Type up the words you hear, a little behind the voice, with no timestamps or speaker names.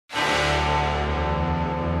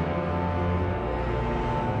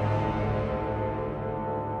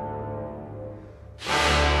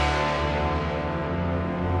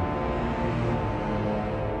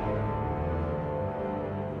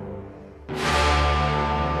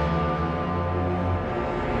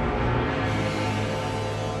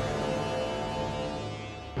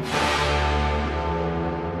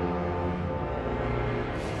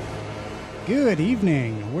Good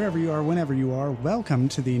evening, wherever you are, whenever you are. Welcome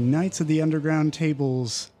to the Knights of the Underground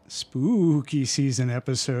Table's spooky season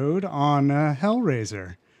episode on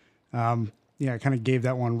Hellraiser. I kind of gave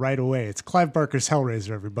that one right away. It's Clive Barker's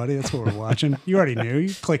Hellraiser, everybody. That's what we're watching. You already knew.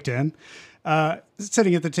 You clicked in.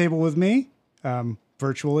 Sitting at the table with me,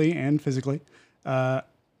 virtually and physically,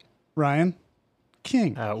 Ryan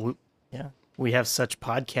King. We have such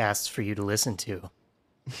podcasts for you to listen to.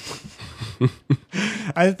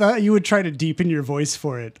 I thought you would try to deepen your voice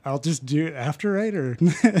for it. I'll just do it after, right? Or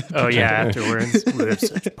oh yeah, afterwards. We have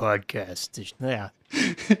such podcasts. Yeah,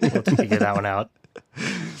 we'll have to figure that one out.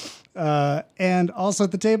 And also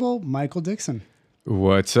at the table, Michael Dixon.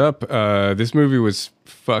 What's up? This movie was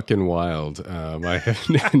fucking wild. I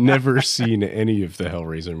have never seen any of the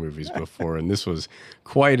Hellraiser movies before, and this was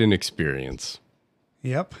quite an experience.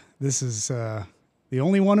 Yep, this is the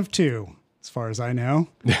only one of two, as far as I know,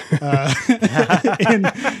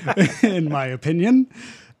 in my opinion.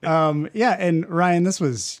 And Ryan, this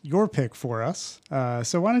was your pick for us.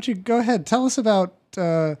 So why don't you go ahead, tell us about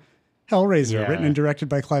Hellraiser, written and directed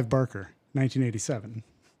by Clive Barker, 1987.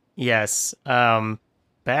 Yes.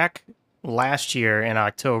 Back last year in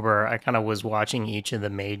October, I kind of was watching each of the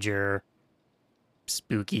major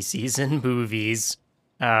spooky season movies,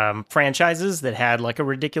 franchises that had like a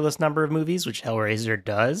ridiculous number of movies, which Hellraiser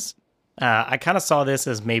does. I kind of saw this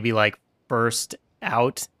as maybe like first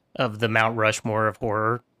out of the Mount Rushmore of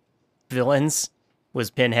horror villains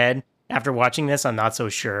was Pinhead. After watching this, I'm not so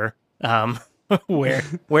sure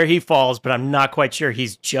where he falls, but I'm not quite sure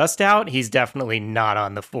he's just out. He's definitely not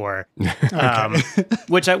on the four.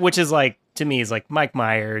 Which is like, to me, is like Mike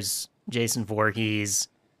Myers, Jason Voorhees.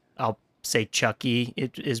 I'll say Chucky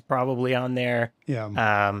is probably on there. Yeah.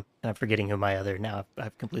 And I'm forgetting who my other, now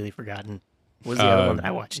I've completely forgotten. What was the other one that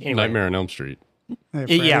I watched? Anyway. Nightmare on Elm Street.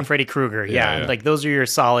 Hey, Freddy Krueger. Yeah. Like those are your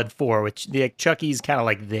solid four, which Chucky's kind of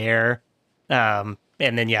like there. And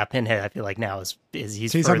then, Pinhead, I feel like now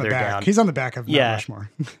he's further on the back. down. He's on the back of Mount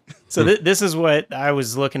Rushmore. So this is what I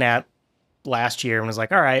was looking at last year and was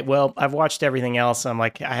like, all right, well, I've watched everything else. I'm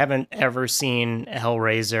like, I haven't ever seen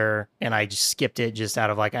Hellraiser, and I just skipped it just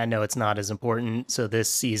out of like, I know it's not as important. So this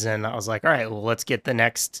season, I was like, all right, well, let's get the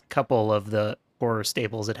next couple of the horror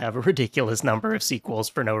staples that have a ridiculous number of sequels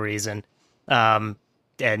for no reason. And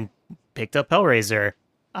picked up Hellraiser.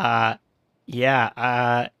 I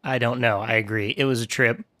don't know. I agree. It was a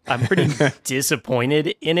trip. I'm pretty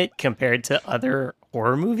disappointed in it compared to other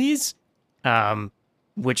horror movies,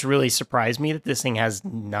 which really surprised me that this thing has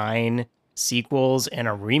 9 sequels and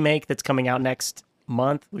a remake that's coming out next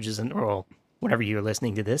month, which is whenever you're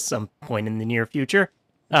listening to this, some point in the near future.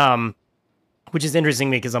 Which is interesting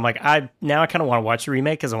because I'm like, I kind of want to watch the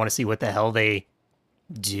remake because I want to see what the hell they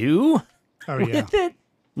do with it.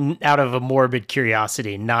 Out of a morbid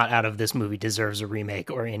curiosity, not out of this movie deserves a remake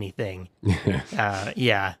or anything.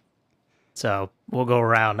 So we'll go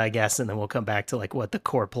around, I guess, and then we'll come back to like what the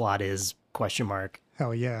core plot is, ?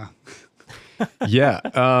 Hell yeah.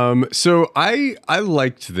 So I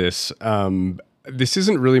liked this. This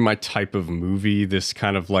isn't really my type of movie, this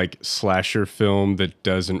kind of like slasher film that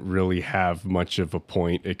doesn't really have much of a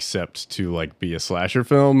point except to like be a slasher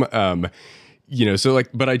film. But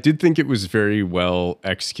I did think it was very well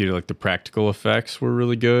executed. Like the practical effects were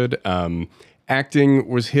really good. Acting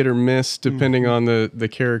was hit or miss depending on the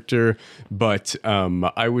character, but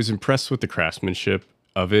I was impressed with the craftsmanship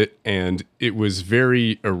of it, and it was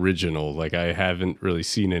very original. Like I haven't really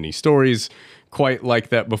seen any stories quite like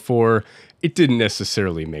that before. It didn't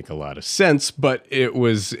necessarily make a lot of sense, but it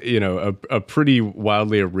was, a pretty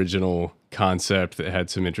wildly original concept that had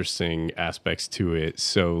some interesting aspects to it.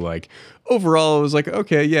 So like overall, I was like,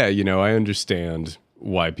 okay, I understand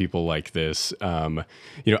why people like this. I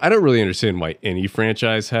don't really understand why any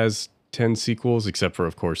franchise has 10 sequels, except for,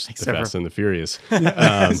 of course, The Fast and the Furious.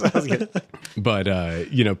 But,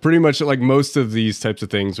 pretty much like most of these types of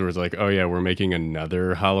things where it's like, oh yeah, we're making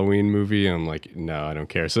another Halloween movie. And I'm like, no, I don't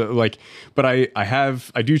care. So like, but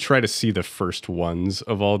I do try to see the first ones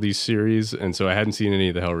of all these series. And so I hadn't seen any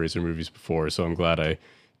of the Hellraiser movies before. So I'm glad I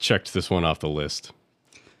checked this one off the list.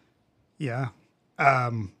 Yeah.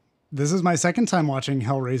 This is my second time watching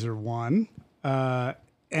Hellraiser 1.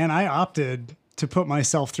 And I opted to put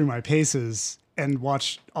myself through my paces and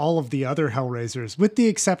watch all of the other Hellraisers, with the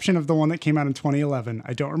exception of the one that came out in 2011.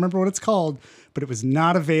 I don't remember what it's called, but it was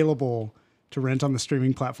not available to rent on the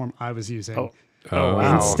streaming platform I was using. Oh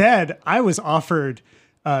wow. Instead, I was offered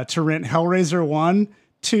to rent Hellraiser 1,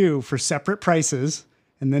 2 for separate prices,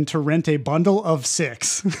 and then to rent a bundle of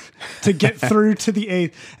 6 to get through to the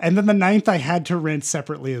 8th. And then the 9th I had to rent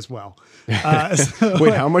separately as well.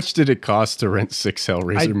 Wait, how much did it cost to rent 6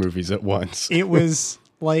 Hellraiser movies at once? It was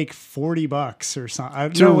like $40 or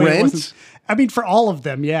something. To rent? I mean, for all of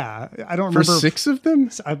them, yeah. I don't For remember. 6 of them?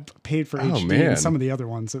 I paid for HD man. and some of the other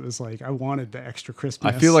ones. It was like I wanted the extra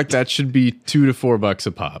crispness. I feel like that should be $2 to $4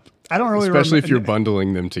 a pop. I don't really Especially if remember. you're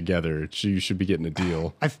bundling them together. You should be getting a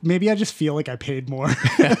deal. Maybe I just feel like I paid more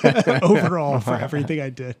overall for everything I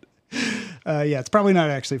did. Yeah, it's probably not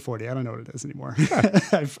actually 40. I don't know what it is anymore.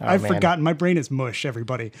 I've man. forgotten. My brain is mush,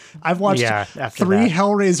 everybody. I've watched after 3 that.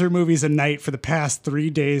 Hellraiser movies a night for the past 3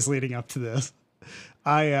 days leading up to this.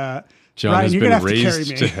 John Ryan, has you're been gonna have to carry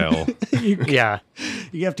raised me. to hell. Yeah.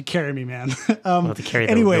 You have to carry me, man. We'll have to carry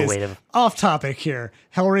the Anyways, weight of. off topic here.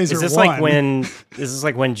 Hellraiser Is this 1.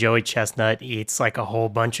 like when Joey Chestnut eats like a whole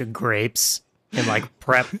bunch of grapes and like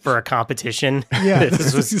prep for a competition? Yeah, This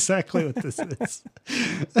this was is exactly what this is.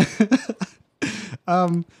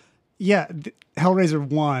 Yeah, Hellraiser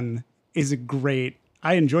 1 is a great.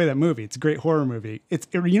 I enjoy that movie. It's a great horror movie.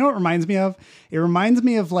 You know what it reminds me of? It reminds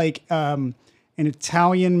me of like an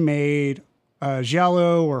Italian-made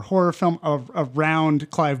giallo or horror film around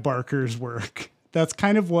Clive Barker's work. That's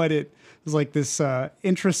kind of what it is like. This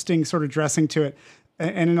interesting sort of dressing to it,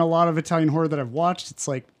 and in a lot of Italian horror that I've watched, it's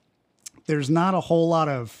like there's not a whole lot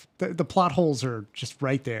of the plot holes are just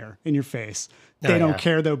right there in your face. They don't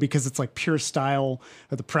care though, because it's like pure style.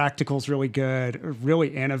 The practical's really good,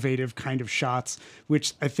 really innovative kind of shots,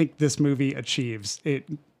 which I think this movie achieves. It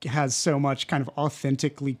has so much kind of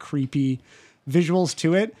authentically creepy visuals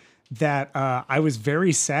to it that I was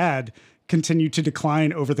very sad continued to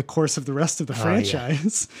decline over the course of the rest of the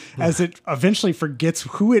franchise as it eventually forgets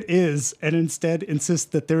who it is and instead insists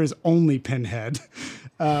that there is only Pinhead.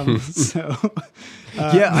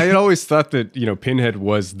 Yeah, I had always thought that, Pinhead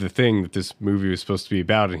was the thing that this movie was supposed to be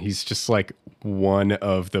about, and he's just like one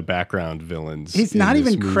of the background villains. He's not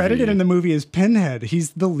even credited in the movie as Pinhead.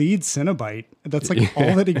 He's the lead Cenobite. That's like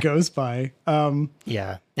all that he goes by.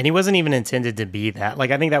 Yeah. And he wasn't even intended to be that.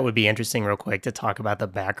 Like, I think that would be interesting real quick to talk about the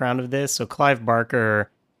background of this. So Clive Barker,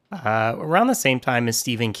 around the same time as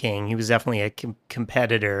Stephen King, he was definitely a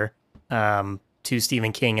competitor to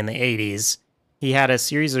Stephen King in the 80s. He had a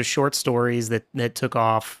series of short stories that took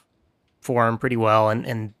off for him pretty well.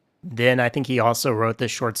 And then I think he also wrote this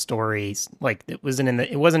short stories, like it wasn't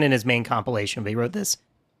in his main compilation, but he wrote this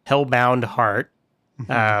Hellbound Heart,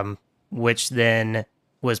 which then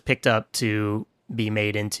was picked up to be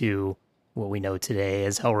made into what we know today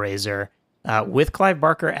as Hellraiser, with Clive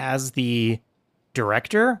Barker as the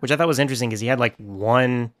director, which I thought was interesting because he had like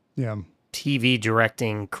one TV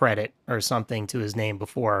directing credit or something to his name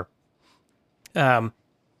before.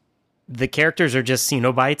 The characters are just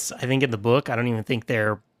Cenobites, I think, in the book. I don't even think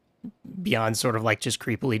they're beyond sort of like just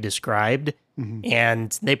creepily described.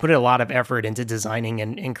 And they put a lot of effort into designing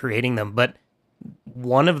and creating them. But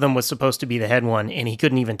one of them was supposed to be the head one, and he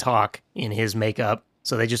couldn't even talk in his makeup.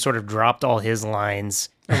 So they just sort of dropped all his lines.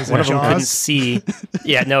 One of them couldn't see.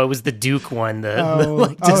 Yeah, no, it was the Duke one.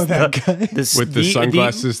 That guy. With the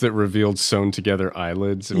sunglasses that revealed sewn together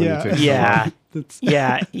eyelids. Yeah,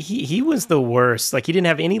 he was the worst. Like, he didn't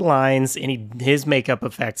have any lines. His makeup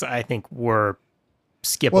effects, I think, were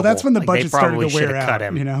skippable. Well, that's when the like, budget started to wear cut out,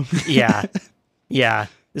 him. you know? Yeah,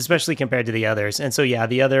 especially compared to the others. And so, yeah,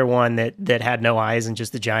 the other one that had no eyes and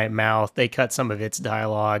just a giant mouth, they cut some of its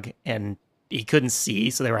dialogue, and he couldn't see.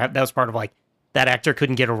 So that was part of like, that actor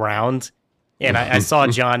couldn't get around. And I saw,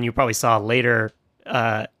 John, you probably saw later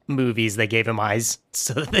movies, they gave him eyes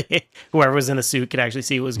so that whoever was in the suit could actually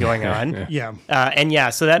see what was going on.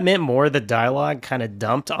 So that meant more of the dialogue kind of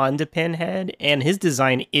dumped onto Pinhead, and his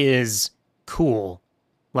design is cool.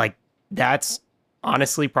 Like, that's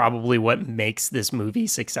honestly probably what makes this movie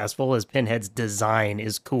successful, is Pinhead's design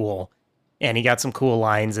is cool, and he got some cool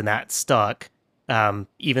lines, and that stuck,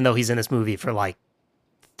 even though he's in this movie for like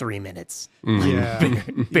 3 minutes.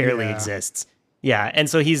 Barely exists. Yeah, and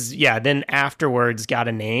so then afterwards got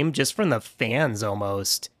a name just from the fans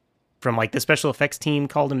almost. From like the special effects team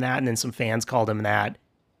called him that, and then some fans called him that.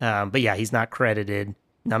 But yeah, he's not credited.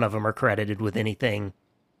 None of them are credited with anything.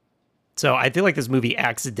 So I feel like this movie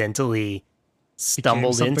accidentally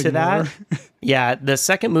stumbled into that. Yeah, the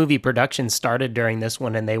second movie production started during this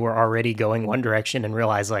one, and they were already going one direction and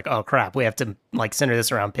realized like, oh crap, we have to like center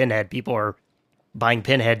this around Pinhead. People are buying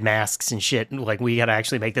Pinhead masks and shit. Like, we got to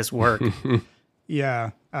actually make this work. He's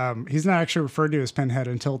not actually referred to as Pinhead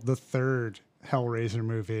until the third Hellraiser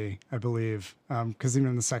movie, I believe. Because even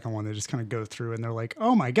in the second one, they just kind of go through and they're like,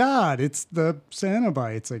 "Oh my god, it's the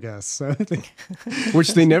Cenobites," I guess. So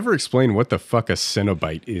Which they never explain what the fuck a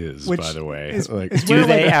Cenobite is, Which by the way. is- Like, is Do where,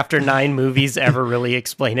 they, like, after 9 movies, ever really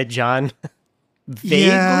explain it, John? Vaguely?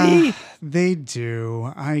 Yeah, they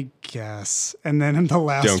do, I guess. And then in the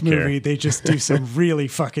last Don't care. movie, they just do some really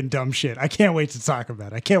fucking dumb shit. I can't wait to talk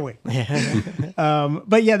about it. I can't wait.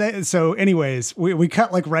 But yeah, so anyways, we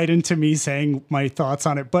cut like right into me saying my thoughts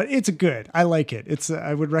on it, but it's good. I like it. It's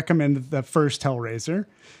I would recommend the first Hellraiser,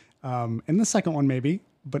 and the second one maybe,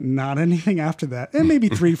 but not anything after that. And maybe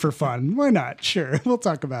 3 for fun. Why not? Sure, we'll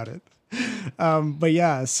talk about it. But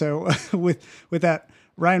yeah, so with that,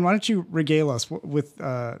 Ryan, why don't you regale us with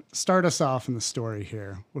start us off in the story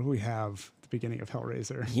here? What do we have at the beginning of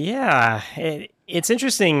Hellraiser? Yeah, it's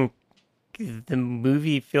interesting. The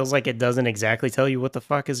movie feels like it doesn't exactly tell you what the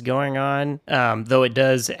fuck is going on, though it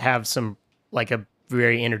does have some, like, a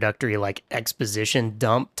very introductory, like, exposition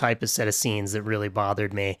dump type of set of scenes that really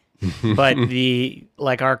bothered me. But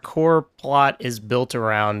our core plot is built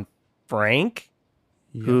around Frank,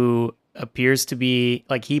 who appears to be,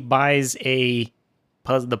 like, he buys the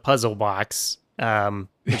puzzle box,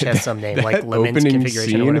 which has some name, like Lemon's opening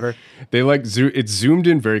configuration scene, or whatever. they like it's zoomed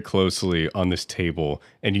in very closely on this table,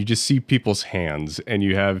 and you just see people's hands, and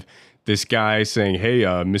you have this guy saying, "Hey,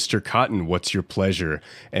 Mr. Cotton, what's your pleasure?"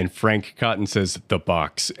 And Frank Cotton says, "The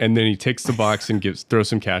box." And then he takes the box and throws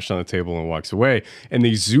some cash on the table and walks away. And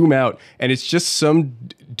they zoom out, and it's just some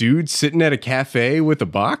dude sitting at a cafe with a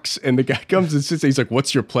box. And the guy comes and sits. He's like,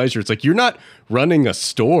 "What's your pleasure?" It's like, you're not running a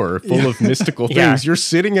store full of mystical things. Yeah. You're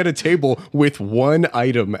sitting at a table with one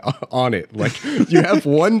item on it. Like, you have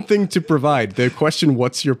one thing to provide. The question,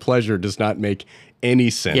 "What's your pleasure?" does not make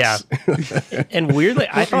any sense. Yeah. And weirdly,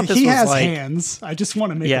 I thought this he was has like... hands. I just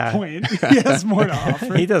want to make Yeah. a point. He has more to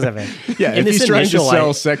offer. He does have it. Yeah, In if this he's trying to initial, sell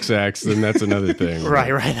like- sex acts, then that's another thing.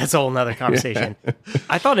 Right. That's a whole nother conversation.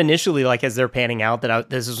 I thought initially, like, as they're panning out,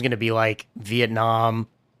 that this was going to be like Vietnam,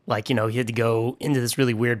 like, you know, he had to go into this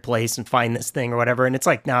really weird place and find this thing or whatever. And it's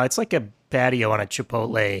like, no, it's like a patio on a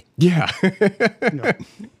Chipotle. Yeah. No.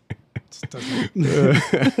 Just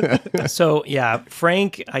doesn't- So, yeah,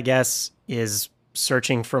 Frank, I guess, is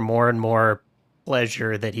searching for more and more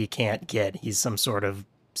pleasure that he can't get. He's some sort of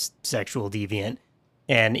sexual deviant.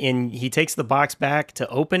 And he takes the box back to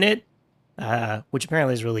open it, which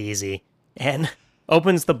apparently is really easy, and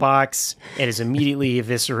opens the box and is immediately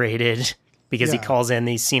eviscerated because he Yeah. calls in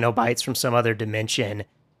these Cenobites from some other dimension.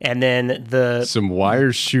 And then Some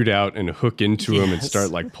wires shoot out and hook into him and Yes. start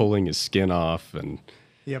like pulling his skin off. And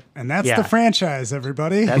Yep. And that's Yeah. the franchise,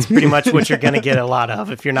 everybody. That's pretty much what you're going to get a lot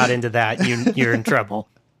of. If you're not into that, you're in trouble.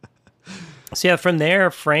 So yeah, from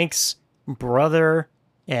there, Frank's brother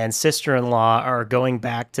and sister-in-law are going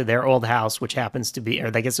back to their old house, which happens to be,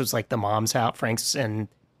 or I guess it was like the mom's house, Frank's and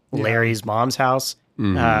Larry's mom's house,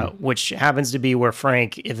 which happens to be where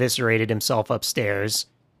Frank eviscerated himself upstairs.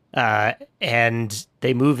 And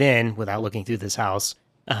they move in without looking through this house.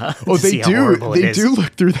 oh, to they see how do. horrible it They is. do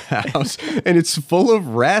look through the house, and it's full of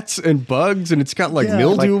rats and bugs, and it's got like Yeah.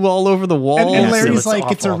 mildew all over the walls. And it Larry's looks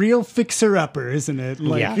like, it's a awful. real fixer-upper, isn't it?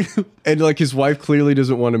 Like, Yeah. And like his wife clearly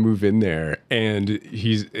doesn't want to move in there, and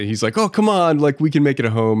he's like, "Oh, come on, like we can make it a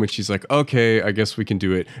home." And she's like, "Okay, I guess we can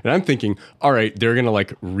do it." And I'm thinking, all right, they're gonna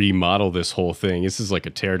like remodel this whole thing. This is like a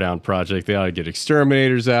tear down project. They gotta get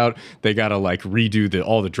exterminators out. They gotta like redo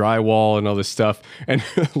all the drywall and all this stuff. And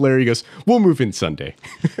Larry goes, "We'll move in Sunday."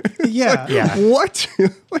 yeah. Yeah. What?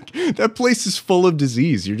 Like, that place is full of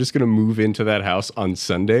disease. You're just gonna move into that house on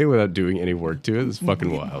Sunday without doing any work to it? It's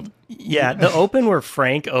fucking wild. Yeah, the open where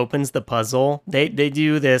Frank opens the puzzle, they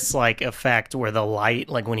do this like effect where the light,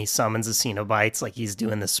 like when he summons the Cenobites, like he's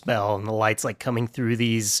doing the spell, and the light's like coming through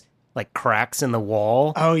these like cracks in the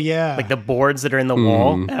wall, Oh, yeah. like the boards that are in the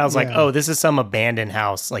wall. And I was like, Yeah. oh, this is some abandoned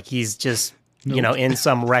house. Like he's just, you know, in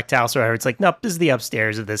some wrecked house or whatever. It's like, nope, this is the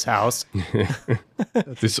upstairs of this house.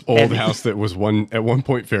 This old house that was at one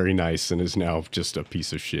point very nice and is now just a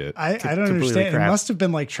piece of shit. I don't completely understand. It crap. must have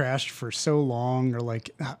been like trashed for so long, or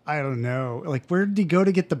like, I don't know. Like, where did he go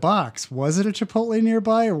to get the box? Was it a Chipotle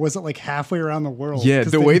nearby, or was it like halfway around the world? Yeah,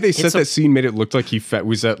 'Cause the way they set It's a- that scene made it look like he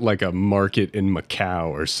was at like a market in Macau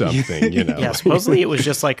or something, you know? Yeah, supposedly it was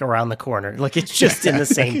just like around the corner. Like it's just in the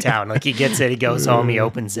same town. Like he gets it, he goes home, he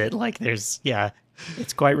opens it. Like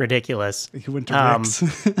it's quite ridiculous. he went to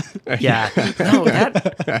Rick's. Yeah. No,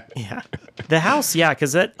 yeah. The house, yeah,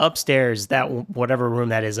 because that upstairs, whatever room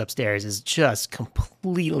that is upstairs is just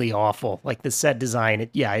completely awful. Like the set design,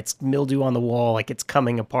 it's mildew on the wall, like it's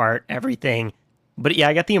coming apart, everything. But yeah,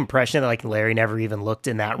 I got the impression that like Larry never even looked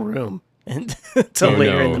in that room. until Oh,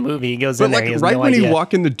 later in no. the movie. He goes But in there. like He has right no when idea. he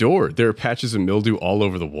walk in the door, there are patches of mildew all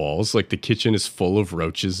over the walls. Like the kitchen is full of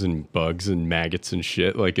roaches and bugs and maggots and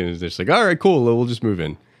shit. Like, and it's just like, all right, cool, we'll just move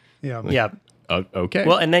in. Yeah. Yeah. Okay.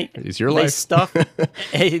 Well, and it's your they life. stuff,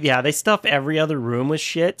 yeah, they stuff every other room with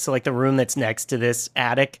shit. So like the room that's next to this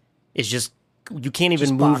attic is just you can't even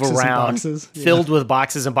Just move boxes and around, boxes. Yeah. filled with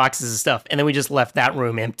boxes and boxes of stuff. And then we just left that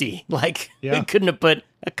room empty. Like Yeah. we couldn't have put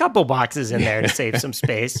a couple boxes in there to save some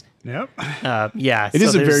space. Yep. Yeah, It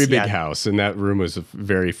is a very big yeah, house, and that room was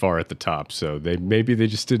very far at the top. So maybe they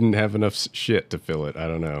just didn't have enough shit to fill it. I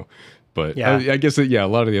don't know, but Yeah. I guess that a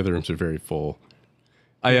lot of the other rooms are very full.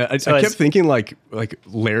 I So kept it's- thinking like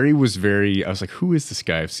Larry was very. I was like, who is this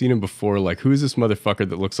guy? I've seen him before. Like, who is this motherfucker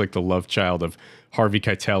that looks like the love child of Harvey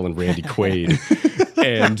Keitel and Randy Quaid?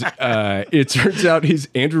 And it turns out he's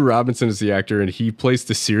Andrew Robinson is the actor, and he plays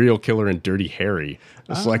the serial killer in Dirty Harry.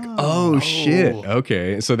 I was like, oh shit,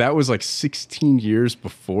 okay. So that was like 16 years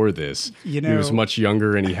before this. You He was know- much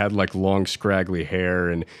younger, and he had like long, scraggly hair,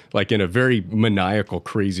 and like in a very maniacal,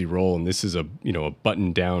 crazy role. And this is a a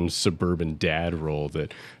button-down suburban dad role.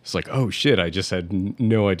 That it's like, oh shit, I just had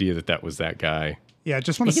no idea that was that guy. Yeah, I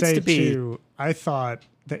just want to He gets say to be- too, I thought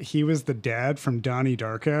that he was the dad from Donnie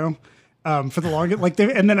Darko. For the longest,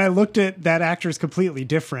 and then I looked at that actor is completely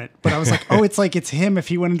different, but I was like, oh, it's him if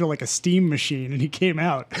he went into like a steam machine and he came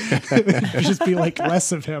out. It would just be like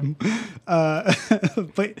less of him.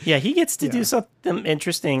 But yeah, he gets to do something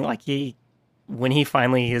interesting. Like when he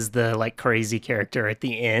finally is the like crazy character at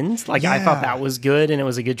the end. Like I thought Yeah. that was good and it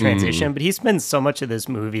was a good transition. But he spends so much of this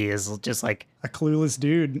movie as just like a clueless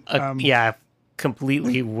dude.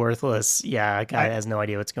 completely worthless. Yeah, a guy has no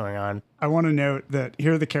idea what's going on. I want to note that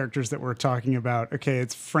here are the characters that we're talking about. Okay,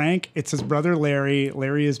 it's Frank. It's his brother Larry.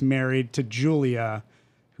 Larry is married to Julia,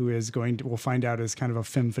 who is we'll find out is kind of a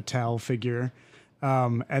femme fatale figure.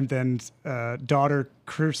 And then daughter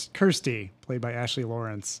Kirsty, played by Ashley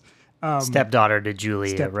Lawrence. Stepdaughter to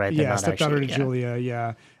Julia, right? They're Yeah, not stepdaughter actually- to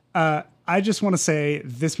Julia, yeah. I just want to say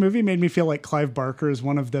this movie made me feel like Clive Barker is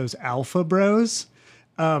one of those alpha bros.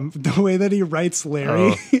 The way that he writes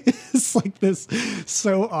Larry is like this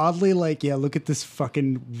so oddly like, yeah, look at this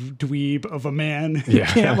fucking dweeb of a man who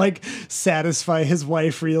can't like satisfy his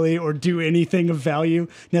wife really or do anything of value.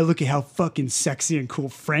 Now look at how fucking sexy and cool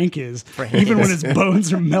Frank is. Even when his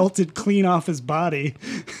bones are melted clean off his body,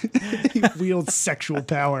 he wields sexual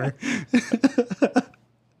power.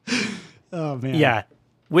 Oh man. Yeah.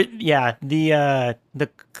 I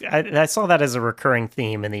saw that as a recurring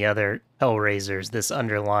theme in the other Hellraisers, this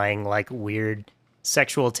underlying like weird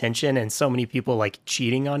sexual tension and so many people like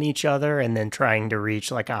cheating on each other and then trying to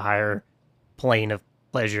reach like a higher plane of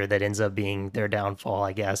pleasure that ends up being their downfall,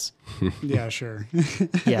 I guess. Yeah, sure.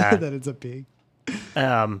 Yeah. That ends up being.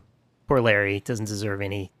 Poor Larry doesn't deserve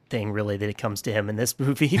anything really that comes to him in this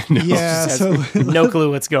movie. Yeah, Just so has no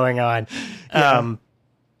clue what's going on.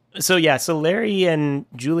 So Larry and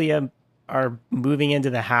Julia are moving into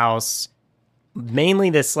the house. Mainly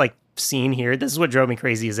this like scene here. This is what drove me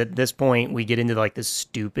crazy is at this point we get into like this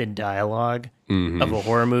stupid dialogue of a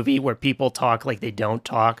horror movie where people talk like they don't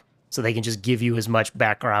talk so they can just give you as much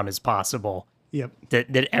background as possible. Yep.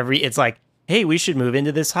 It's like, hey, we should move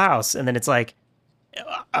into this house. And then it's like,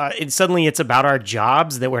 suddenly it's about our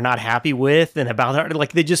jobs that we're not happy with and about our,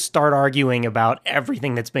 like, they just start arguing about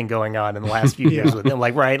everything that's been going on in the last few years with them.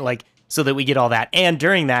 Like, right. Like, so that we get all that. And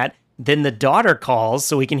during that, then the daughter calls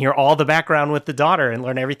so we can hear all the background with the daughter and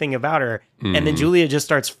learn everything about her. And then Julia just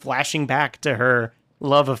starts flashing back to her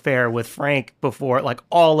love affair with Frank before, like,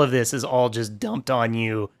 all of this is all just dumped on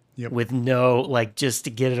you with no, like, just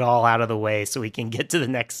to get it all out of the way so we can get to the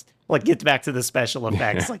next, like, get back to the special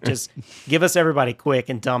effects. Like, just give us everybody quick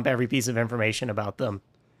and dump every piece of information about them.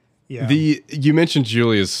 Yeah. You mentioned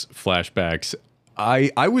Julia's flashbacks.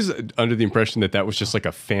 I was under the impression that was just like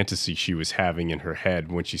a fantasy she was having in her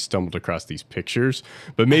head when she stumbled across these pictures.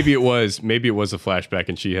 But maybe it was a flashback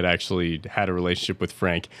and she had actually had a relationship with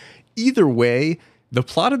Frank. Either way, the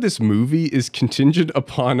plot of this movie is contingent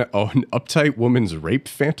upon an uptight woman's rape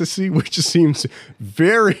fantasy, which seems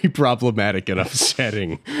very problematic and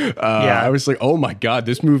upsetting. I was like, oh my God,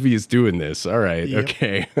 this movie is doing this. All right. Yep.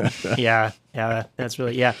 Okay. Yeah, that's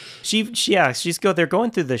really, they're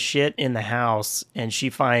going through the shit in the house and she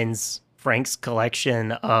finds Frank's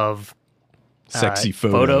collection of Sexy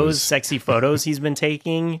sexy photos he's been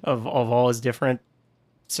taking of all his different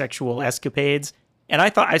sexual escapades. And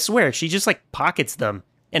I swear, she just like pockets them.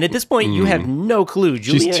 And at this point, you have no clue.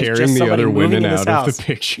 Julia She's is tearing just the somebody other moving women in this out of house. the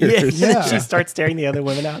pictures. Yeah. She starts tearing the other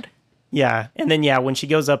women out. Yeah. And then, when she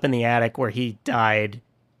goes up in the attic where he died,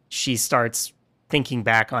 she starts thinking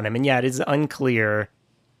back on him. And it is unclear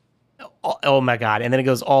oh my god! And then it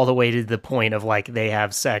goes all the way to the point of like they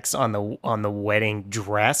have sex on the wedding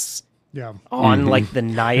dress Yeah. on like the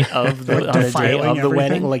night of the Like on the day defiling of the wedding.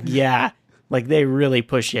 everything? Like yeah, like they really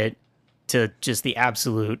push it to just the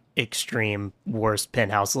absolute extreme worst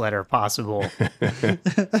penthouse letter possible.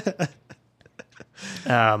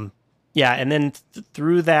 Yeah, and then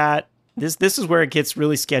through that, this is where it gets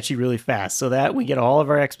really sketchy really fast. So that we get all of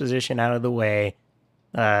our exposition out of the way.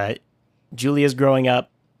 Julia's growing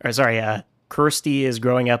up, or sorry, Kirsty is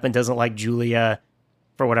growing up and doesn't like Julia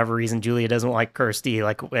for whatever reason. Julia doesn't like Kirsty,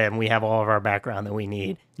 like, and we have all of our background that we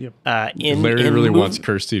need. Yep. Larry really wants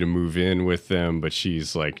Kirsty to move in with them, but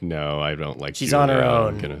she's like, no, I don't like She's Julia. on her I'm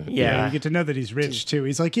own. gonna- Yeah. You get to know that he's rich too.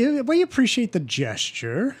 He's like, yeah, we appreciate the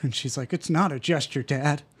gesture. And she's like, it's not a gesture,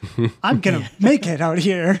 Dad. I'm going to make it out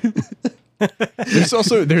here.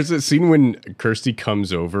 There's a scene when Kirsty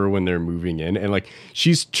comes over when they're moving in, and like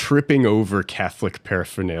she's tripping over Catholic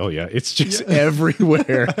paraphernalia. It's just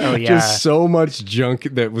everywhere. Oh, yeah. Just so much junk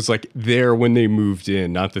that was like there when they moved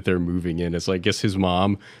in. Not that they're moving in. It's like, I guess his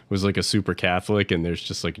mom was like a super Catholic, and there's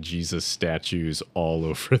just like Jesus statues all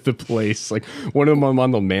over the place. Like one of them on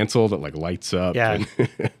the mantle that like lights up. Yeah.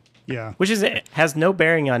 and- Yeah. Which has no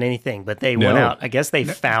bearing on anything, but they went No. out. I guess they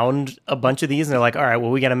found a bunch of these, and they're like, "All right,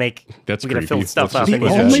 well, we got to Creepy. fill stuff Let's up just in put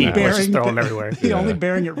these that only cheap. down. Let's just bearing throw them that- everywhere." The only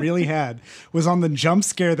bearing it really had was on the jump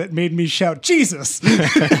scare that made me shout, Jesus.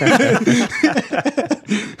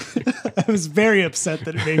 I was very upset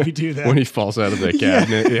that it made me do that. when he falls out of the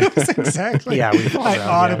cabinet. Yeah. Exactly. Yeah, we fall I down,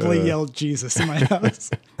 audibly yelled Jesus in my house.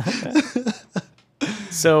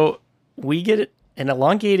 So we get an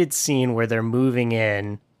elongated scene where they're moving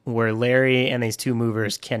in, where Larry and these two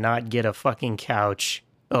movers cannot get a fucking couch.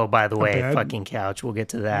 Oh, by the way, bed? fucking couch. We'll get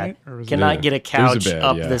to that. Right? Or was it- Cannot Yeah. get a It was a couch bed,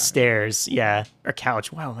 up yeah. the stairs. Yeah, or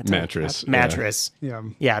couch. Wow, what's Mattress, yeah. Mattress. Yeah.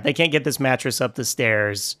 Yeah, they can't get this mattress up the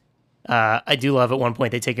stairs. I do love at one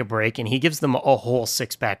point they take a break and he gives them a whole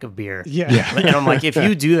 6-pack of beer. Yeah. And I'm like, if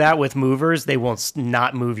you do that with movers, they will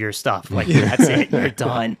not move your stuff. Like, that's it. You're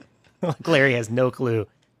done. Like, Larry has no clue.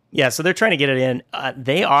 Yeah, so they're trying to get it in.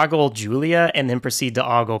 They ogle Julia and then proceed to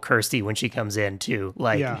ogle Kirsty when she comes in, too.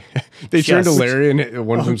 Like, Yeah. They turn to Just- Larry, and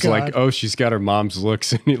one of Oh, them's like, God. "Oh, she's got her mom's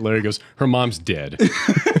looks," and Larry goes, "Her mom's dead."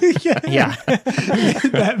 yeah.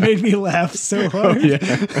 That made me laugh so hard.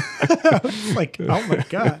 I was like, oh my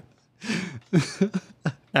God.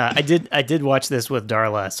 I did watch this with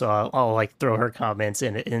Darla, so I'll like throw her comments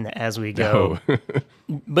in as we go. Oh.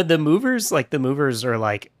 But the movers are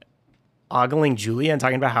like ogling Julia and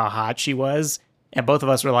talking about how hot she was, and both of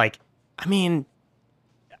us were like, I mean,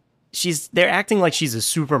 they're acting like she's a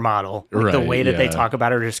supermodel, like the Right, way that they yeah. talk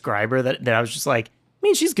about her, describe her. That I was just like, I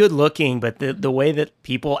mean, she's good looking, but the way that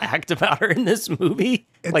people act about her in this movie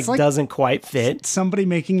It's like- doesn't quite fit. Somebody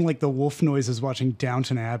making like the wolf noises watching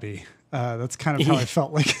Downton Abbey. That's kind of how I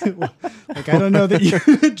felt like. Like, I don't know that you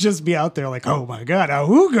would just be out there like, oh my God,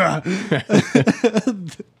 ahooga.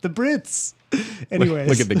 The Brits. Anyways.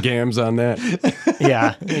 Look at the gams on that.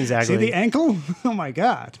 Yeah, exactly. See the ankle? Oh my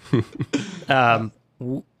God.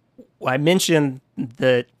 I mentioned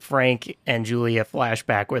the Frank and Julia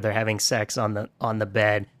flashback where they're having sex on the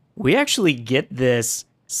bed. We actually get this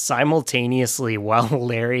simultaneously while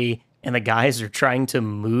Larry and the guys are trying to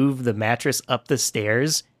move the mattress up the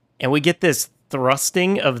stairs, and we get this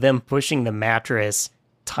thrusting of them pushing the mattress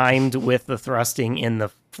timed with the thrusting in the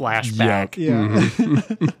flashback.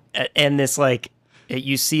 Yeah. And this like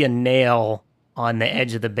you see a nail on the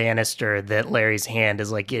edge of the banister that Larry's hand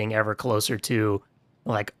is like getting ever closer to,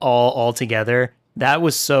 like all together. That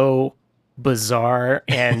was so bizarre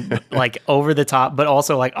and like over the top, but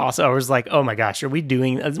also I was like, oh my gosh, are we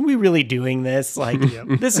really doing this? Like,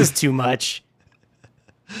 this is too much.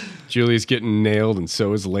 Julia's getting nailed, and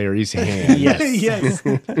so is Larry's hand. Yes.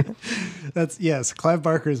 yes. Yes. Clive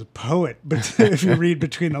Barker is a poet, but if you read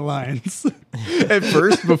between the lines. At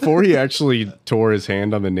first, before he actually tore his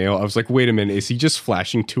hand on the nail, I was like, wait a minute, is he just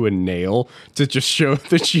flashing to a nail to just show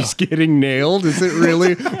that she's getting nailed? Is it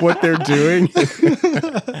really what they're doing?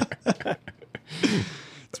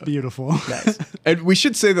 It's beautiful. And we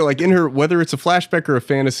should say that, like, in her, whether it's a flashback or a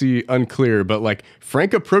fantasy, unclear, but like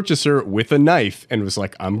Frank approaches her with a knife and was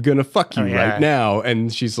like, I'm gonna fuck you yeah. right now.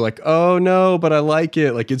 And she's like, oh no, but I like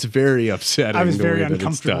it. Like, it's very upsetting. I was the very way that it's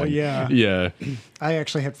uncomfortable, done. yeah. Yeah. I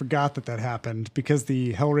actually had forgot that happened because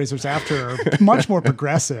the Hellraisers after are much more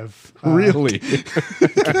progressive. Really?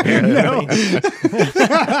 No.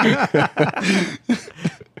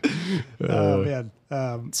 Oh,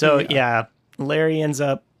 man. So yeah, Larry ends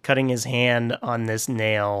up cutting his hand on this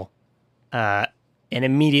nail, and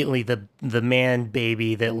immediately the man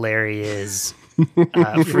baby that Larry is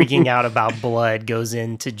freaking out about blood, goes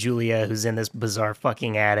into Julia, who's in this bizarre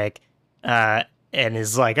fucking attic, and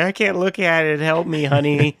is like, I can't look at it. Help me,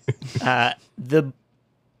 honey.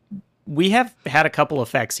 We have had a couple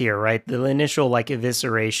effects here, right? The initial like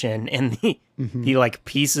evisceration and the like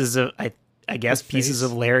pieces of, I guess pieces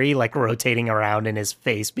of Larry like rotating around and his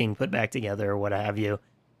face being put back together or what have you.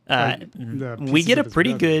 We get a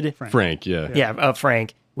pretty good Frank, yeah.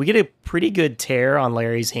 Frank. We get a pretty good tear on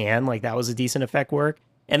Larry's hand. Like that was a decent effect work.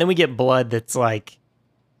 And then we get blood that's like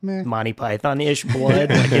Monty Python-ish blood.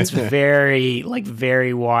 Like it's very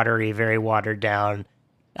watery, very watered down.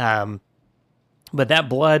 But that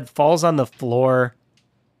blood falls on the floor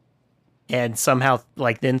and somehow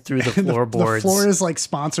like then through the floorboards. The floor is like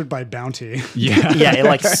sponsored by Bounty. Yeah. Yeah, it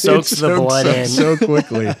like soaks the blood in so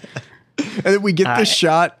quickly. And then we get this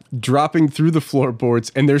shot dropping through the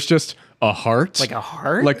floorboards, and there's just a heart. Like a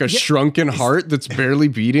heart? Like a shrunken heart that's barely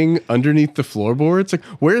beating underneath the floorboards. Like,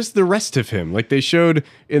 where's the rest of him? Like, they showed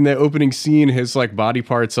in the opening scene his, like, body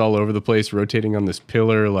parts all over the place, rotating on this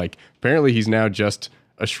pillar. Like, apparently he's now just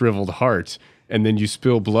a shriveled heart. And then you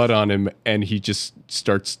spill blood on him, and he just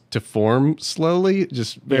starts to form slowly.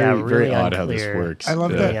 Just very, really very odd how this unclear. works. I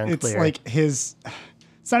love Very that unclear. it's like his.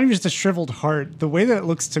 It's not even just a shriveled heart. The way that it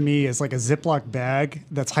looks to me is like a Ziploc bag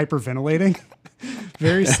that's hyperventilating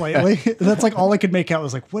very slightly. That's like all I could make out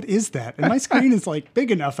was like, what is that? And my screen is like big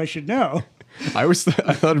enough, I should know. I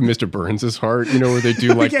thought of Mr. Burns' heart, you know, where they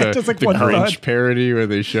do like Yeah, just like the one Grinch thud. parody where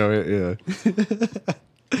they show it.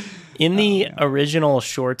 Yeah. In the original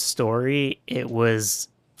short story, it was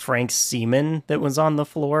Frank's semen that was on the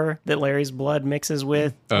floor that Larry's blood mixes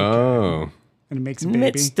with. Oh. And it makes a It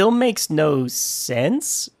baby. still makes no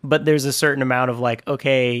sense, but there's a certain amount of like,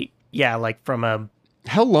 okay, yeah, like from a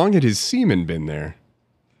How long had his semen been there?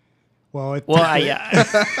 Well,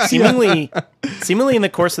 seemingly in the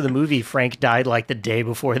course of the movie, Frank died like the day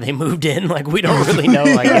before they moved in. Like we don't really know.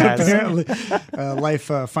 I guess. apparently, life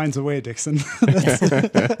finds a way, Dixon.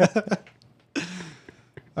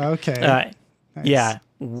 Okay. Nice. Yeah.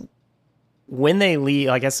 When they leave,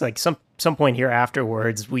 I guess like some point here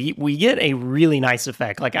afterwards, we get a really nice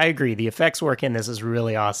effect. Like I agree, the effects work in this is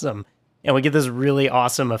really awesome, and we get this really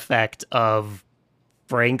awesome effect of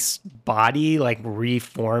Frank's body like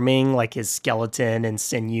reforming, like his skeleton and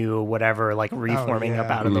sinew or whatever, like reforming up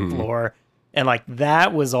out of the floor, and like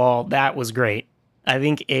that was great. I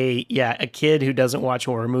think a kid who doesn't watch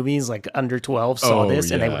horror movies, like under 12, saw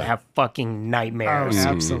this and they would have fucking Oh, nightmares.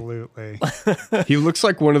 absolutely. He looks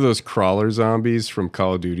like one of those crawler zombies from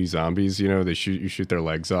Call of Duty Zombies. You know, you shoot their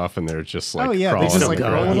legs off and they're just like They crawling just on like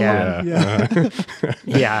the roll ground. along.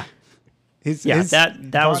 Yeah. His that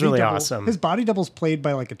was body really double- awesome. His body double's played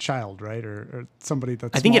by like a child, right, or somebody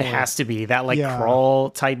that's. I think it smaller. has to be that like Yeah.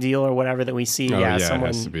 crawl type deal or whatever that we see. Oh, yeah, yeah, it someone.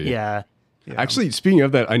 has to be. Yeah, Actually, speaking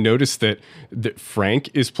of that, I noticed that Frank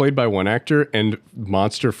is played by one actor and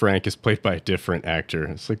Monster Frank is played by a different actor.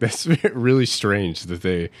 It's like, that's really strange that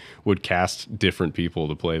they would cast different people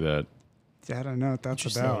to play that. Yeah, I don't know what that's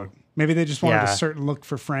Interesting. about. Maybe they just wanted Yeah. a certain look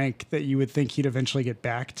for Frank that you would think he'd eventually get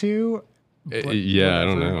back to. Yeah, I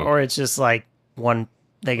don't know. or it's just like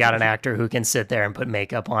they got an actor who can sit there and put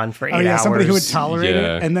makeup on for 8 Oh yeah, hours. somebody who would tolerate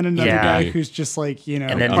Yeah. it, and then another Yeah. guy who's just like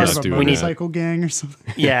And then part just of a doing that. motorcycle gang or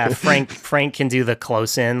something. Yeah, Frank can do the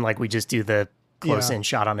close in. Like we just do the close Yeah. in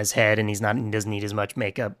shot on his head, and he doesn't need as much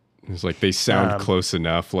makeup. It's like they sound close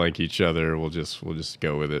enough like each other. We'll just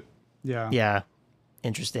go with it. Yeah. Yeah,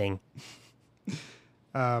 interesting.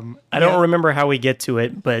 I don't remember how we get to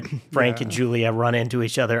it, but Frank and Julia run into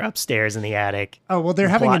each other upstairs in the attic. Oh well, they're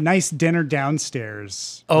having a plot- nice dinner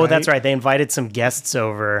downstairs. Oh, that's right. They invited some guests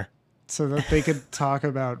over. So that they could talk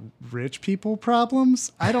about rich people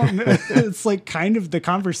problems. I don't know. It's like kind of the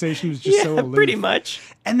conversation was just so aloof. pretty much.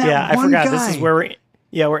 And that I one forgot. guy. This is where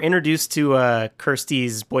we're introduced to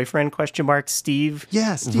Kirsty's boyfriend ? Steve.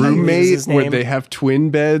 Yeah, Steve. Roommate his where name? they have twin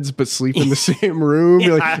beds but sleep in the same room.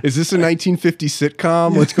 You're like, is this a 1950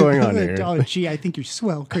 sitcom? What's going on here? Oh, gee, I think you're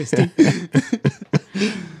swell, Christy.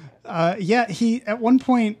 He at one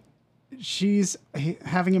point she's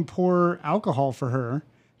having him pour alcohol for her.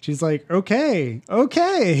 She's like, okay. I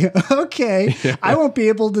won't be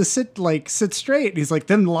able to sit straight. And he's like,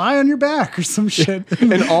 then lie on your back or some shit.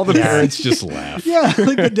 And all the parents just laugh. Yeah,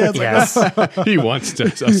 like the dad's Yes. like, He wants to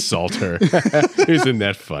assault her. Isn't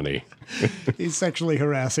that funny? he's sexually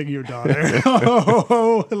harassing your daughter.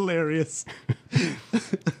 Oh, hilarious.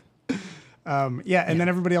 And then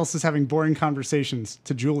everybody else is having boring conversations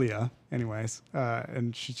to Julia anyways.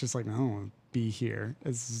 And she's just like, no, I don't want to be here.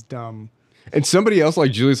 This is dumb. And somebody else,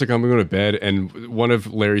 like Julie's like, I'm going to bed. And one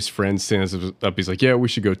of Larry's friends stands up. He's like, yeah, we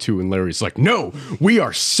should go too. And Larry's like, no, we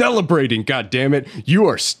are celebrating. God damn it. You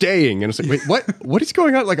are staying. And it's like, wait, what? What is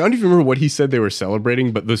going on? Like, I don't even remember what he said they were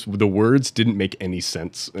celebrating, but the words didn't make any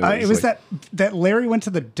sense. It was like, that Larry went to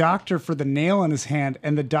the doctor for the nail in his hand,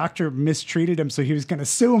 and the doctor mistreated him, so he was going to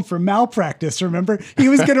sue him for malpractice. Remember? He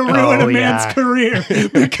was going to ruin a man's career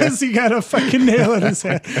because he got a fucking nail in his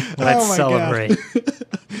hand. Let's celebrate.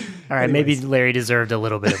 All right, maybe Larry deserved a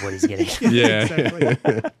little bit of what he's getting. yeah.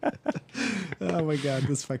 Exactly. Oh my God,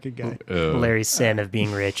 this fucking guy. Larry's sin of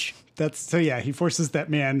being rich. He forces that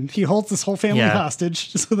man. He holds this whole family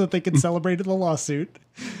hostage so that they can celebrate in the lawsuit.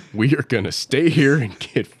 We are going to stay here and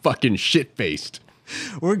get fucking shit-faced.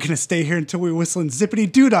 We're going to stay here until we're whistling zippity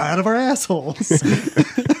doodah out of our assholes.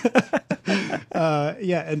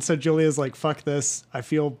 And so Julia's like, fuck this. I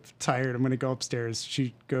feel tired. I'm going to go upstairs.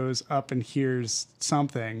 She goes up and hears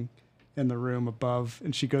something in the room above,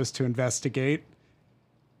 and she goes to investigate.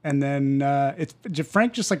 And then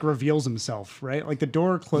Frank just like reveals himself, right? Like the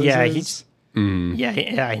door closes.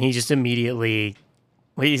 Yeah, he just immediately,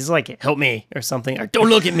 he's like, help me or something. Or don't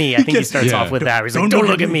look at me. I think he starts off with that. He's like, don't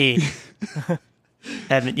look at me.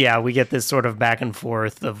 And we get this sort of back and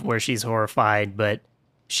forth of where she's horrified, but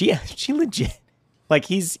she legit, like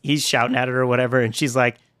he's shouting at her or whatever, and she's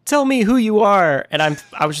like, tell me who you are. And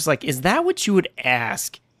I was just like, is that what you would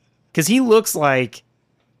ask? Because he looks like,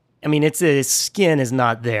 I mean, his skin is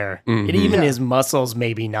not there. Mm-hmm. And even his muscles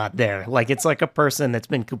maybe not there. Like, it's like a person that's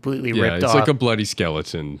been completely ripped off. It's like a bloody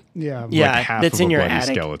skeleton. Yeah. Like half that's of in a your bloody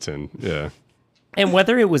attic. skeleton. Yeah. And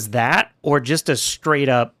whether it was that or just a straight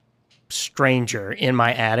up stranger in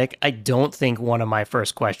my attic, I don't think one of my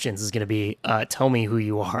first questions is going to be, tell me who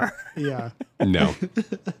you are. Yeah. No.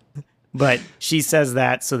 But she says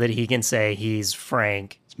that so that he can say he's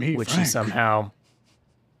Frank, which Frank. she somehow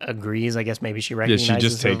agrees. I guess maybe she recognizes. Yeah, she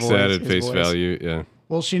just takes that at face value. Yeah.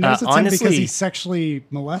 Well, she knows it's him because he sexually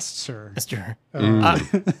molests her.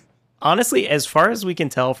 Honestly, as far as we can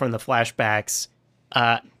tell from the flashbacks,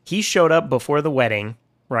 he showed up before the wedding,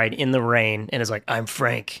 right, in the rain, and is like, I'm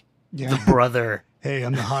Frank, the brother. Hey,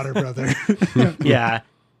 I'm the hotter brother. Yeah.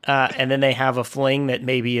 And then they have a fling that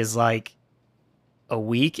maybe is like a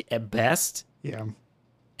week at best. Yeah.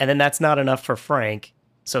 And then that's not enough for Frank.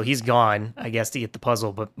 So he's gone, I guess, to get the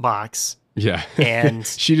puzzle box. Yeah. And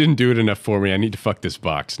she didn't do it enough for me. I need to fuck this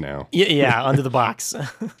box now. Yeah, under the box.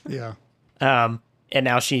 Yeah. And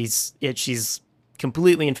now she's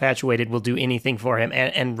completely infatuated, will do anything for him,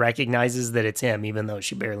 and recognizes that it's him, even though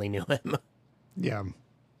she barely knew him. Yeah.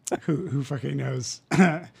 Who fucking knows?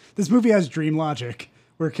 This movie has dream logic,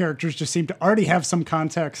 where characters just seem to already have some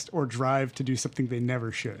context or drive to do something they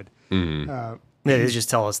never should. Mm-hmm. They just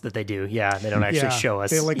tell us that they do. Yeah, they don't actually show us.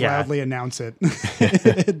 They loudly announce it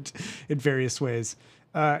in various ways.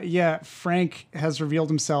 Frank has revealed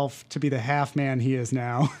himself to be the half man he is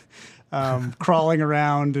now, crawling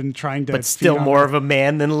around and trying to. But still more of a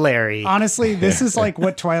man than Larry. Honestly, this is like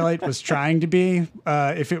what Twilight was trying to be.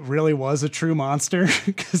 If it really was a true monster,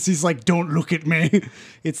 because he's like, "Don't look at me.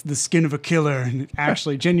 It's the skin of a killer," and it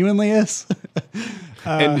actually genuinely is.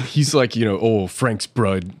 And he's like, Frank's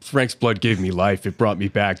blood gave me life. It brought me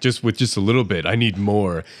back just a little bit. I need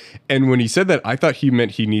more. And when he said that, I thought he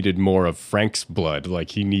meant he needed more of Frank's blood. Like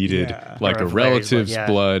he needed like a relative's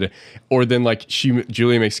blood. Or then like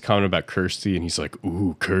Julia makes a comment about Kirsty and he's like,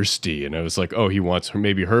 ooh, Kirsty. And I was like, oh, he wants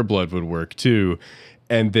maybe her blood would work too.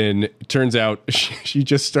 And then it turns out she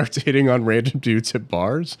just starts hitting on random dudes at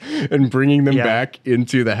bars and bringing them back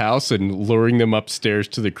into the house and luring them upstairs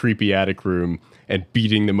to the creepy attic room and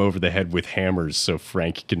beating them over the head with hammers so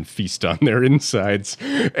Frank can feast on their insides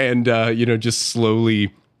and, just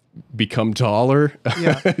slowly become taller.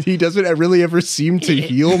 Yeah. He doesn't really ever seem to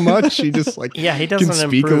heal much. He just he doesn't can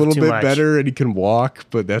speak a little bit much. Better and he can walk,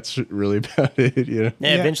 but that's really about it.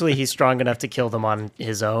 Eventually he's strong enough to kill them on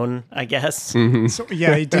his own, I guess. Mm-hmm. So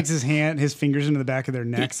he digs his fingers into the back of their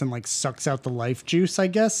necks and like sucks out the life juice, I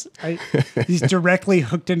guess. He's directly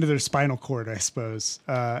hooked into their spinal cord, I suppose.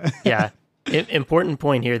 Yeah. Important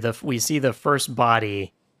point here. We see the first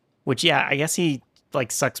body, which, I guess he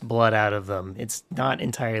like sucks blood out of them. It's not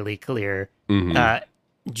entirely clear. Mm-hmm.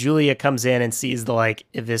 Julia comes in and sees the like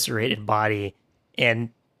eviscerated body and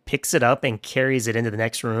picks it up and carries it into the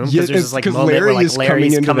next room. Yeah, Because there's this like because moment where like is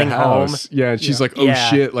Larry's into coming the home. house. Yeah, and she's like, "Oh Yeah.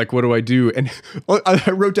 shit! Like, what do I do?" And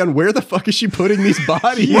I wrote down, "Where the fuck is she putting these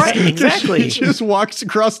bodies?" Right, 'Cause exactly. She just walks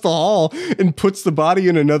across the hall and puts the body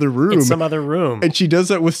in another room. In some other room. And she does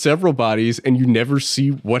that with several bodies, and you never see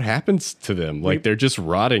what happens to them. Like, they're just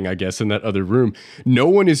rotting, I guess, in that other room. No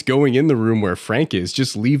one is going in the room where Frank is.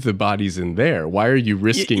 Just leave the bodies in there. Why are you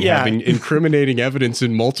risking yeah. having incriminating evidence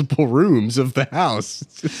in multiple rooms of the house?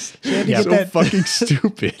 It's just had to get so that- fucking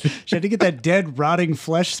stupid. She had to get that dead, rotting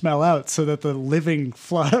flesh smell out so that the living,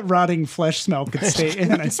 rotting flesh smell could stay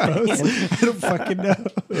in, I suppose. I don't fucking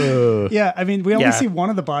know. Yeah, I mean, we only Yeah. see one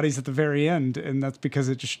of the bodies at the very end, and that's because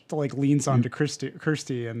it just like leans onto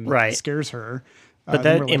Kirsty and Right. scares her. But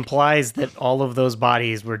then that we're like- implies that all of those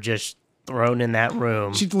bodies were just thrown in that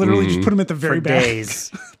room she literally just put him at the very for back.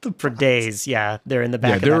 days. For days, yeah. They're in the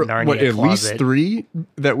Yeah, back there of that are Narnia at closet. least 3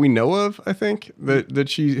 that we know of, I think, that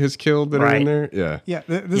she has killed that are in Right. there. Yeah. Yeah,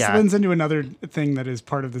 this Yeah. lends into another thing that is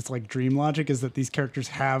part of this like dream logic is that these characters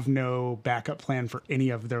have no backup plan for any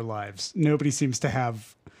of their lives. Nobody seems to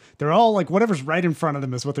have. They're all like whatever's right in front of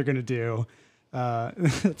them is what they're going to do.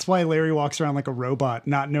 That's why Larry walks around like a robot,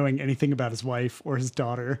 not knowing anything about his wife or his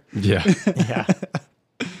daughter. Yeah. Yeah.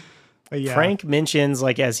 But yeah, Frank mentions,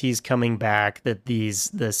 like, as he's coming back, that the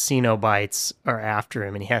Cenobites are after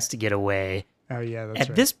him and he has to get away. Oh yeah, that's At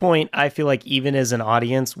right. this point, I feel like even as an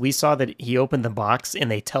audience, we saw that he opened the box and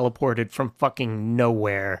they teleported from fucking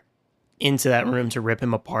nowhere into that room to rip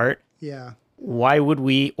him apart. Yeah, Why would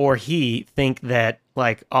we or he think that,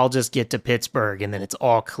 like, I'll just get to Pittsburgh and then it's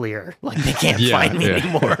all clear? Like, they can't Yeah, find me yeah.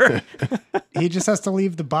 anymore. he just has to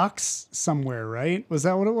leave the box somewhere, right? Was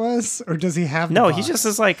that what it was, or does he have? No, the he box? just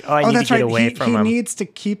is like, oh, I need to get away from he him. needs to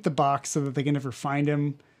keep the box so that they can never find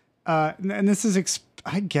him. And this is,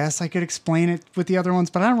 I guess I could explain it with the other ones,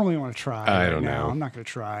 but I don't really want to try. I right don't now. know. I'm not going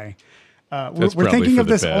to try. We're That's probably thinking for of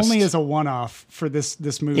the this only best. as a one-off for this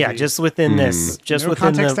movie. Yeah, just within this, just no within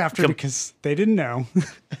context the, after because they didn't know.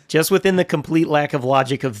 just within the complete lack of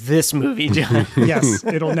logic of this movie, John. Yes,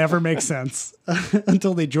 it'll never make sense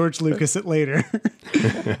until they George Lucas it later.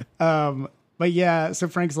 But yeah, so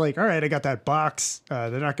Frank's like, all right, I got that box.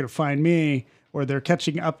 They're not going to find me, or they're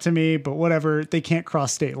catching up to me, but whatever. They can't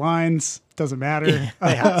cross state lines. Doesn't matter.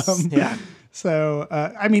 Yeah. So,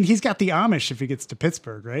 I mean, he's got the Amish if he gets to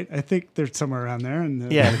Pittsburgh, right? I think they're somewhere around there.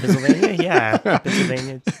 And Yeah, Pennsylvania. Yeah,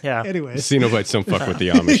 Pennsylvania. Yeah, Anyways, Cenobites don't fuck with the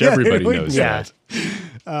Amish. Yeah, Everybody we- knows yeah.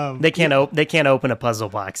 that. They can't open a puzzle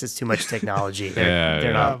box. It's too much technology. They're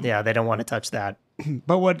Yeah. not. Yeah, they don't want to touch that.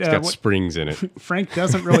 but what Got springs in it. Frank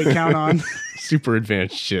doesn't really count on. Super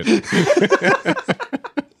advanced shit.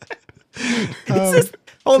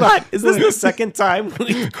 Hold on, is this the second time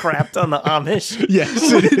we've crapped on the Amish?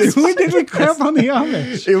 Yes, it is. When did we crap on the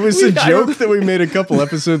Amish? It was a I don't- joke that we made a couple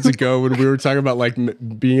episodes ago when we were talking about like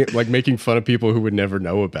being like making fun of people who would never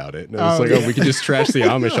know about it. And I was Oh, like, yeah. oh, we can just trash the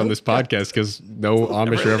Amish on this podcast because no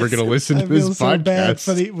Amish are ever going to listen I to this feel so bad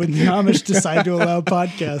podcast. for when the Amish decide to allow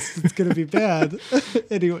podcasts. It's going to be bad.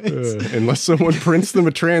 Anyways, Unless someone prints them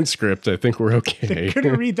a transcript, I think we're okay.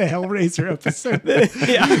 couldn't read the Hellraiser episode.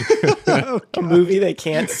 Yeah, a movie they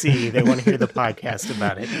can't see. They want to hear the podcast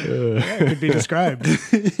about it. It could be described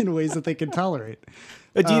in ways that they can tolerate.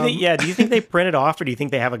 But do you think? Yeah, do you think they print it off, or do you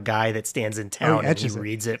think they have a guy that stands in town and he etches it.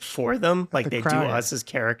 reads it for them, like they do crowd. us as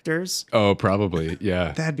characters? Oh, probably.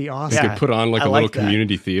 Yeah. That'd be You awesome. Yeah. could put on like I a like little that.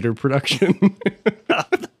 community theater production.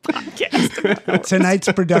 Podcast.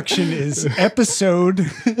 Tonight's production is episode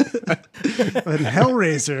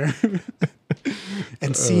Hellraiser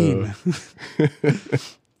and scene.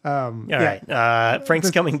 All right, Frank's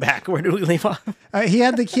coming back. Where do we leave off? He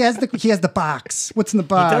has the box. What's in the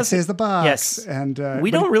box? does- He has the box. yes. and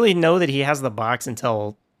We don't really know that he has the box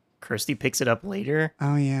until Kirsty picks it up later.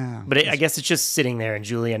 Oh yeah, But I guess it's just sitting there, and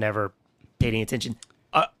Julia never paid any attention.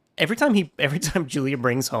 Every time Julia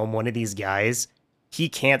brings home one of these guys, he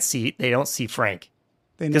can't see. They don't see Frank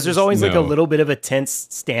because there's always like a No. little bit of a tense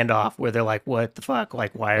standoff where they're like, "What the fuck?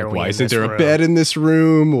 Like, why are we? Why in isn't this there room?" a bed in this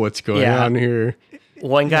room? What's going Yeah. on here?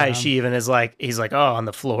 One guy, she even is like, he's like, "Oh, on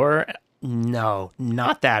the floor." No,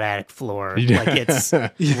 not that attic floor. Yeah. Like it's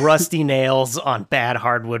rusty nails on bad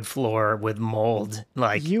hardwood floor with mold.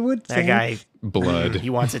 Like You would that think- guy, Blood.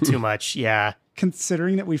 he wants it too much. Yeah.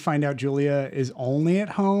 considering that we find out Julia is only at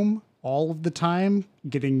home all of the time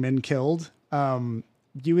getting men killed.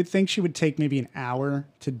 You would think she would take maybe an hour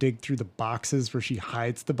to dig through the boxes where she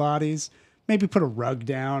hides the bodies. Maybe put a rug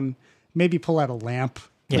down. Maybe pull out a lamp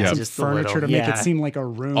Yeah, some just a furniture little, to make yeah. it seem like a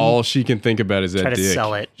room. All she can think about is that Try to dick.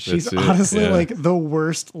 sell it. She's That's it. honestly Yeah. like the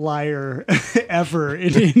worst liar ever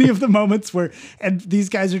in any of the moments where, and these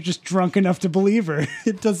guys are just drunk enough to believe her.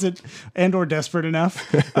 It doesn't, and or desperate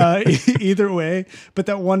enough, either way. But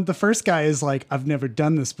the first guy is like, I've never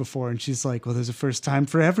done this before. And she's like, well, there's a first time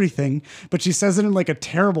for everything. But she says it in like a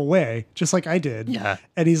terrible way, just like I did. Yeah.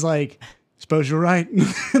 And he's like, suppose you're right.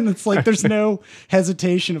 And it's like, there's no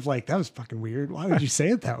hesitation of like, that was fucking weird. Why would you say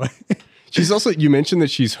it that way? She's also, you mentioned that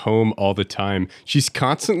she's home all the time. She's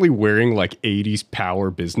constantly wearing like 80s power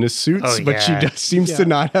business suits, Oh, but she yeah. just seems to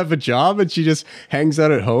not have a job and she just hangs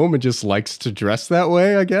out at home and just likes to dress that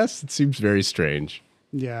way, I guess. It seems very strange.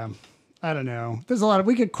 Yeah. I don't know.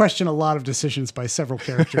 We could question a lot of decisions by several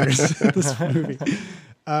characters in this movie.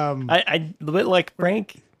 But like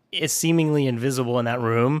Frank is seemingly invisible in that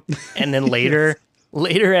room, and then later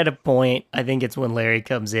at a point, I think it's when Larry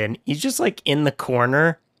comes in, he's just like in the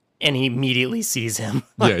corner and he immediately sees him.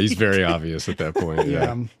 Yeah, he's very obvious at that point.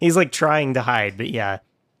 Yeah. He's like trying to hide, but yeah.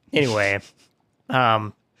 Anyway,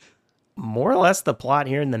 more or less the plot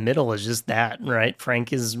here in the middle is just that, right?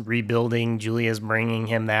 Frank is rebuilding, Julia's bringing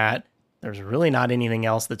him that. There's really not anything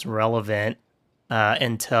else that's relevant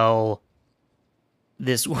until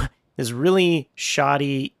this really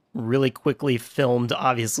shoddy, really quickly filmed,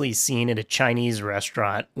 obviously scene at a Chinese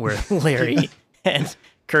restaurant where Larry and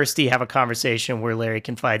Kirsty have a conversation where Larry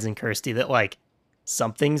confides in Kirsty that like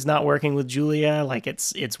something's not working with Julia, like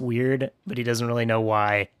it's weird, but he doesn't really know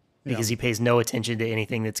why because he pays no attention to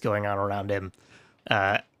anything that's going on around him.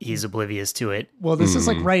 He's oblivious to it. Well, this is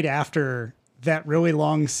like right after that really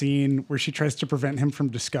long scene where she tries to prevent him from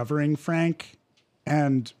discovering Frank,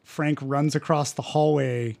 and Frank runs across the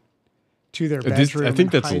hallway to their bedroom. I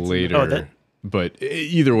think and that's hides in the- later. But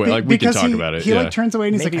either way, like we can Because talk about it. He Yeah. like turns away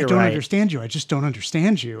and he's Maybe like, I you're don't right. understand you. I just don't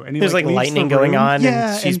understand you. And he There's like leaves lightning the going room. on,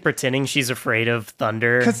 Yeah, and she's pretending she's afraid of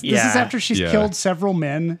thunder. because Yeah. this is after she's Yeah. killed several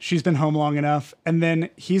men. She's been home long enough. And then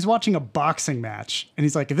he's watching a boxing match. And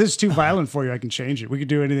he's like, if this is too violent for you, I can change it. We could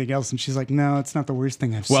do anything else. And she's like, no, it's not the worst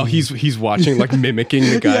thing I've Well, seen. he's watching, like mimicking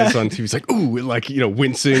the guys on TV. He's like, ooh, like,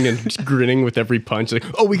 wincing and just grinning with every punch. Like,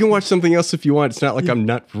 oh, we can watch something else if you want. It's not like I'm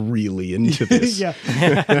not really into this. Yeah.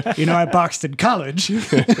 I boxed in college.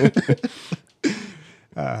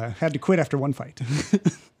 Had to quit after one fight.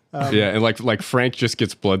 Yeah, and like Frank just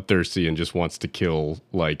gets bloodthirsty and just wants to kill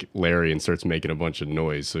like Larry and starts making a bunch of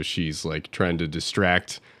noise. So she's like trying to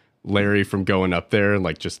distract Larry from going up there and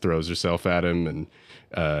like just throws herself at him and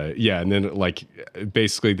and then like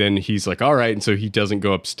basically then he's like, all right, and so he doesn't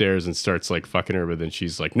go upstairs and starts like fucking her, but then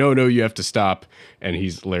she's like, no, you have to stop, and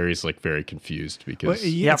Larry's like very confused because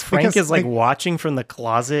Yeah, it's Frank because, is like watching from the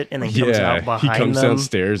closet and then comes out behind he comes them.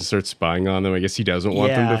 downstairs and starts spying on them. I guess he doesn't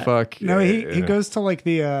want them to Yeah. fuck. No, he goes to like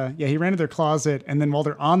the he ran to their closet, and then while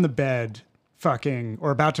they're on the bed fucking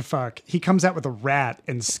or about to fuck, he comes out with a rat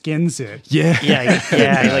and skins it. Yeah. Yeah,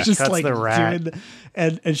 he like Just cuts like the rat. doing-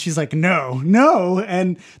 and she's like, no.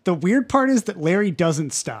 And the weird part is that Larry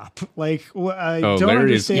doesn't stop. Like, I don't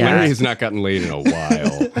understand. Larry has not gotten laid in a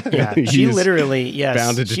while. Yeah, He she is literally, yes,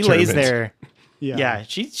 bound and she lays determined. there. Yeah. Yeah,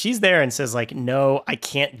 she's there and says like, no, I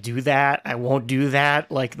can't do that. I won't do that.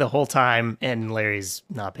 Like the whole time, and Larry's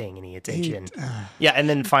not paying any attention. Yeah, and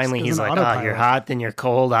then finally It's he's an like, oh, autopilot. you're hot, then you're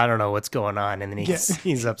cold. I don't know what's going on, and then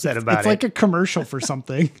he's upset about It's it. like a commercial for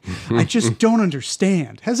something. I just don't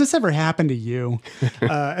understand. Has this ever happened to you?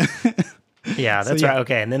 Yeah, that's yeah. right.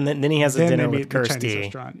 Okay, and then he has a Then dinner they with meet at the Chinese Kirsty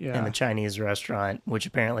restaurant, yeah. in the Chinese restaurant, which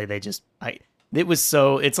apparently they just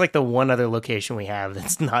it's like the one other location we have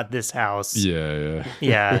that's not this house. Yeah.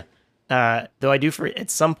 Yeah. Though I do at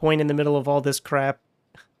some point in the middle of all this crap,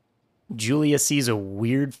 Julia sees a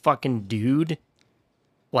weird fucking dude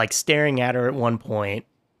like staring at her at one point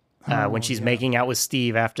when she's making out with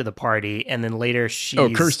Steve after the party, and then later she's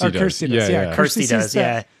Kirsty does. Kirsty does. Yeah. Kirsty sees does,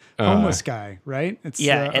 that homeless guy, right? It's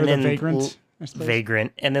Yeah, or and the then vagrant. I suppose.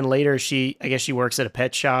 vagrant, and then later I guess she works at a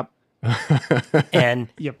pet shop. And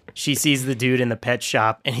Yep. she sees the dude in the pet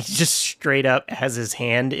shop, and he just straight up has his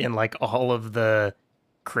hand in like all of the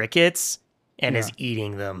crickets and is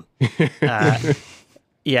eating them.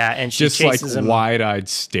 Yeah, and she Just like chases him. wide-eyed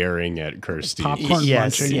staring at Kirsty. Popcorn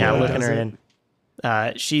Yes, munching. yeah, while he looking does her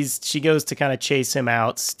it. in. She goes to kind of chase him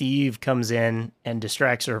out. Steve comes in and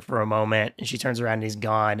distracts her for a moment, and she turns around and he's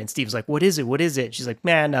gone. And Steve's like, "What is it? What is it?" She's like,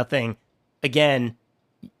 "Man, nothing." Again,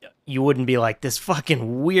 you wouldn't be like, this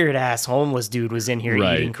fucking weird ass homeless dude was in here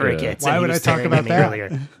Right, eating yeah. crickets. Why and he would was I talk staring about at me that?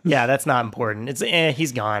 earlier. Yeah, that's not important. It's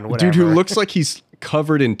he's gone. Whatever. Dude who looks like he's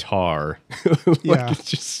covered in tar. Like, Yeah. it's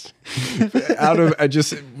just out of I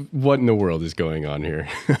just what in the world is going on here?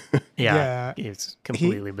 Yeah, Yeah. it's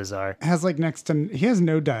completely bizarre. Has like he has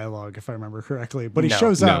no dialogue, if I remember correctly, but he No.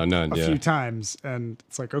 shows up None, a yeah. few times, and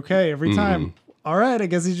it's like, okay, every time. All right, I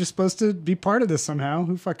guess he's just supposed to be part of this somehow.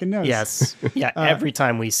 Who fucking knows? Yes. Yeah. Every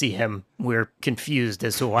time we see him, we're confused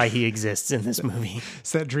as to why he exists in this movie.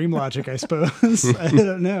 It's that dream logic, I suppose. I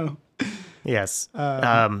don't know. Yes.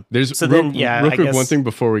 There's So real, then, yeah, real I quick, guess- one thing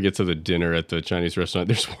before we get to the dinner at the Chinese restaurant.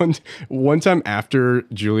 There's one time after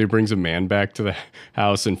Julia brings a man back to the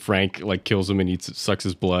house and Frank like kills him and sucks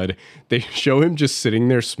his blood. They show him just sitting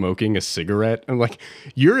there smoking a cigarette. I'm like,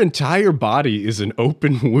 your entire body is an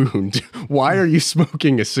open wound. Why are you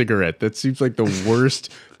smoking a cigarette? That seems like the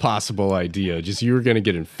worst possible idea. Just you're gonna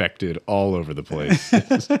get infected all over the place.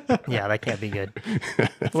 Yeah, that can't be good.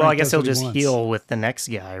 Well, I guess does he'll what he just wants. heal with the next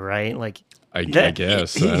guy, right? Like, I That-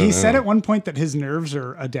 guess. I He don't said know. at one point that his nerves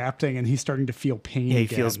are adapting and he's starting to feel pain. yeah, he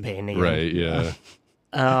again. feels pain again. Right, yeah.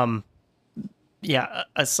 Yeah,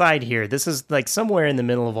 aside here, this is like somewhere in the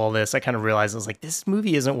middle of all this, I kind of realized I was like, this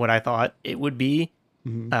movie isn't what I thought it would be.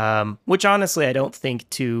 Which honestly, I don't think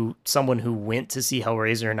to someone who went to see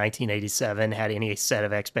Hellraiser in 1987 had any set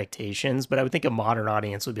of expectations, but I would think a modern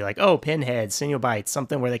audience would be like, oh, pinheads, Cenobites,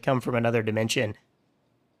 something where they come from another dimension.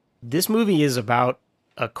 This movie is about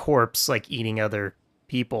a corpse like eating other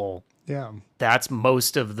people. Yeah. That's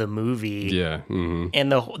most of the movie. Yeah.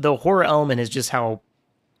 And the horror element is just how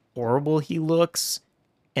horrible he looks,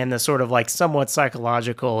 and the sort of like somewhat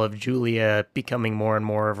psychological of Julia becoming more and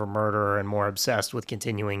more of a murderer and more obsessed with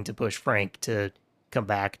continuing to push Frank to come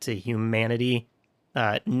back to humanity.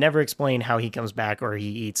 Never explain how he comes back or he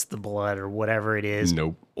eats the blood or whatever it is.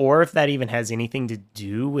 Nope. Or if that even has anything to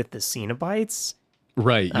do with the Cenobites.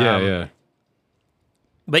 Right. Yeah. Yeah.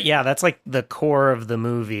 But yeah, that's like the core of the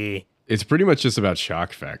movie. It's pretty much just about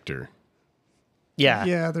shock factor. Yeah.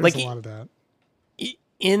 Yeah, there's like, a lot of that.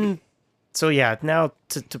 So yeah, now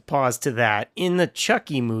to pause to that, in the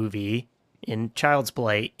Chucky movie, in Child's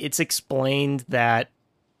Play, it's explained that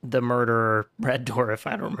the murderer, Red Dwarf,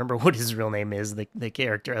 I don't remember what his real name is, the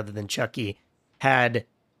character other than Chucky, had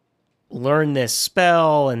learned this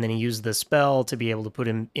spell, and then he used the spell to be able to put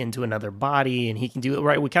him into another body, and he can do it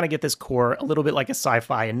right. We kind of get this core, a little bit like a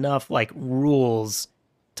sci-fi, enough like rules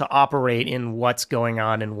to operate in what's going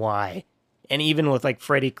on and why. And even with like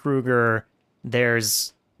Freddy Krueger,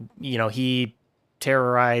 there's, he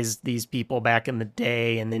terrorized these people back in the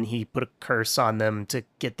day, and then he put a curse on them to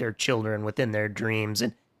get their children within their dreams.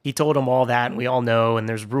 And he told them all that, and we all know, and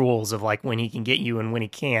there's rules of like when he can get you and when he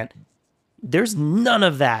can't. There's none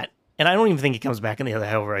of that. And I don't even think it comes back in the other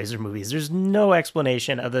Hellraiser movies. There's no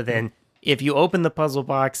explanation other than if you open the puzzle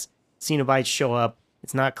box, Cenobites show up.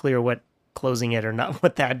 It's not clear what closing it or not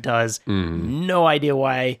what that does. No idea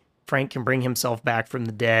why Frank can bring himself back from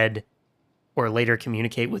the dead or later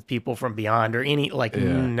communicate with people from beyond or any,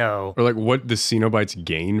 no. Or like what the Cenobites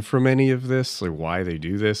gain from any of this, like why they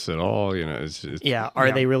do this at all, it's Yeah,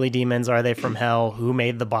 are they really demons? Are they from hell? Who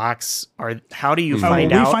made the box? How do you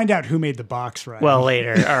find We out? find out who made the box, right? Well,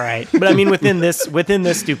 later. All right. But I mean, within this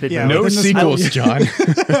stupid Yeah, movie. no within this sequels, John.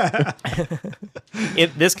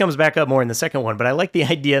 This comes back up more in the second one, but I like the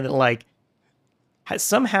idea that like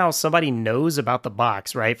somehow somebody knows about the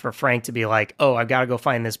box, right? For Frank to be like, oh, I've got to go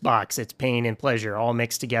find this box. It's pain and pleasure all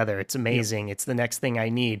mixed together. It's amazing. It's the next thing I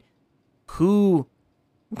need. Who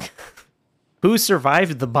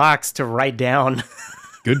survived the box to write down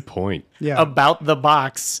Good point. yeah. about the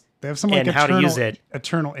box? They have some like and how to use it.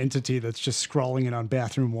 eternal entity that's just scrawling it on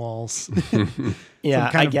bathroom walls. Yeah,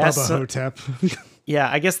 Some kind I of guess. Bubba Hotep. Yeah,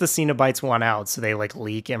 I guess the Cenobites want out, so they like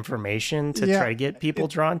leak information to Yeah, try to get people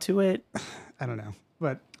drawn to it. I don't know,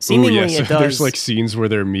 but Seemingly, Ooh, yeah, so it does. there's like scenes where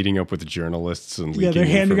they're meeting up with journalists and yeah, leaking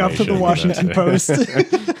they're handing off to the information. Washington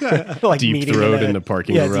Post. like Deep meeting throat a- in the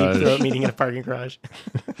parking yeah, garage. deep throat meeting in a parking garage.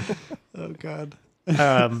 Oh God.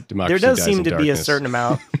 There Democracy does dies seem in to be a darkness. certain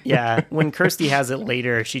amount. Yeah, when Kirsty has it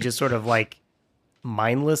later, she just sort of like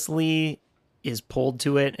mindlessly is pulled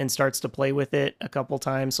to it and starts to play with it a couple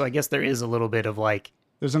times. So I guess there is a little bit of like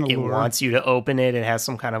There's an it allure. wants you to open it. It has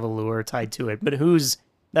some kind of allure tied to it. But who's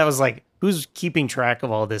keeping track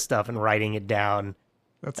of all this stuff and writing it down?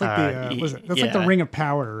 That's like that's like the yeah. Ring of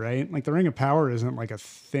Power, right? Like the Ring of Power isn't like a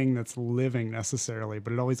thing that's living necessarily,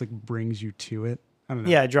 but it always like brings you to it. I don't know.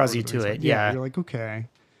 Yeah, it draws What you it's to like. it, yeah. You're like, okay.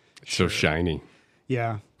 It's so shiny.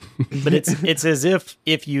 Yeah. But it's as if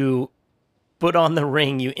you put on the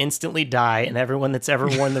ring, you instantly die, and everyone that's ever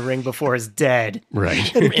worn the ring before is dead. Right.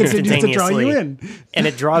 It continues to draw Instantaneously. you in. And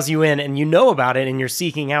it draws you in, and you know about it, and you're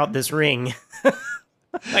seeking out this ring.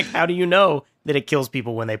 Like, how do you know that it kills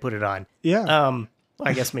people when they put it on. Yeah.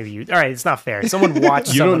 I guess maybe you. All right, it's not fair. Someone watched.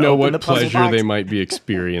 You someone don't know open what the puzzle pleasure box. they might be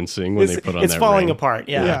experiencing when they put on It's that falling ring. apart.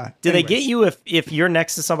 Yeah. Yeah, Do they get anyways. you if you're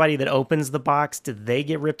next to somebody that opens the box? Do they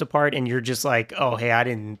get ripped apart and you're just like, oh hey, I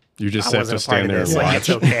didn't. You just I have to wasn't a part stand of there this. and Like, watch.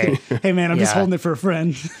 it's okay. Hey man, I'm just Yeah. holding it for a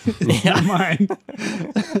friend. It's not mine.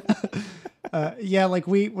 Yeah, like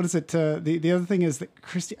what is it? The other thing is that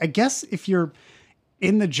Christy, I guess if you're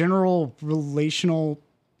in the general relational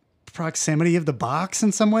proximity of the box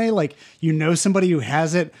in some way, like you know somebody who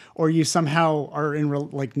has it, or you somehow are in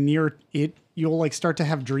like near it, you'll like start to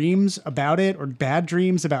have dreams about it or bad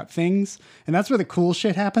dreams about things, and that's where the cool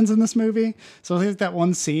shit happens in this movie. So there's that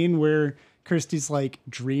one scene where Kirsty's like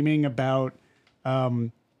dreaming about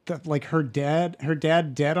like her dad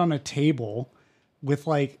dead on a table with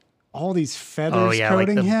like all these feathers like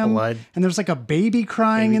coating the him, blood. and there's like a baby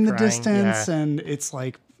crying Baby in the crying, distance, yeah. and it's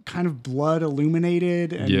like kind of blood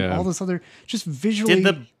illuminated and Yeah. all this other just visually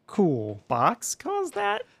the- cool. Box cause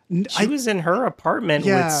that. She I- was in her apartment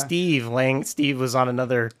Yeah. with Steve. Steve was on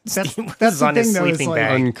another. That's- Steve that's was the on his thing, though, is sleeping like-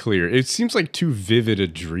 bag. Unclear. It seems like too vivid a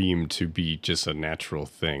dream to be just a natural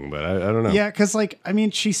thing, but I don't know. Yeah, because like I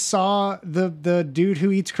mean, she saw the dude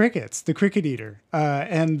who eats crickets, the cricket eater,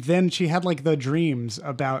 and then she had like the dreams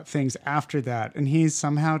about things after that, and he's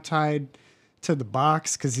somehow tied to the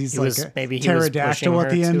box because he's like a maybe he was pterodactyl pushing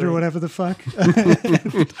at the her end to or it. whatever the fuck.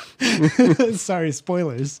 Sorry,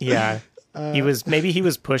 spoilers. Yeah. He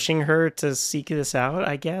was pushing her to seek this out,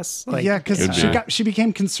 I guess. Like, Yeah, because Could be. she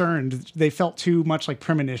became concerned. They felt too much like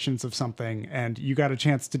premonitions of something, and you got a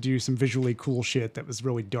chance to do some visually cool shit that was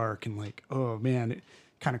really dark and like, oh man,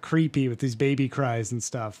 kind of creepy with these baby cries and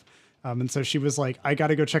stuff. And so she was like, I got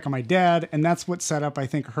to go check on my dad, and that's what set up, I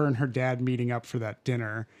think, her and her dad meeting up for that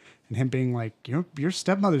dinner, and him being like, your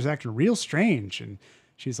stepmother's acting real strange, and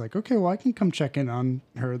she's like, okay, well, I can come check in on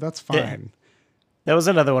her. That's fine. That was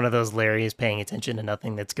another one of those Larry is paying attention to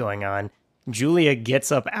nothing that's going on. Julia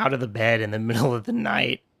gets up out of the bed in the middle of the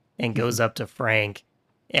night and goes up to Frank,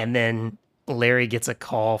 and then Larry gets a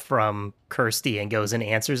call from Kirsty and goes and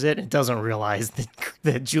answers it and doesn't realize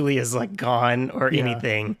that Julia's like gone or Yeah.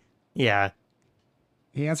 anything. Yeah.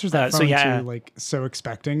 He answers that so phone yeah. too, like so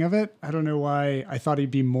expecting of it. I don't know why. I thought he'd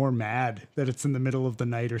be more mad that it's in the middle of the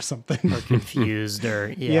night or something. Confused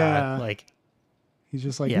or Yeah. like He's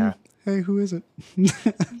just like, Yeah. Hey, who is it?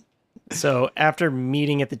 so after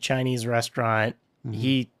meeting at the Chinese restaurant,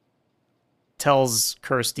 he tells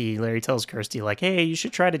Kirsty, Larry tells Kirsty, like, hey, you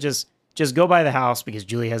should try to just go by the house because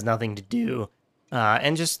Julie has nothing to do.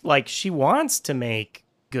 And just like she wants to make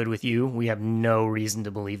good with you. We have no reason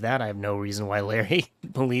to believe that. I have no reason why Larry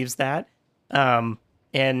believes that.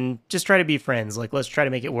 And just try to be friends. Like, let's try to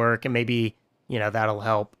make it work. And maybe,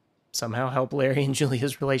 that'll somehow help Larry and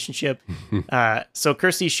Julia's relationship. So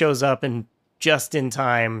Kirsty shows up and just in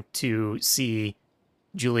time to see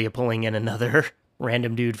Julia pulling in another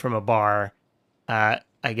random dude from a bar.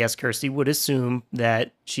 I guess Kirsty would assume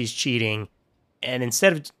that she's cheating. And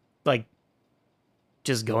instead of like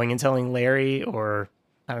just going and telling Larry, or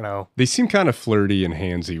I don't know. They seem kind of flirty and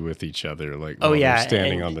handsy with each other, like Oh, while yeah, they're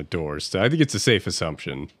standing and- on the doors. So I think it's a safe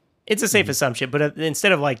assumption. It's a safe assumption, but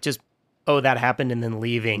instead of like just, oh, that happened and then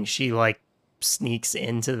leaving, she like sneaks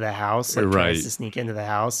into the house, like Right. tries to sneak into the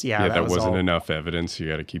house. Yeah, Yeah, that was wasn't all, enough evidence. You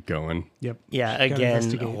got to keep going. Yep. Yeah, Gotta again,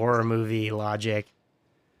 investigate. horror movie logic.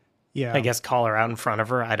 Yeah. I guess call her out in front of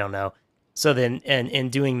her. I don't know. So then, and in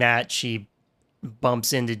doing that, she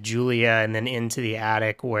bumps into Julia and then into the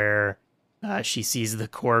attic where she sees the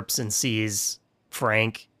corpse and sees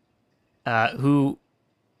Frank, who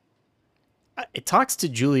it talks to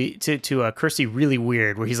Julie to Kirsty really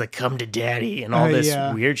weird, where he's like, "Come to daddy," and all this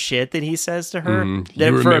yeah. weird shit that he says to her. You That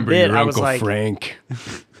for a remember bit, your I was Uncle like, Frank.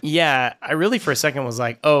 yeah, I really for a second was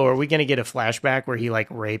like, oh, are we gonna get a flashback where he like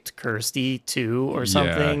raped Kirsty too or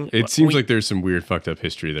something? Yeah. It seems We- like there's some weird fucked up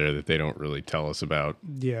history there that they don't really tell us about.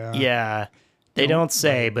 yeah. Yeah. They don't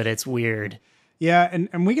say, but it's weird. Yeah,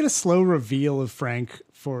 and we get a slow reveal of Frank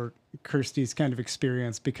for Kirsty's kind of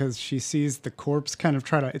experience because she sees the corpse kind of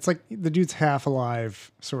try to, it's like the dude's half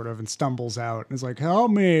alive sort of and stumbles out and is like, help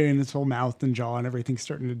me, and his whole mouth and jaw and everything's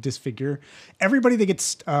starting to disfigure. Everybody that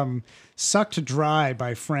gets sucked dry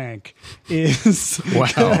by Frank is, is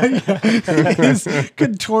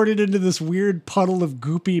contorted into this weird puddle of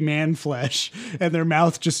goopy man flesh, and their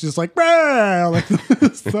mouth just is like, "Bah!" like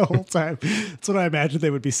the whole time. That's what I imagine they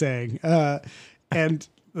would be saying. And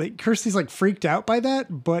like Kirsty's like freaked out by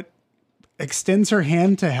that, but extends her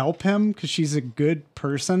hand to help him because she's a good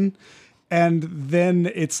person. And then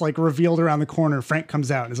it's like revealed around the corner. Frank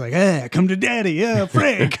comes out and is like, "Hey, come to daddy." Yeah,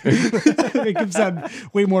 Frank. It gives that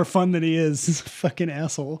way more fun than he is. He's a fucking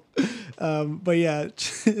asshole. But yeah,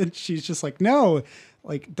 she's just like, no.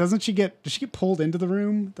 Like, does she get pulled into the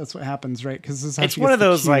room? That's what happens, right? Because it's one of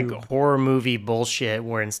those like horror movie bullshit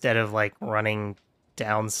where instead of like running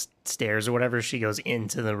downstairs or whatever, she goes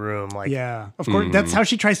into the room. Like, yeah, of course, that's how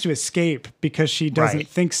she tries to escape because she doesn't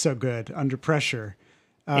think so good under pressure.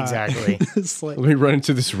 Exactly. It's like, Let me run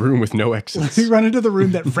into this room with no exits. we run into the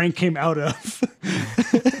room that Frank came out of.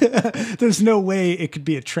 There's no way it could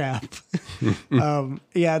be a trap.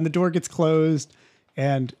 Yeah, and the door gets closed.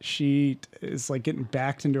 And she is like getting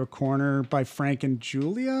backed into a corner by Frank and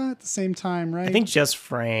Julia at the same time, right? I think just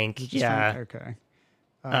Frank. Frank? Okay.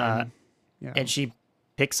 Yeah. And she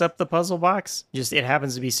picks up the puzzle box. Just it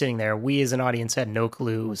happens to be sitting there. We as an audience had no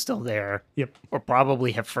clue it was still there. Yep. Or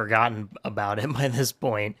probably have forgotten about it by this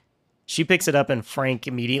point. She picks it up and Frank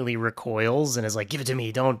immediately recoils and is like, "Give it to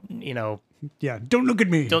me. Don't, Yeah, don't look at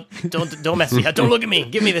me. Don't mess with me. Don't look at me.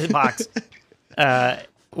 Give me this box."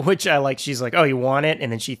 Which I like. She's like, "Oh, you want it?" And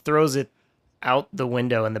then she throws it out the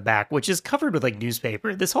window in the back, which is covered with like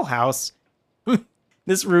newspaper. This whole house,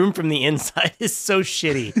 this room from the inside is so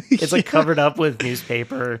shitty. It's like covered up with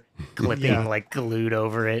newspaper clipping, like glued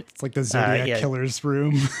over it. It's like the Zodiac killer's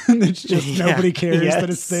room. And it's just nobody cares that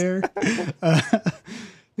it's there.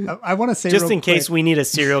 I want to say just real in case quick, we need a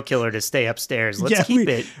serial killer to stay upstairs. Let's keep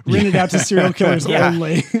it. Rent it out to serial killers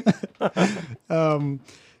only.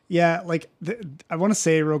 Yeah, like I want to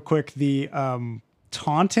say real quick the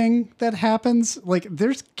taunting that happens. Like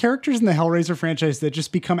there's characters in the Hellraiser franchise that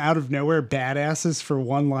just become out of nowhere badasses for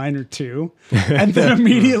one line or two, and then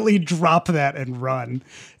immediately drop that and run.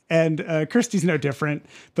 And Kirsty's no different,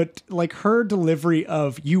 but like her delivery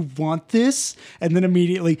of "you want this," and then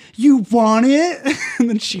immediately "you want it," and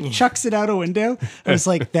then she chucks it out a window. I was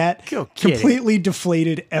like, that completely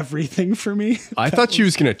deflated everything for me. I thought she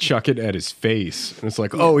was gonna chuck it at his face, and it's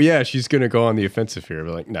like, oh yeah, she's gonna go on the offensive here.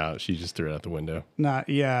 But like, no, she just threw it out the window.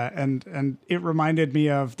 And it reminded me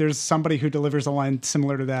of there's somebody who delivers a line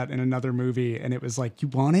similar to that in another movie, and it was like, "You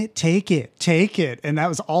want it? Take it," and that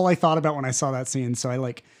was all I thought about when I saw that scene. So I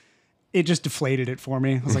like. It just deflated it for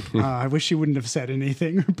me. I was like, I wish she wouldn't have said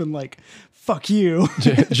anything or been like, "Fuck you."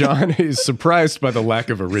 John is surprised by the lack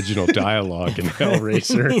of original dialogue in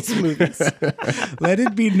Hellraiser. These movies. Let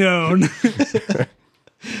it be known.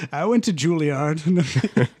 I went to Juilliard.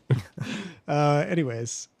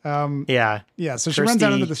 Anyways. Yeah. So she runs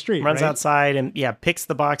out into the street. Runs right? outside and picks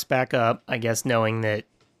the box back up, I guess, knowing that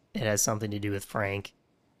it has something to do with Frank.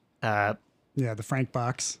 The Frank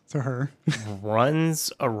box to her.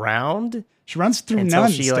 Runs around. She runs through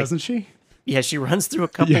nuns, doesn't she? Yeah, she runs through a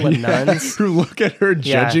couple of nuns who look at her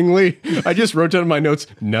judgingly. I just wrote down in my notes,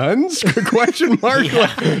 nuns? Question mark.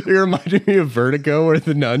 Yeah. Like, it reminded me of Vertigo, where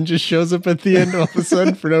the nun just shows up at the end all of a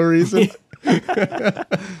sudden for no reason.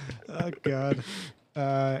 Oh God.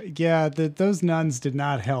 Those nuns did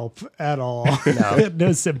not help at all. No. I had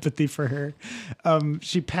no sympathy for her.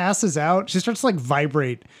 She passes out. She starts to like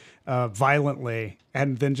vibrate violently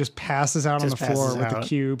and then just passes out on the floor with a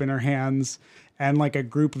cube in her hands. And like a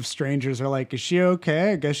group of strangers are like, "Is she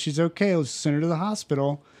okay? I guess she's okay. Let's send her to the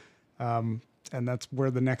hospital." And that's where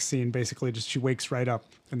the next scene basically just she wakes right up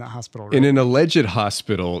in that hospital room. In an alleged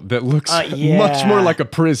hospital that looks much more like a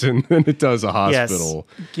prison than it does a hospital.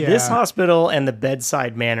 Yes. Yeah. This hospital and the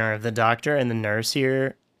bedside manner of the doctor and the nurse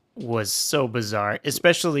here was so bizarre,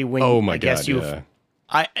 especially when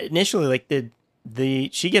I initially like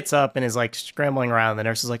she gets up and is like scrambling around. The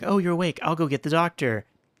nurse is like, "Oh, you're awake. I'll go get the doctor."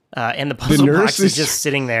 And the puzzle box is just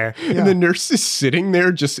sitting there. Yeah. And the nurse is sitting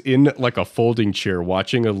there just in like a folding chair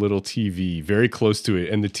watching a little TV very close to it.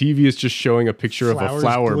 And the TV is just showing a picture of a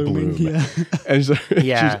flower bloom. Yeah. And she's,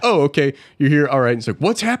 "Oh, okay, you're here. All right." And it's like,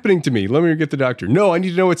 "What's happening to me? Let me get the doctor." "No, I need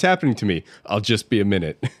to know what's happening to me. I'll just be a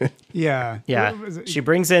minute." Yeah. She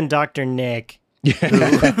brings in Dr. Nick.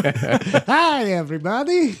 Hi,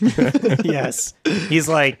 everybody. Yes. He's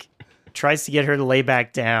like, tries to get her to lay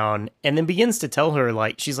back down and then begins to tell her,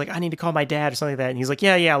 like, she's like, "I need to call my dad," or something like that. And he's like,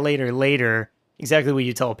 yeah, later. Exactly what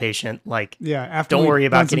you tell a patient. Like, after don't worry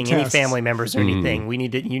about getting any family members or anything. We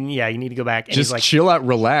need to, you need to go back. And just he's like, chill out,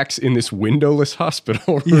 relax in this windowless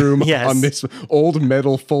hospial room on this old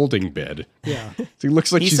metal folding bed. Yeah. So he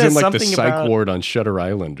looks like she's in like the psych ward on Shutter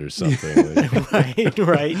Island or something.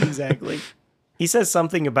 Right, exactly. He says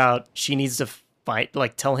something about she needs to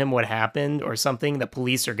tell him what happened or something. The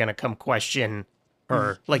police are going to come question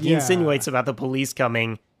her. Like he insinuates about the police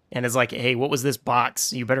coming and is like, "Hey, what was this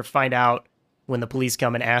box? You better find out when the police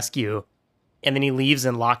come and ask you." And then he leaves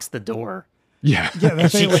and locks the door. Yeah. And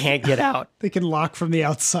she can't get out. They can lock from the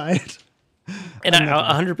outside. And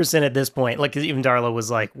 100% at this point, like 'cause even Darla was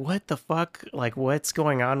like, "What the fuck? Like, what's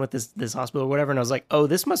going on with this hospital or whatever?" And I was like, "Oh,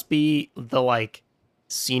 this must be the like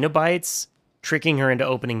Cenobites tricking her into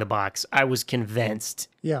opening the box." I was convinced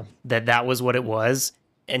Yeah. that was what it was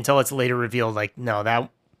until it's later revealed, like, no, that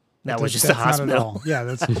was just a That's not at hospital. all. Yeah,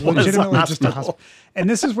 that's was a legitimately just a hospital. hospital. And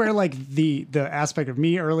this is where like the aspect of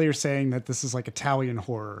me earlier saying that this is like Italian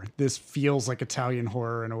horror. This feels like Italian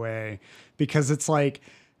horror in a way because it's like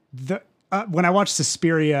when I watch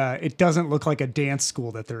Suspiria, it doesn't look like a dance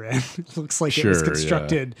school that they're in. It looks like it was Sure,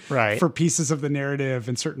 constructed Right. for pieces of the narrative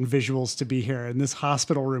and certain visuals to be here. And this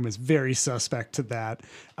hospital room is very suspect to that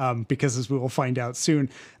because, as we will find out soon,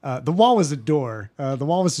 the wall was a door. The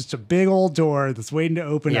wall was just a big old door that's waiting to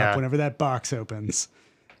open Yeah. up whenever that box opens.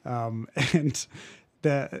 And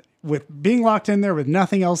with being locked in there with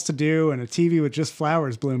nothing else to do and a TV with just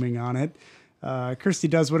flowers blooming on it, Kirsty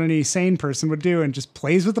does what any sane person would do and just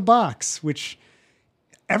plays with the box, which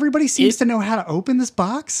everybody seems to know how to open this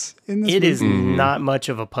box in this It movie. is not much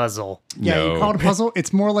of a puzzle. Yeah, No. you call it a puzzle.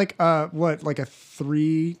 It's more like like a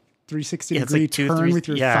 360 Yeah, it's degree like two, turn three- with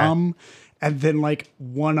your yeah. thumb, and then like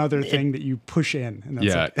one other thing that you push in. And that's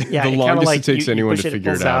Yeah. it. Yeah, The it kinda longest like it takes you anyone push to it,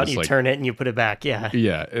 figure pulls it out is you like, turn it and you put it back. Yeah.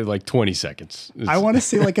 yeah, like 20 seconds. I want to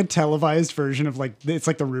see like a televised version of like it's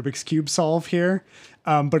like the Rubik's Cube solve here,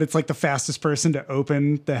 but it's like the fastest person to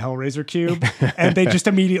open the Hellraiser cube, and they just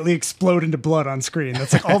immediately explode into blood on screen.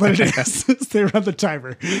 That's like all that it is. They run the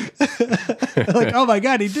timer. Like, oh my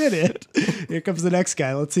god, he did it! Here comes the next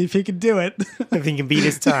guy. Let's see if he can do it. If he can beat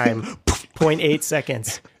his time, 0.8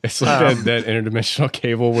 seconds. It's like that interdimensional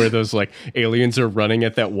cable where those like aliens are running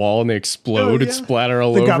at that wall and they explode and yeah. splatter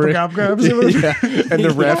all The over it. gob grabs or whatever. Yeah, and the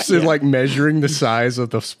refs are like measuring the size of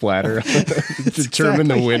the splatter to determine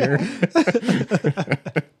the winner.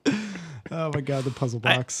 Oh my god, the puzzle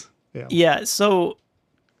box. Yeah. Yeah, so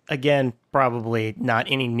again, probably not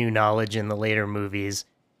any new knowledge in the later movies,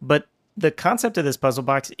 but the concept of this puzzle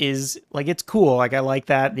box is like it's cool. Like I like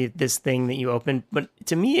that this thing that you open, but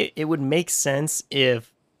to me it would make sense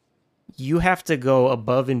if you have to go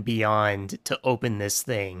above and beyond to open this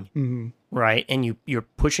thing, right? And you're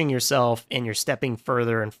pushing yourself and you're stepping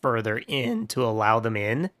further and further in to allow them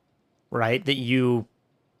in, right?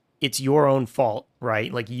 It's your own fault,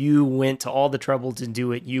 right? Like you went to all the trouble to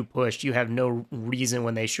do it. You pushed. You have no reason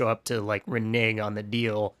when they show up to like renege on the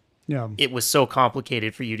deal. Yeah. It was so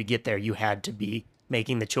complicated for you to get there. You had to be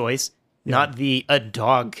making the choice. Not a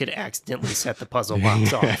dog could accidentally set the puzzle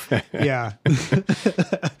box off. Yeah.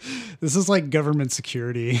 This is like government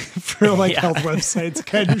security for like health websites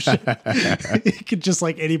kind of shit. You could just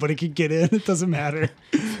like anybody could get in. It doesn't matter.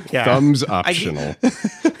 Yeah. Thumbs optional.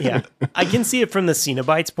 Yeah. I can see it from the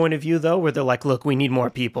Cenobites' point of view, though, where they're like, look, we need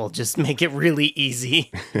more people. Just make it really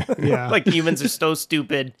easy. Yeah. Like humans are so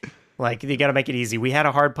stupid. Like you got to make it easy. We had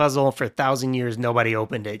a hard puzzle for 1,000 years. Nobody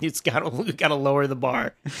opened it. We got to lower the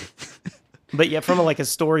bar. But yeah, from a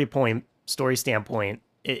story standpoint,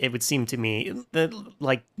 it would seem to me that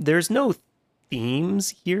like there's no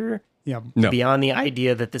themes here Yeah. No. beyond the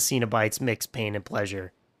idea that the Cenobites mix pain and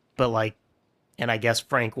pleasure. But like, and I guess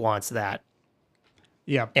Frank wants that.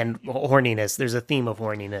 Yeah. And horniness. There's a theme of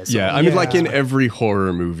horniness. Yeah, I mean, like in Yeah. every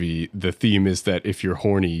horror movie, the theme is that if you're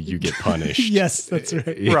horny, you get punished. Yes, that's right.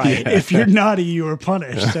 Right. If you're naughty, you are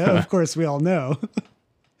punished. Of course, we all know.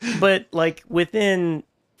 But like within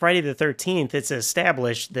Friday the 13th, it's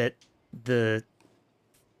established that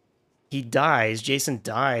Jason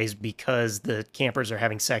dies because the campers are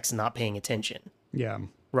having sex and not paying attention. Yeah.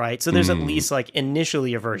 Right. So there's at least like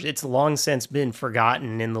initially a version. It's long since been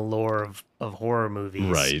forgotten in the lore of horror movies.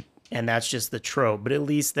 Right. And that's just the trope. But at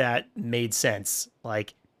least that made sense.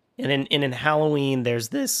 Like, and in Halloween, there's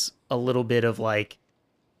this a little bit of like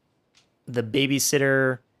the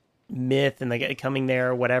babysitter myth and the guy coming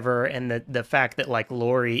there or whatever. And the fact that like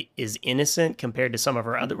Laurie is innocent compared to some of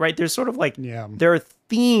her other, right? There's sort of like, Yeah. there are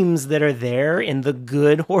themes that are there in the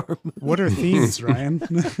good horror movie. What are themes, Ryan?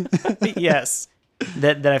 Yes.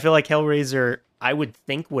 That I feel like Hellraiser I would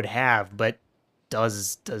think would have, but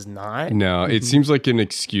does not. No, it seems like an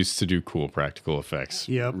excuse to do cool practical effects.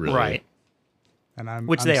 Yep. Really. Right. And I'm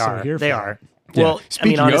Which I'm they so are. here They for are. it. Yeah. Well,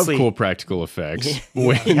 Speaking I mean, honestly, of cool practical effects,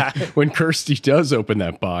 when Kirsty does open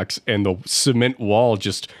that box and the cement wall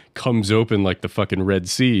just comes open like the fucking Red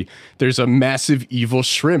Sea, there's a massive evil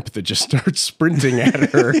shrimp that just starts sprinting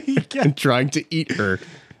at her and trying to eat her.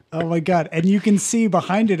 Oh my god! And you can see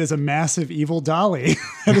behind it is a massive evil dolly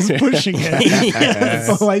that is pushing it.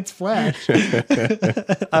 Yes. The lights flash.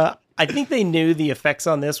 I think they knew the effects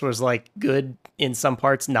on this was like good in some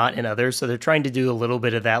parts, not in others. So they're trying to do a little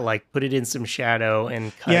bit of that, like put it in some shadow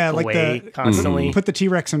and cut away constantly. Put the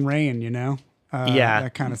T-Rex in rain, you know?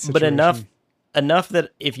 That kind of situation. But enough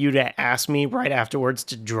that if you'd asked me right afterwards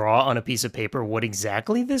to draw on a piece of paper what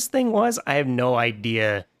exactly this thing was, I have no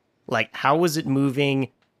idea. Like, how was it moving?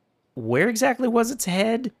 Where exactly was its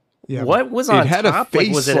head? Yeah, what was on had top? a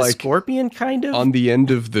face was it a scorpion kind of? On the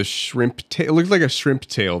end of the shrimp tail. It looked like a shrimp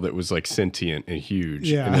tail that was like sentient and huge.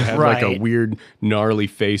 Yeah. And it had like a weird gnarly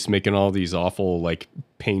face making all these awful like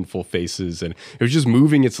painful faces. And it was just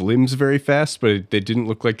moving its limbs very fast, but they didn't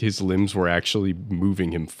look like his limbs were actually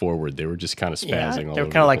moving him forward. They were just kind of spazzing all over. They were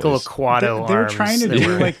kind of like little quado they were arms. trying to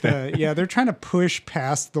do like they're trying to push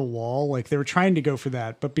past the wall. Like they were trying to go for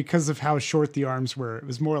that. But because of how short the arms were, it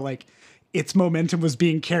was more like its momentum was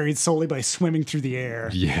being carried solely by swimming through the air.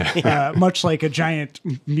 Yeah. Much like a giant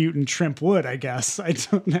mutant shrimp would, I guess. I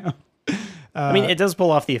don't know. I mean, it does pull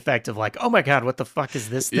off the effect of like, oh my God, what the fuck is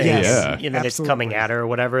this thing? Yeah. And then it's coming at her or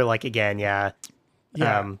whatever. Like, again, Yeah.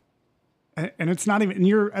 And it's not even, and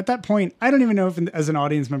you're at that point, I don't even know if as an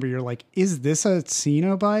audience member, you're like, is this a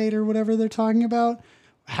Cenobite or whatever they're talking about?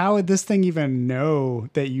 How would this thing even know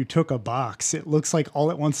that you took a box? It looks like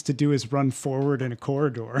all it wants to do is run forward in a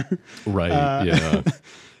corridor. Right. Yeah.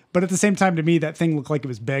 But at the same time, to me, that thing looked like it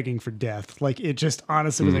was begging for death. Like it just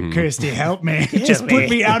honestly was like, Kirsty, help me. Just put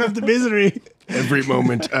me out of the misery. Every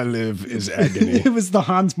moment I live is agony. It was the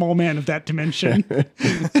Hans Moleman of that dimension.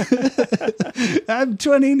 I'm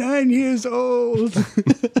 29 years old.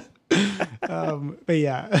 But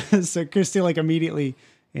yeah, so Kirsty like immediately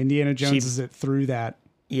Indiana Joneses it through that.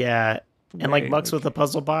 Yeah. And like mucks with the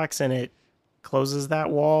puzzle box and it closes that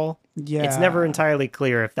wall. Yeah. It's never entirely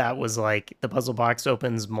clear if that was like the puzzle box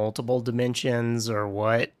opens multiple dimensions or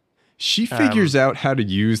what. She figures out how to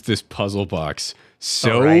use this puzzle box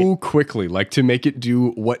so quickly, like to make it do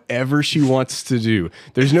whatever she wants to do.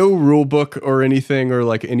 There's no rule book or anything or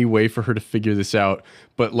like any way for her to figure this out.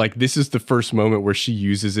 But like this is the first moment where she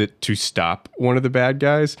uses it to stop one of the bad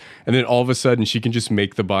guys. And then all of a sudden she can just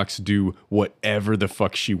make the box do whatever the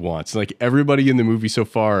fuck she wants. Like everybody in the movie so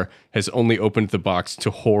far has only opened the box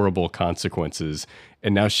to horrible consequences.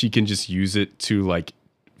 And now she can just use it to like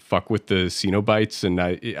fuck with the Cenobites. And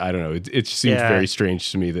I don't know. It seems very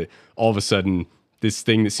strange to me that all of a sudden this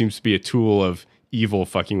thing that seems to be a tool of evil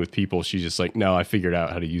fucking with people, she's just like, no, I figured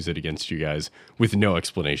out how to use it against you guys with no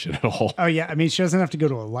explanation at all. Oh, yeah. I mean, she doesn't have to go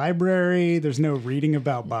to a library. There's no reading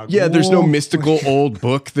about Boggle. Yeah, there's no mystical old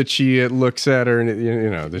book that she looks at her, and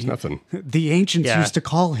there's nothing. The ancients used to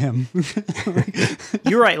call him.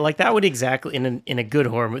 You're right. Like that would exactly, in a good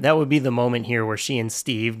horror movie, that would be the moment here where she and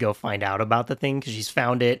Steve go find out about the thing because she's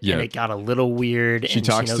found it and it got a little weird. She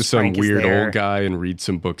talks to some weird old guy and reads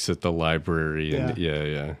some books at the library. And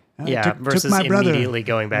versus immediately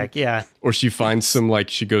going back. Yeah. Or she finds some,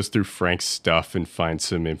 like, she goes through Frank's stuff and finds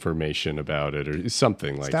some information about it or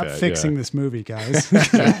something like that. Stop fixing this movie, guys.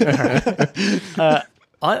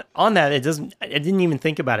 On that, I didn't even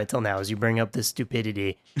think about it till now as you bring up this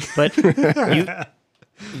stupidity. But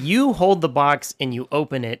you hold the box and you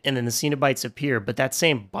open it and then the Cenobites appear, but that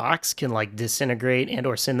same box can like disintegrate and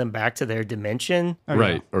or send them back to their dimension.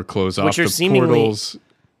 Right. Or close off the portals.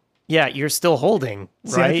 Yeah, you're still holding,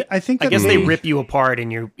 right? See, I guess they rip you apart,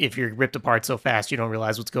 and if you're ripped apart so fast, you don't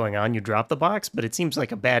realize what's going on. You drop the box, but it seems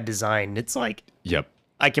like a bad design. It's like, yep,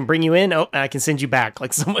 I can bring you in, and I can send you back.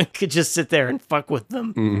 Like someone could just sit there and fuck with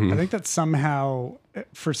them. I think that somehow,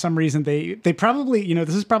 for some reason, they probably,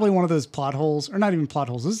 this is probably one of those plot holes, or not even plot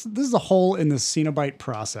holes. This is a hole in the Cenobite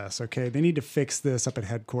process. Okay, they need to fix this up at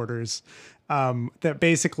headquarters. That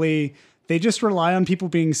basically, they just rely on people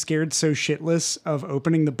being scared so shitless of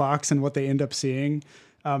opening the box and what they end up seeing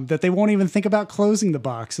that they won't even think about closing the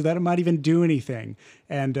box so that it might even do anything.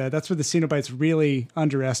 And that's where the Cenobites really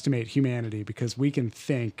underestimate humanity because we can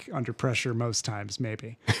think under pressure most times,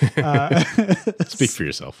 maybe. Speak for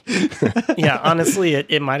yourself. Yeah, honestly,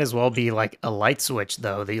 it might as well be like a light switch,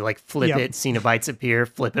 though. That you like flip it, Cenobites appear,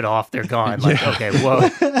 flip it off, they're gone. Like, okay, whoa,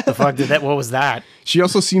 the fuck did that? What was that? She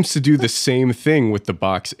also seems to do the same thing with the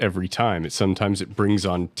box every time. Sometimes it brings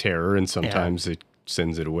on terror and sometimes it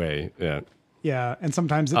sends it away. Yeah. Yeah, and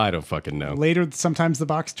sometimes I don't fucking know. Later, sometimes the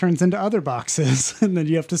box turns into other boxes, and then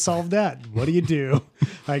you have to solve that. What do you do?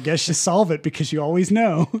 I guess you solve it because you always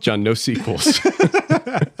know. John, no sequels.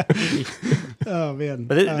 Oh man!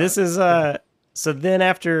 But this is So then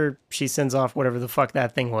after she sends off whatever the fuck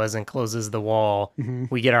that thing was and closes the wall,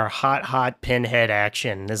 we get our hot Pinhead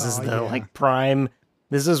action. This is the like prime.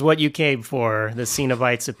 This is what you came for. The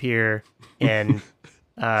Cenobites appear and.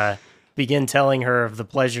 begin telling her of the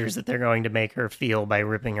pleasures that they're going to make her feel by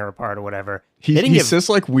ripping her apart or whatever. He says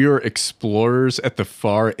like we are explorers at the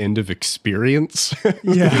far end of experience.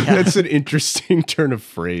 Yeah. That's an interesting turn of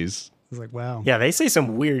phrase. It's like, wow. Yeah, they say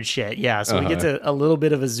some weird shit. Yeah, so we get to a little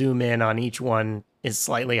bit of a zoom in on each one is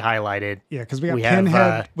slightly highlighted. Yeah, because we got We have,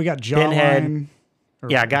 Pinhead, we got Pinhead. Jawline.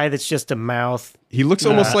 Yeah, a guy that's just a mouth. He looks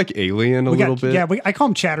almost like Alien a little bit. Yeah, I call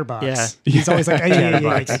him Chatterbox. Yeah. He's always like,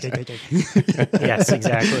 Yes,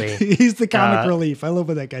 exactly. He's the comic relief. I love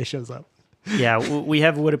when that guy shows up. Yeah, we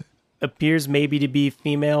have what appears maybe to be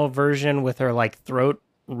female version with her like throat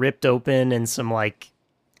ripped open and some like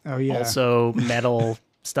Oh, yeah. also metal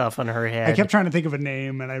stuff on her head. I kept trying to think of a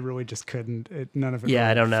name, and I really just couldn't. None of it Yeah,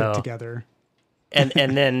 really I don't fit know. together. And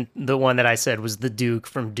then the one that I said was the Duke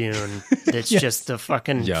from Dune. That's just the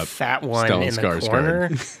fucking fat one Stellan in the Skarsgård. corner.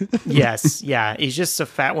 Yes, yeah. He's just a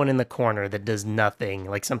fat one in the corner that does nothing.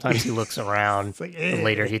 Like sometimes he looks around like, and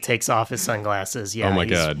later he takes off his sunglasses. Yeah. Oh my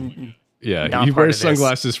he's- God. Yeah, not he part wears of this.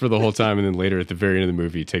 sunglasses for the whole time, and then later at the very end of the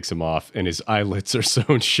movie, he takes them off, and his eyelids are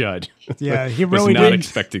sewn shut. Yeah, he Was really not didn't.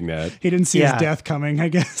 expecting that. He didn't see Yeah. his death coming, I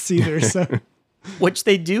guess, either. So Which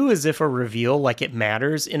they do as if a reveal, like it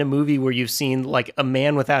matters in a movie where you've seen like a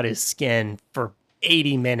man without his skin for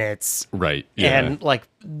 80 minutes. Right. Yeah. And like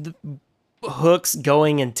the hooks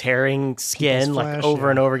going and tearing skin like flesh, over yeah.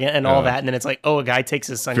 and over again and all that. And then it's like, oh, a guy takes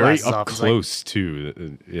his Very sunglasses up off. It's like, close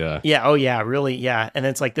too. Yeah. yeah, oh yeah, really, yeah. And then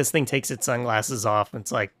it's like this thing takes its sunglasses off and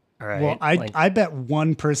it's like, all right. well, like, I bet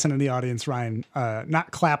one person in the audience, Ryan, not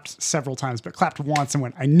clapped several times, but clapped once and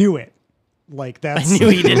went, I knew it. Like that's I knew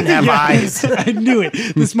he didn't have Yeah, eyes. I knew it.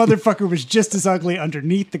 This motherfucker was just as ugly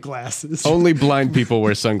underneath the glasses. Only blind people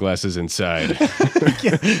wear sunglasses inside.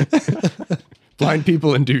 Blind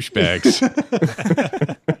people and douchebags.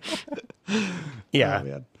 yeah.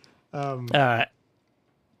 man. Uh,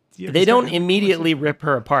 they don't immediately rip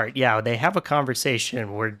her apart. Yeah, they have a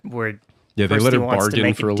conversation where Yeah, they first let he her wants to bargain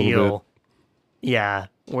make for a little bit. Yeah,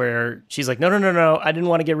 where she's like, no, I didn't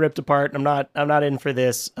want to get ripped apart. I'm not in for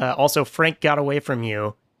this. Also, Frank got away from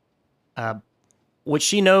you, which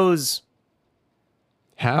she knows.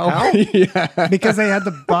 How? Yeah. because they had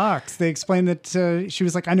the box. They explained that she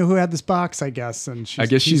was like, I know who had this box, I guess. And I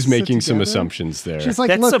guess she's pieced it making some together. assumptions there. She's like,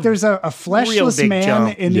 That's look, a there's a real fleshless big man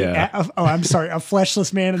jump. in the. Yeah. I'm sorry, a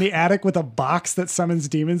fleshless man in the attic with a box that summons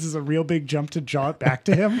demons is a real big jump to draw it back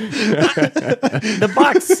to him. The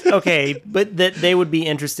box, okay, but that they would be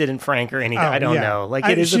interested in Frank or anything. I don't yeah. know. Like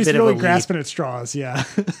it is she's a bit really of a leap. grasping at straws. Yeah.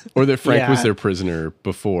 Or that Frank was Yeah. their prisoner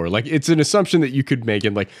before. Like, it's an assumption that you could make,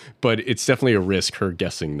 and like, but it's definitely a risk her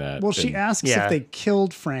guessing that. Well, she And- asks Yeah. if they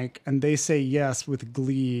killed Frank, and they say yes with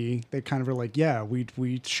glee. They kind of are like, yeah, we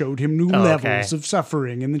showed him new Oh, levels okay. of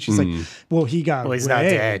suffering, and then she's like, well, he got Well, he's away. not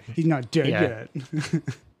dead. He's not dead Yeah. yet.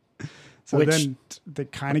 So Which then they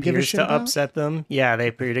kind of give a appears shit to about? upset them. Yeah, they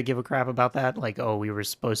appear to give a crap about that. Like, oh, we were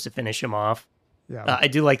supposed to finish him off. Yeah. I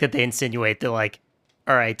do like that they insinuate that, like,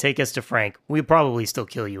 all right, take us to Frank. We'll probably still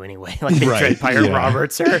kill you anyway. Like, they Right, tried Pirate yeah.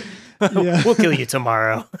 Roberts, or Yeah. we'll kill you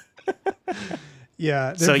tomorrow.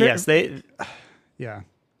 Yeah. So, yes, they Yeah.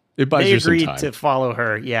 it buys they you some agreed time. to follow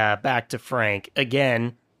her, back to Frank.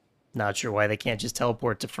 Again, not sure why they can't just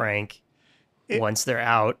teleport to Frank once they're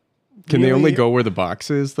out. Can they only really- go where the box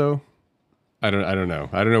is, though? I don't know.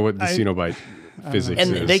 I don't know what the Cenobite physics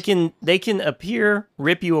And is. they can appear,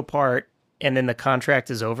 rip you apart, and then the contract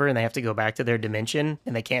is over and they have to go back to their dimension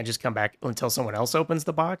and they can't just come back until someone else opens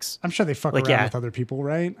the box. I'm sure they fuck Like, around yeah. with other people,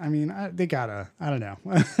 right? I mean, they gotta. I don't know.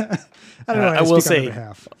 I don't know. I will speak on say- their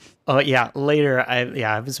behalf. Oh yeah, later I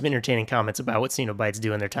have some entertaining comments about what Cenobites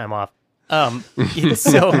do in their time off.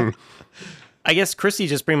 So I guess Christy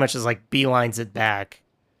just pretty much is like beelines it back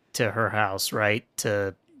to her house, right?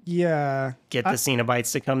 To Yeah. get the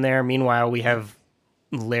Cenobites to come there. Meanwhile, we have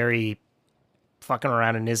Larry fucking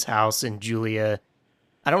around in his house and Julia.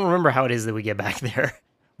 I don't remember how it is that we get back there,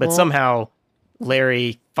 but Well- somehow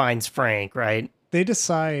Larry finds Frank, right? They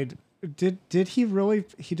decide. Did he really?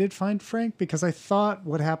 He did find Frank, because I thought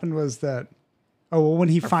what happened was that. Oh well, when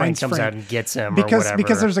he Frank finds comes Frank, out and gets him or because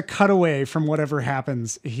whatever. there's a cutaway from whatever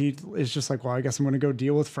happens. He is just like, well, I guess I'm going to go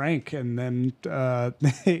deal with Frank, and then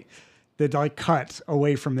they like cut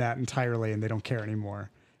away from that entirely, and they don't care anymore.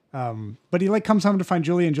 But he like comes home to find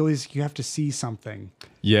Julie, and Julie's like, you have to see something.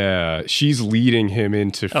 Yeah, she's leading him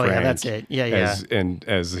into Oh, Frank. yeah, that's it. Yeah,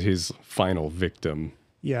 as his final victim.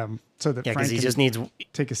 Yeah, so that Yeah, Frank because he can just needs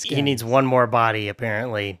take a scan. he needs one more body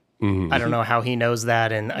apparently. I don't know how he knows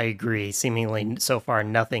that, and I agree. Seemingly, so far,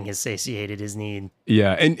 nothing has satiated his need.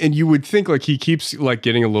 Yeah, and you would think like he keeps like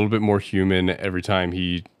getting a little bit more human every time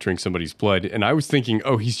he drinks somebody's blood. And I was thinking,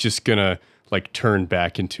 oh, he's just gonna like turn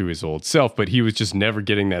back into his old self, but he was just never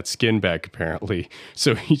getting that skin back apparently.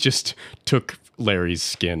 So he just took Larry's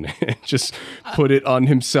skin and just put it on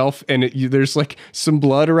himself, and there's like some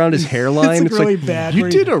blood around his hairline. It's really bad. You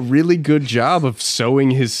did a really good job of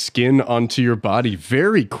sewing his skin onto your body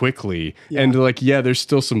very quickly, and like there's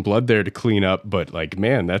still some blood there to clean up, but like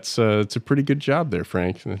man, it's a pretty good job there,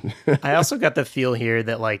 Frank. I also got the feel here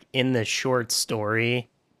that like in the short story,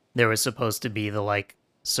 there was supposed to be the like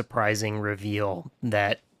surprising reveal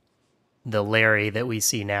that the Larry that we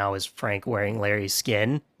see now is Frank wearing Larry's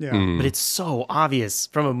skin. Yeah. But it's so obvious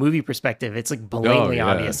from a movie perspective. It's like blatantly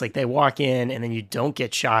obvious. Like they walk in and then you don't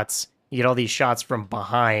get shots. You get all these shots from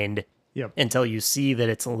behind until you see that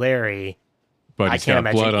it's Larry. But he's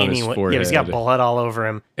got blood on his forehead. Yeah, he's got blood all over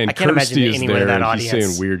him. And I can't Kirsty imagine anyone in that audience.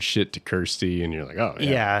 He's saying weird shit to Kirsty, and you're like, oh,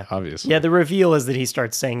 yeah, obviously. Yeah, the reveal is that he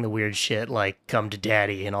starts saying the weird shit like "come to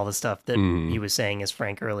daddy" and all the stuff that he was saying as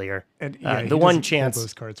Frank earlier. And the one chance hold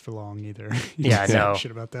those cards for long either. Yeah, no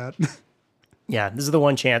shit about that. Yeah, this is the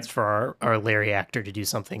one chance for our Larry actor to do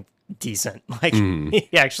something decent. Like he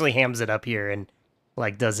actually hams it up here and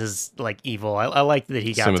like does his like evil. I like that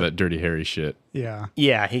he got some of that Dirty Harry shit. Yeah.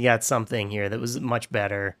 Yeah, he got something here that was much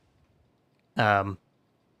better.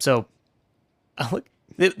 So look,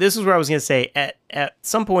 this is where I was gonna say at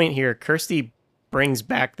some point here, Kirsty brings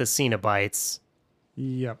back the Cenobites.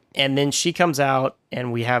 Yep. And then she comes out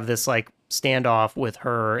and we have this like standoff with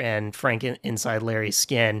her and Frank inside Larry's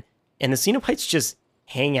skin, and the Cenobites just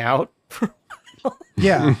hang out.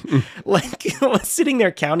 Yeah. Like I was sitting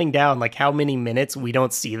there counting down like how many minutes we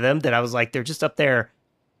don't see them, that I was like, they're just up there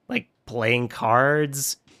like playing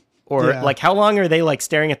cards, or like how long are they like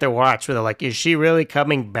staring at their watch where they're like, is she really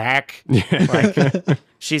coming back? Like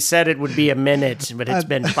she said it would be a minute, but it's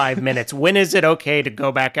been 5 minutes. When is it okay to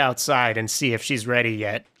go back outside and see if she's ready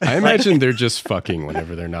yet? I imagine they're just fucking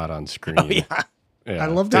whenever they're not on screen. Oh, yeah. Yeah. I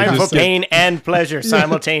love time for pain and pleasure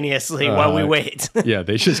simultaneously while we wait. Yeah,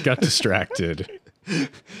 they just got distracted.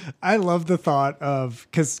 I love the thought of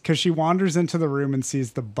because she wanders into the room and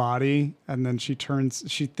sees the body, and then she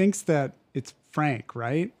thinks that it's Frank,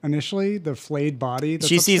 right? Initially, the flayed body.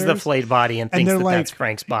 She sees the flayed body and thinks that like, that's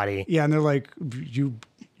Frank's body. Yeah, and they're like, you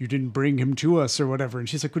didn't bring him to us or whatever. And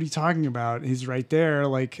she's like, what are you talking about? And he's right there.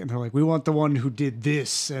 Like, and they're like, we want the one who did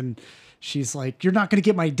this. And she's like, you're not going to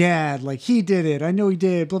get my dad. Like, he did it. I know he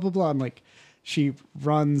did. Blah, blah, blah. I'm like, she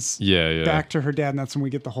runs back to her dad, and that's when we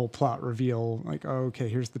get the whole plot reveal. Like, oh, okay,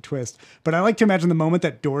 here's the twist. But I like to imagine the moment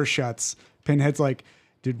that door shuts, Pinhead's like,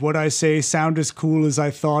 did what I say sound as cool as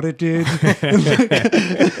I thought it did?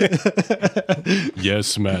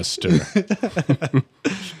 Yes, master.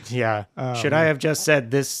 Yeah. Should I have just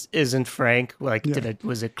said this isn't Frank? Like,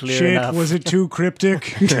 was it clear enough? Was it too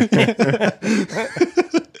cryptic?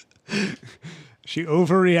 She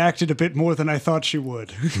overreacted a bit more than I thought she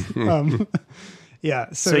would.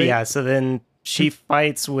 Yeah. So then she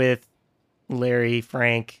fights with Larry /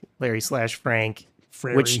 Frank,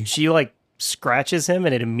 which she like scratches him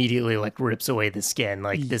and it immediately like rips away the skin.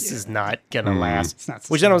 Like this is not gonna last. It's not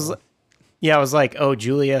which then I was like, oh,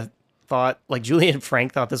 Julia and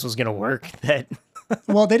Frank thought this was gonna work. That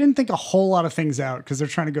well, they didn't think a whole lot of things out because they're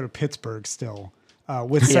trying to go to Pittsburgh still.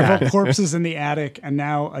 With several corpses in the attic and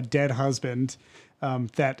now a dead husband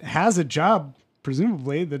that has a job,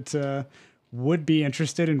 presumably, that would be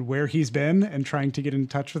interested in where he's been and trying to get in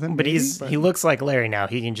touch with him. But he looks like Larry now.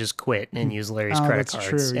 He can just quit and use Larry's credit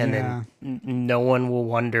cards. True, and then no one will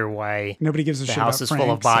wonder why nobody gives a shit. The house is Frank,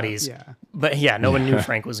 full of bodies. So, yeah. But no one knew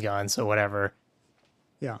Frank was gone, so whatever.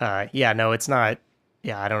 Yeah. No, it's not.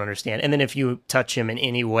 Yeah, I don't understand. And then if you touch him in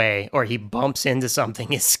any way or he bumps into something,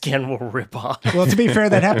 his skin will rip off. Well, to be fair,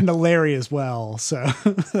 that happened to Larry as well. So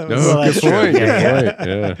that was good point.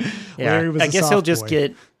 Yeah. Larry was I guess he'll just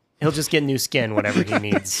boy. get new skin whenever he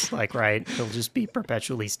needs. Like, right? He'll just be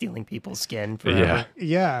perpetually stealing people's skin forever.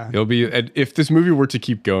 Yeah. It'll be if this movie were to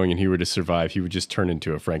keep going and he were to survive, he would just turn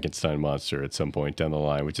into a Frankenstein monster at some point down the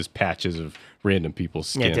line with just patches of random people's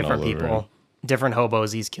skin. Different all over people. him. Different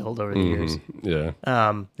hobos he's killed over the years. Yeah.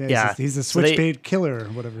 He's a switch-bait killer or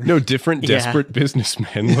whatever. No, different desperate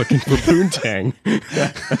businessmen looking for poontang.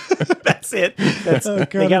 That's it.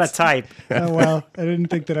 They got a type. Oh, well, I didn't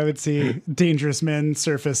think that I would see dangerous men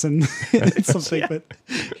surface and something, but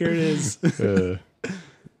here it is.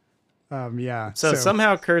 So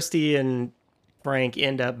somehow Kirsty and Frank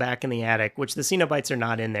end up back in the attic, which the Cenobites are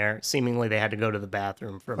not in there. Seemingly they had to go to the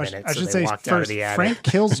bathroom for a minute. I should they say walked out of first, the attic. Frank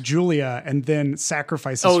kills Julia and then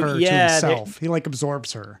sacrifices her to himself. He like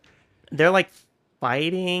absorbs her. They're like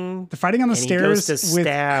fighting. They're fighting on the and he goes stairs to with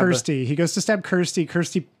stab- Kirsty. He goes to stab Kirsty.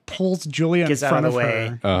 Kirsty pulls Julia in Gets out front of of the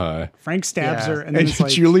way. her. Frank stabs Yeah. her, and then And it's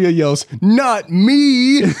like, Julia yells, "Not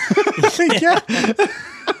me!" yeah.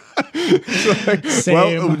 Same.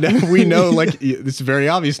 Well, now we know, like, it's very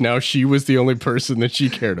obvious now she was the only person that she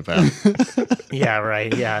cared about. Yeah,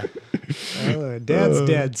 right. Yeah. Dad's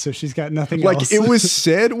dead, so she's got nothing Like, else. it was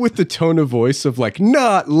said with the tone of voice of, like,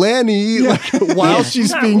 "Not Lenny," like, while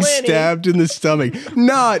she's Not being Lenny. stabbed in the stomach.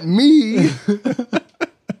 "Not me!"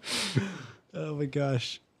 Oh my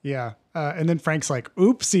gosh. Yeah. And then Frank's like,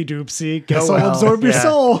 oopsie doopsie, guess Oh, I'll well. absorb your Yeah.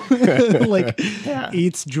 soul. Like, Yeah.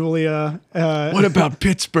 eats Julia. What about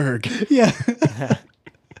Pittsburgh? Yeah.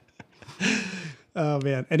 Oh,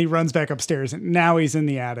 man. And he runs back upstairs. And now he's in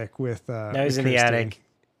the attic with Now he's with in the Kirsty. attic.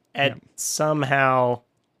 And somehow,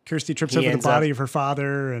 Kirsty trips He over the ends body of her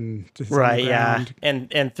father and is on the right, yeah. ground.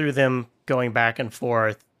 And through them going back and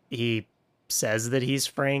forth, he says that he's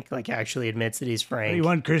Frank, like actually admits that he's What do Frank. you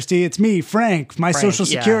want, Kirsty? It's me, Frank. My Frank, social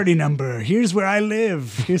yeah. security number. Here's where I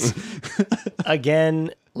live. Here's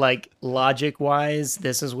Again, like logic wise,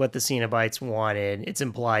 this is what the Cenobites wanted. It's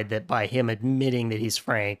implied that by him admitting that he's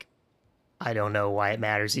Frank, I don't know why it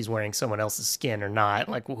matters he's wearing someone else's skin or not.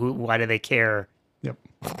 Like, why do they care Yep.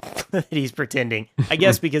 that he's pretending? I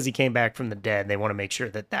guess because he came back from the dead. They want to make sure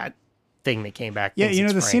that that thing that came back. Yeah, thinks you know,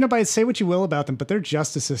 it's the Frank. Cenobites, say what you will about them, but their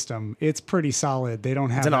justice system, it's pretty solid. They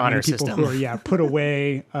don't have an that many honor people system. who are put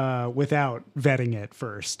away without vetting it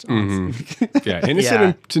first. Yeah,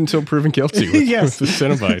 innocent Yeah. until proven guilty with, Yes. with the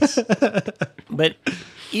Cenobites. But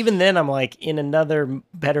even then, I'm like, in another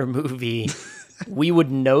better movie, we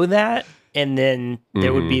would know that. And then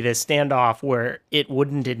there would be this standoff where it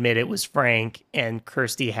wouldn't admit it was Frank, and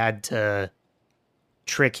Kirsty had to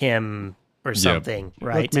trick him or something,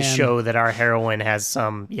 right? Look, to man. show that our heroine has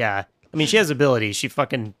some, I mean, she has abilities. She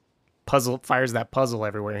fucking fires that puzzle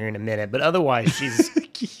everywhere here in a minute. But otherwise, she's,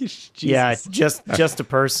 Jesus. just a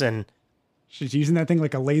person. She's using that thing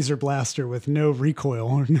like a laser blaster with no recoil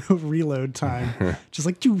or no reload time. Just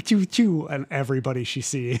like choo, choo, choo, and everybody she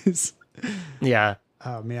sees. Yeah.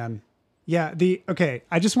 Oh, man. Yeah, okay,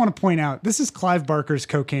 I just want to point out, this is Clive Barker's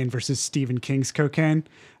cocaine versus Stephen King's cocaine.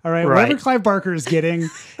 All right, Right. whatever Clive Barker is getting,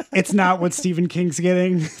 it's not what Stephen King's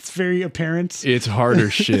getting. It's very apparent. It's harder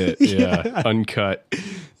shit. Yeah. Uncut.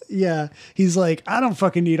 Yeah, he's like, I don't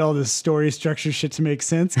fucking need all this story structure shit to make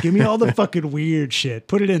sense. Give me all the fucking weird shit.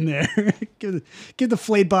 Put it in there. give the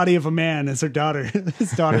flayed body of a man as his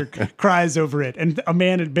daughter cries over it, and a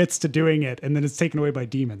man admits to doing it, and then it's taken away by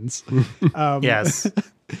demons. Yes.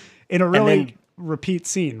 In a really then- repeat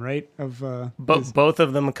scene, right? Of But both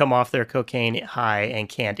of them come off their cocaine high and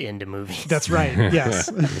can't end a movie. that's right. Yes.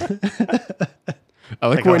 I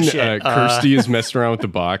like Like, oh, when shit, Kirsty is messing around with the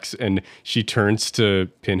box and she turns to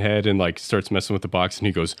Pinhead and like starts messing with the box and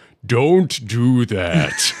he goes, "Don't do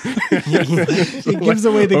that." He gives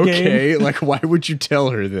away the game. Okay, like why would you tell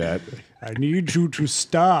her that? I need you to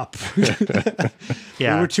stop.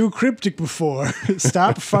 Yeah. We were too cryptic before.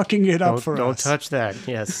 Stop fucking it up for Don't us. touch that.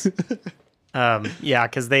 Yes. Yeah,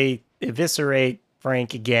 because they eviscerate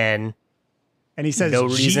Frank again. And he says, No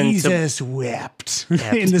reason to- Jesus wept.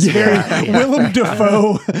 Wept. In this very Yeah. Willem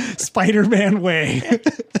Dafoe Spider-Man way.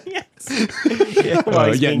 While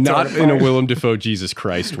he's Yeah, being not torn in a apart. Willem Dafoe Jesus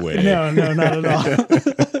Christ way. No, not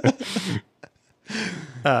at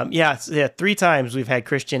all. Yeah, 3 times we've had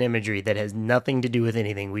Christian imagery that has nothing to do with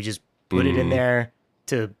anything. We just put it in there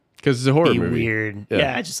to Because it's a horror be movie. weird. Yeah.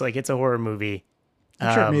 Yeah, just like it's a horror movie.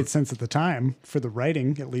 I'm sure it made sense at the time for the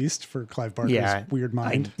writing, at least for Clive Barker's Yeah, weird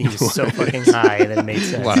mind. He was so fucking high that it made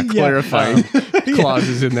sense. A lot of clarifying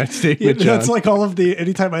clauses in that Yeah, statement, John. that's like all of the,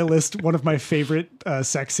 anytime I list one of my favorite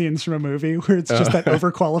sex scenes from a movie where it's just that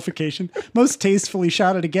overqualification, most tastefully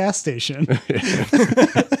shot at a gas station. The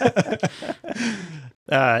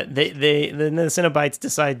Cenobites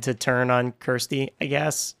decide to turn on Kirsty, I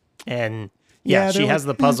guess, and Yeah, she they're has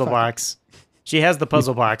like, the puzzle fuck it. box. She has the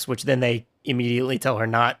puzzle box, which then they immediately tell her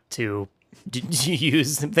not to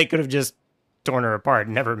use. They could have just torn her apart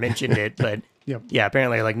and never mentioned it, but Yep. yeah,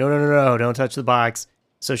 apparently like no, don't touch the box.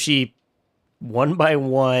 So she, one by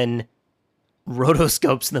one,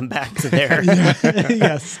 rotoscopes them back to their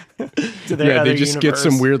Yes. to their Yeah, other they just get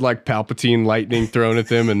some universe. weird like Palpatine lightning thrown at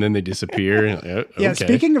them and then they disappear. Okay. Yeah,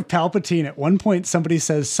 speaking of Palpatine, at one point somebody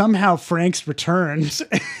says, somehow Frank's returned.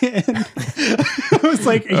 And I was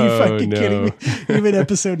like, are you Oh, fucking no. kidding me? Even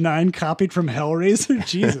episode 9 copied from Hellraiser?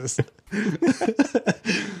 Jesus.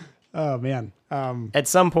 Oh, man. At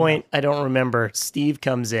some point, I don't remember, Steve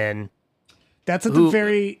comes in. That's at the Who-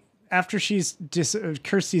 very after Kirsty's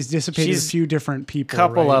dissipated a few different people,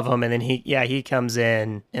 couple right? of them, and then he comes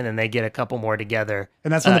in, and then they get a couple more together.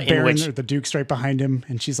 And that's when the Baron or the Duke's right behind him,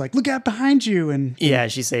 and she's like, "Look out behind you!" And yeah,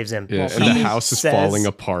 she saves him. Yeah, and the house is falling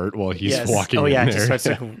apart while he's walking. Oh yeah, in it just starts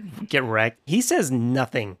to get wrecked. He says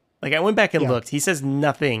nothing. Like I went back and looked. He says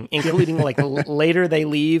nothing, including like later they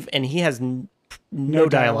leave, and he has no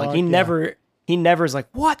dialogue. He never is like,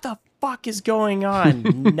 "What the fuck is going on?"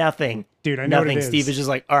 Nothing. Dude, I know nothing. what it is. Steve is just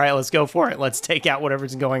like, all right, let's go for it. Let's take out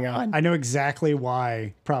whatever's going on. I know exactly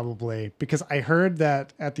why, probably, because I heard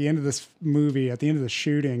that at the end of this movie, at the end of the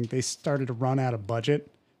shooting, they started to run out of budget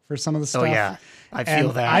for some of the stuff. Oh yeah, I feel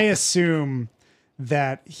that. I assume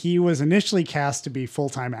that he was initially cast to be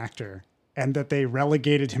full-time actor, and that they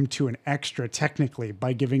relegated him to an extra technically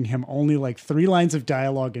by giving him only like 3 lines of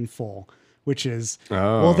dialogue in full, which is,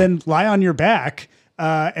 well, then lie on your back.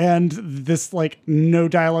 And this like no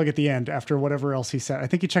dialogue at the end after whatever else he said. I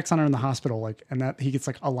think he checks on her in the hospital, like, and that he gets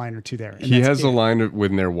like a line or two there. He has a line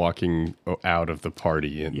when they're walking out of the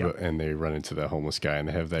party and they run into the homeless guy and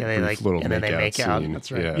they have that brief little make out scene.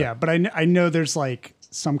 That's right. Yeah, but I know there's like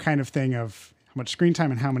some kind of thing of how much screen time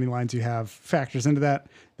and how many lines you have factors into that.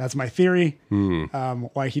 That's my theory.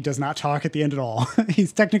 Why he does not talk at the end at all.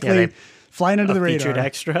 He's technically flying under the radar. Featured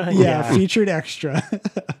extra? Yeah, featured extra.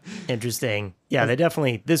 Interesting. Yeah, they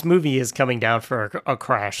definitely, this movie is coming down for a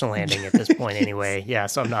crash landing at this point anyway. Yeah,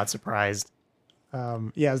 so I'm not surprised.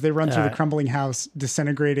 As they run through the crumbling house,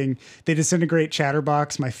 disintegrating. They disintegrate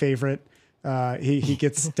Chatterbox, my favorite. He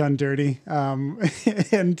gets done dirty.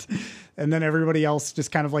 And then everybody else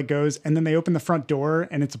just kind of like goes, and then they open the front door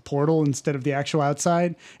and it's a portal instead of the actual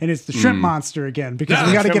outside. And it's the shrimp monster again, because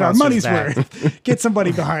we got to get our money's worth. Get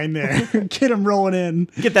somebody behind there, get him rolling in.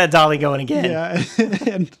 Get that dolly going again. Yeah.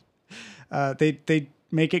 And they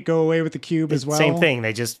make it go away with the cube as well. Same thing.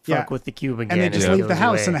 They just fuck with the cube again. And they just leave the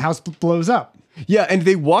house and the house blows up. Yeah, and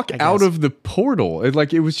they walk out of the portal.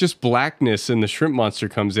 It was just blackness and the shrimp monster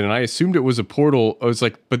comes in, and I assumed it was a portal. I was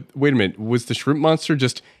like, but wait a minute, was the shrimp monster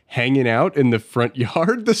just hanging out in the front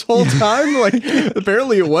yard this whole time? Like,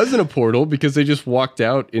 apparently it wasn't a portal because they just walked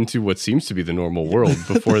out into what seems to be the normal world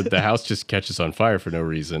before the house just catches on fire for no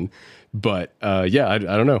reason. But I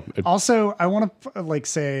don't know. Also, I want to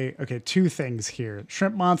say, okay, 2 things here.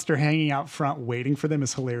 Shrimp monster hanging out front waiting for them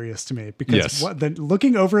is hilarious to me, because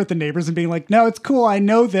looking over at the neighbors and being like, no, it's cool, I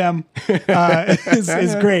know them,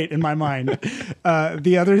 is great in my mind.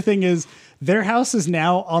 The other thing is, their house is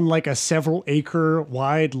now on like a several acre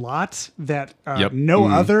wide lot that no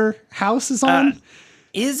other house is on.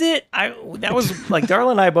 Is it? That was like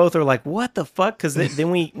Darla and I both are like, what the fuck? Because then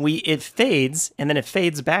it fades and then it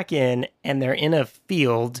fades back in, and they're in a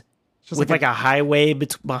field with like a highway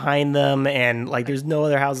behind them, and like there's no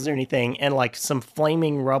other houses or anything, and like some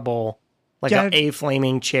flaming rubble, like a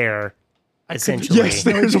flaming chair. Essentially, yes,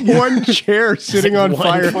 there's one chair sitting on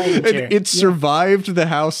fire. And it survived the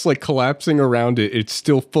house like collapsing around it. It's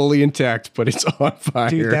still fully intact, but it's on fire.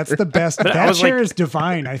 Dude, that's the best. That chair is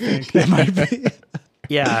divine, I think. That might be.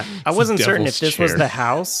 Yeah, I wasn't certain if this was the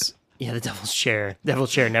house. Yeah, the devil's chair.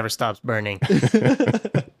 Devil's chair never stops burning.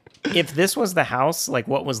 If this was the house, like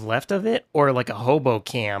what was left of it, or like a hobo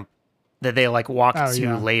camp that they like walked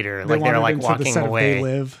to later, like they're like walking away. They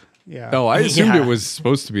live. Yeah. Oh, I assumed it was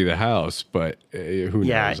supposed to be the house, but who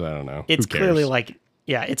knows? I don't know. It's clearly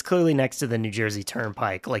it's clearly next to the New Jersey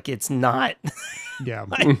Turnpike. Like it's not. Yeah.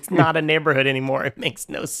 It's not a neighborhood anymore. It makes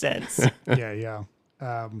no sense. Yeah.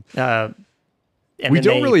 We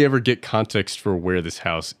don't really ever get context for where this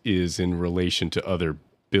house is in relation to other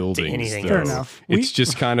buildings. Fair enough. It's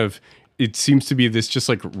just kind of, it seems to be this just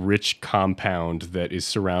like rich compound that is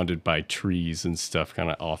surrounded by trees and stuff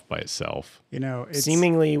kind of off by itself. It's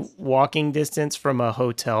seemingly walking distance from a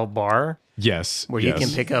hotel bar. Yes. Where you can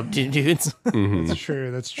pick up dudes. Mm-hmm.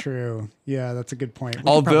 That's true. Yeah, that's a good point.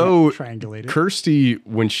 Although triangulate it. Kirsty,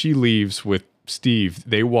 when she leaves with Steve,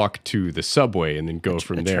 they walk to the subway and then go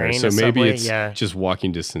from there. So maybe it's just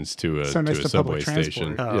walking distance to a subway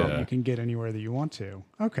station. Oh, you can get anywhere that you want to.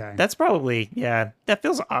 Okay. That's probably, that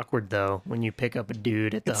feels awkward though when you pick up a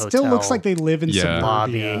dude at the hotel. It still looks like they live in some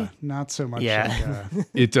lobby. Not so much. Yeah.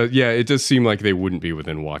 It does. Yeah, it does seem like they wouldn't be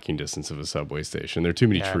within walking distance of a subway station. There are too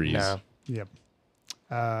many trees. No. Yep.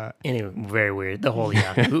 Anyway, very weird. The whole who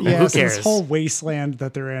so cares? This whole wasteland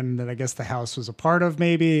that they're in, that I guess the house was a part of,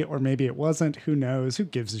 maybe, or maybe it wasn't. Who knows? Who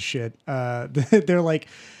gives a shit? They're like,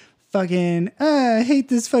 fucking, I hate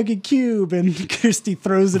this fucking cube, and Kirsty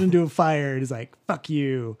throws it into a fire and is like, fuck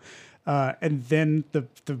you. And then the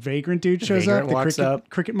vagrant dude shows up, the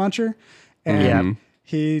cricket muncher, and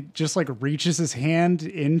he just like reaches his hand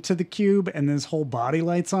into the cube, and then his whole body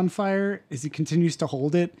lights on fire as he continues to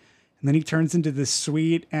hold it. And then he turns into this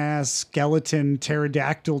sweet ass skeleton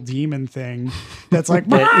pterodactyl demon thing that's like,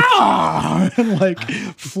 "Rah!" and like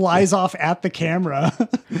flies off at the camera.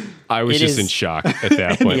 I was just in shock at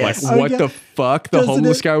that point. Yes. Like, what the fuck? The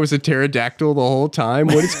homeless guy was a pterodactyl the whole time?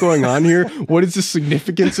 What is going on here? What is the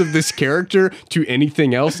significance of this character to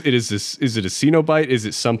anything else? Is it a Cenobite? Is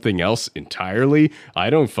it something else entirely? I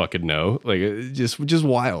don't fucking know. Like, just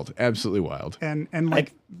wild. Absolutely wild. And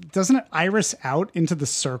like, doesn't it iris out into the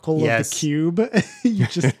circle of Yes. the cube? You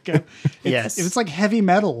just go, Yes. it's like heavy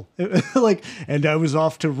metal. Like, and I was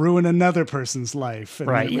off to ruin another person's life. And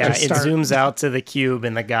Right. then Yeah. just It start- zooms out to the cube,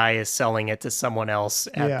 and the guy is selling it to someone else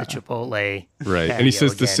at Yeah. the Chipotle. Right. And patio he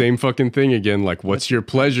says the again. same fucking thing again. Like, what's your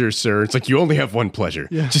pleasure, sir? It's like, you only have one pleasure.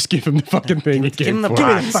 Just give him the fucking thing. Give him the Give me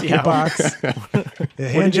the box. fucking Yeah. box. The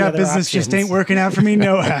hand job other business just options? ain't working out for me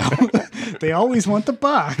no how. They always want the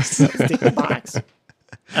box. Take the box.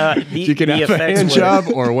 You can the have a effects hand were- job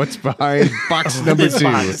or what's behind box number This 2.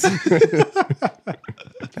 box.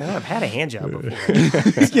 I've had a hand job before.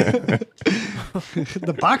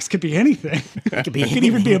 The box could be anything. It could be It could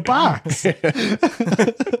even be a box.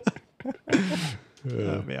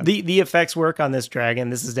 the effects work on this dragon.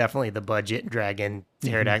 This is definitely the budget dragon,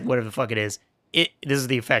 pterodactyl, whatever the fuck it is. This is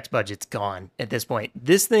the effects budget's gone at this point.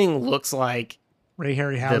 This thing looks like Ray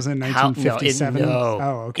Harryhausen, the 1957. No,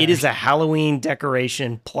 Oh, okay. It is a Halloween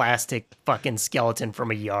decoration plastic fucking skeleton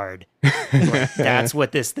from a yard. Like, that's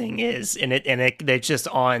what this thing is, and it's just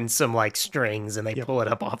on some like strings, and they pull it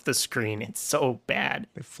up off the screen. It's so bad.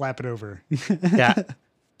 They flap it over. Yeah,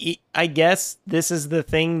 I guess this is the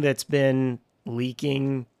thing that's been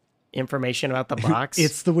leaking information about the box.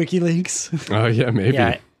 It's the WikiLeaks. Oh, yeah, maybe.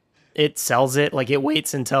 Yeah, it sells it. Like, it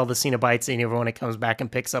waits until the Cenobites and everyone, it comes back and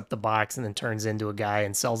picks up the box and then turns into a guy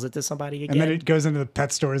and sells it to somebody again. And then it goes into the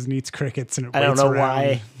pet stores and eats crickets and it I don't waits know around.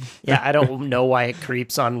 why. Yeah, I don't know why it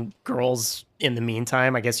creeps on girls in the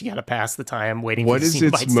meantime. I guess you got to pass the time waiting What for the is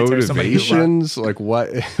Cenobites its to tear somebody apart. motivations? Like, what?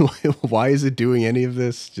 Why is it doing any of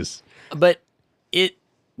this? Just But it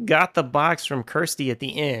got the box from Kirsty at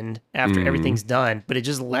the end after everything's done, but it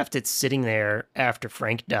just left it sitting there after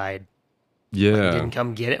Frank died. yeah. Didn't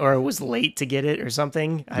come get it, or was late to get it or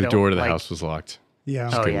something. The door to the house was locked. Yeah.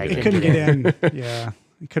 Oh, yeah, It couldn't get in. Yeah.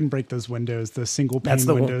 It couldn't break those windows, the single pane That's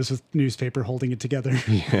the one- windows with newspaper holding it together.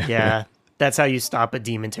 Yeah, that's how you stop a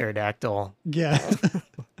demon pterodactyl. Yeah.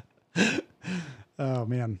 Oh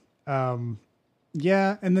man.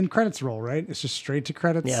 Yeah, and then credits roll, right? It's just straight to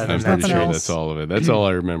credits. Yeah, There's I'm pretty nothing sure else. that's all of it. That's all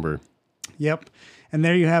I remember. Yep. And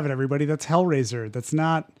there you have it, everybody. That's Hellraiser. That's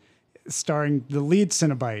not starring the lead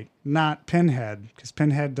Cenobite, not Pinhead, because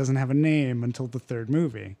Pinhead doesn't have a name until the third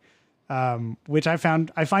movie, which I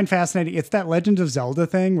find fascinating. It's that Legend of Zelda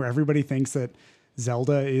thing where everybody thinks that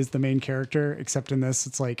Zelda is the main character, except in this,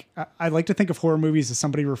 it's like I like to think of horror movies as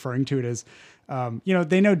somebody referring to it as,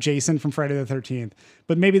 they know Jason from Friday the 13th,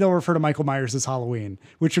 but maybe they'll refer to Michael Myers as Halloween,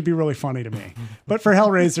 which would be really funny to me. But for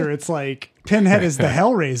Hellraiser, it's like Pinhead is the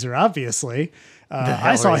Hellraiser, obviously.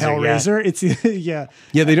 I saw Hellraiser, Hellraiser. It's yeah,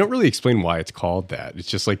 Yeah, they don't really explain why it's called that. It's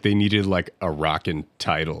just like they needed like a rockin'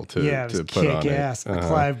 title to yeah, it was put on kick it. ass.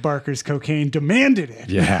 Clive Barker's cocaine demanded it.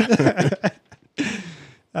 Yeah.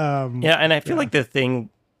 Yeah, and I feel like the thing,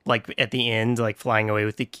 like at the end, like flying away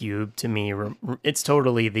with the cube, to me, it's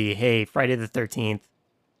totally the, hey, Friday the 13th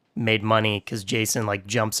made money because Jason like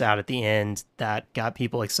jumps out at the end. That got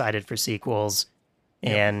people excited for sequels.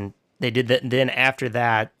 And they did that. Then after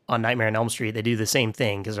that, on Nightmare on Elm Street, they do the same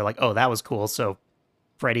thing because they're like, oh, that was cool. So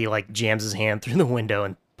Freddy like jams his hand through the window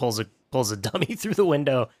and pulls a dummy through the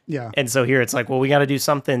window. Yeah. And so here it's like, well, we got to do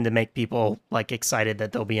something to make people like excited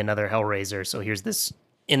that there'll be another Hellraiser. So here's this,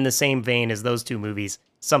 in the same vein as those two movies,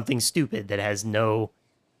 something stupid that has no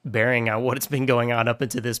bearing on what's been going on up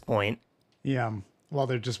until this point. Yeah. While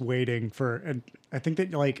they're just waiting for, and I think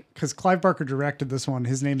that like, because Clive Barker directed this one,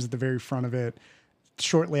 his name's at the very front of it.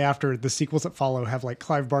 Shortly after, the sequels that follow have like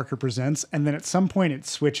Clive Barker presents, and then at some point it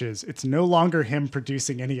switches. It's no longer him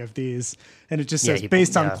producing any of these, and it just says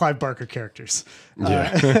based on Clive Barker characters.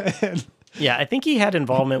 Yeah. Yeah, I think he had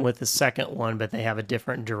involvement with the second one, but they have a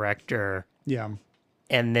different director. Yeah.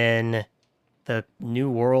 And then the New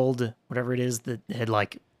World, whatever it is, that had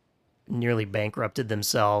like nearly bankrupted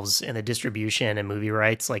themselves in the distribution and movie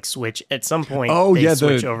rights, like switch at some point. Oh they yeah,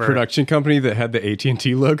 switch the over. production company that had the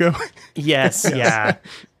AT&T logo. Yes, yeah.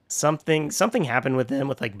 Something happened with them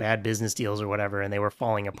with like bad business deals or whatever, and they were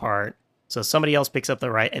falling apart. So somebody else picks up the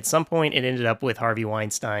right. At some point, it ended up with Harvey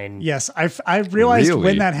Weinstein. Yes, I realized Really?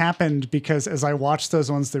 when that happened because as I watched those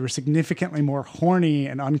ones, they were significantly more horny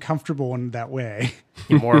and uncomfortable in that way.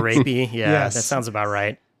 More rapey. Yeah, Yes. that sounds about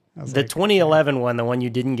right. I was The like, 2011 one, the one you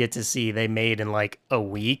didn't get to see, they made in like a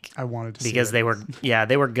week I wanted to see because it.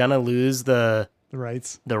 they were gonna lose the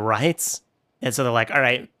rights. the rights, and so they're like, all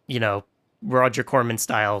right, Roger Corman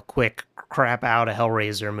style, quick crap out a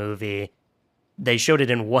Hellraiser movie. They showed it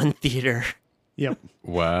in one theater. Yep.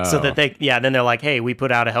 Wow. So that then they're like, hey, we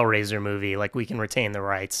put out a Hellraiser movie, like we can retain the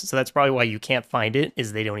rights. So that's probably why you can't find it,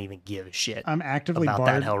 is they don't even give a shit I'm actively about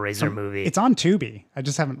barred that Hellraiser movie. It's on Tubi. I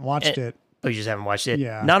just haven't watched it. Oh, you just haven't watched it?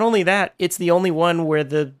 Yeah. Not only that, it's the only one where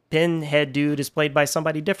the Pinhead dude is played by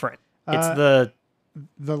somebody different. It's The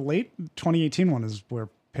late 2018 one is where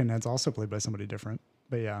Pinhead's also played by somebody different.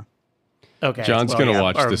 But yeah. okay. John's well, going to yeah,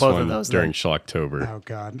 watch or this both of one those during then. Schlocktober. Oh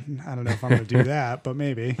God, I don't know if I'm going to do that, but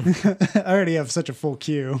maybe. I already have such a full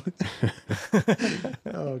queue.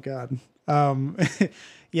 Oh God.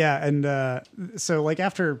 Yeah, and so like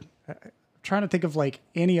after trying to think of like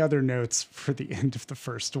any other notes for the end of the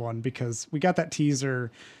first one, because we got that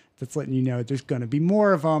teaser that's letting you know there's going to be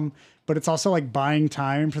more of them, but it's also like buying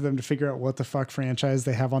time for them to figure out what the fuck franchise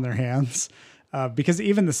they have on their hands. Because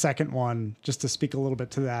even the second one, just to speak a little bit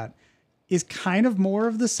to that, is kind of more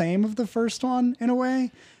of the same of the first one in a way,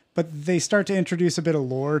 but they start to introduce a bit of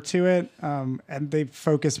lore to it. And they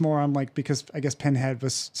focus more on like, because I guess Pinhead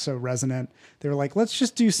was so resonant, they were like, let's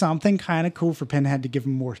just do something kind of cool for Pinhead to give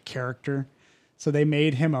him more character. So they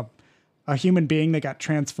made him a human being that got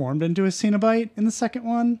transformed into a Cenobite in the second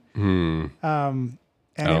one. And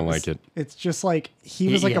I don't like it. It's just like he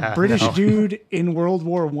was like Yeah, a British no. dude in World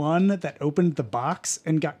War I that opened the box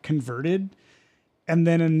and got converted. And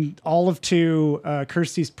then in all of two,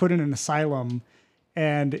 Kirsty's put in an asylum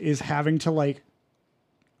and is having to like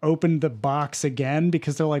open the box again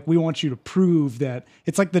because they're like, we want you to prove that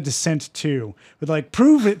it's like The Descent 2. With like,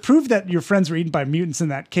 prove that your friends were eaten by mutants in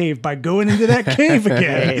that cave by going into that cave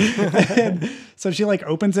again. And so she like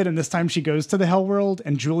opens it, and this time she goes to the Hell World,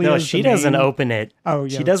 and Julia. No, she doesn't open it. Oh, yeah,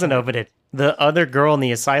 she that's doesn't right. open it. The other girl in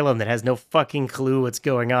the asylum that has no fucking clue what's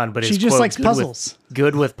going on, but She is just quote, likes good puzzles.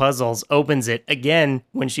 good with puzzles, opens it again.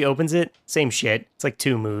 When she opens it, same shit. It's like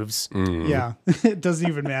 2 moves. Yeah, it doesn't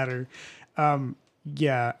even matter.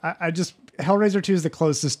 Yeah, I just Hellraiser 2 is the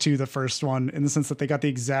closest to the first one in the sense that they got the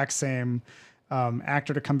exact same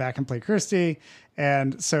actor to come back and play Kirsty,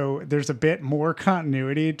 and so there's a bit more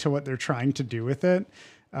continuity to what they're trying to do with it.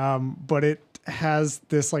 But it has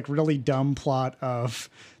this like really dumb plot of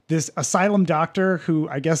this asylum doctor who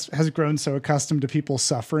I guess has grown so accustomed to people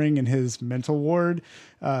suffering in his mental ward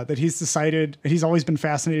that he's decided he's always been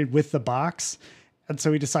fascinated with the box. And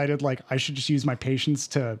so he decided like I should just use my patience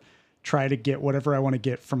to try to get whatever I want to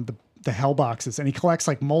get from the hell boxes. And he collects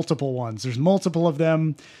like multiple ones. There's multiple of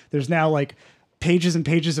them. There's now like pages and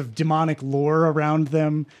pages of demonic lore around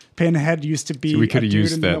them. Pinhead used to be So we could have a dude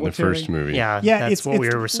used in that in the military. first movie. Yeah, Yeah, that's what we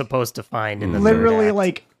it's were supposed to find in the Literally third act.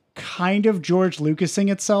 like kind of George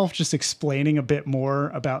Lucasing itself, just explaining a bit more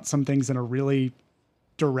about some things in a really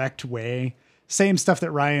direct way. Same stuff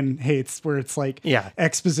that Ryan hates, where it's like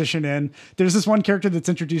exposition in. There's this one character that's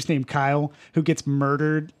introduced named Kyle who gets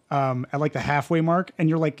murdered at like the halfway mark. And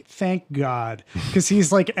you're like, thank God. Because he's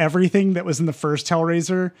like everything that was in the first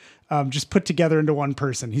Hellraiser just put together into one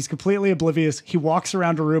person. He's completely oblivious. He walks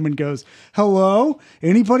around a room and goes, hello,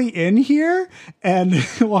 anybody in here? And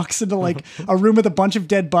walks into like a room with a bunch of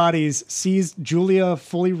dead bodies, sees Julia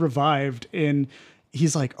fully revived. And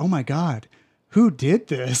he's like, oh my God, who did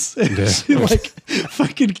this? And she like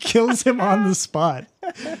fucking kills him on the spot.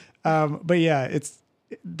 But yeah,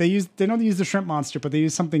 they don't use the shrimp monster, but they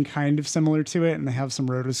use something kind of similar to it, and they have some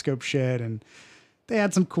rotoscope shit, and they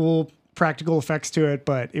add some cool practical effects to it,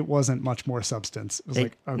 but it wasn't much more substance. It was They,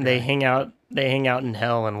 like, okay. they hang out in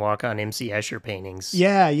hell and walk on MC Escher paintings.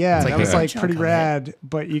 Yeah, like that they was got like junk pretty on it. rad.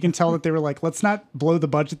 But you can tell that they were like, let's not blow the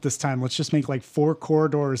budget this time. Let's just make like 4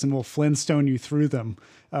 corridors and we'll Flintstone you through them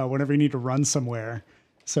whenever you need to run somewhere.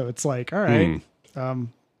 So it's like, all right,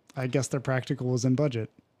 I guess their practical was in budget.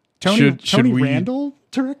 Tony Should we- Randall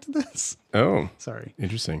directed this. Oh, Sorry.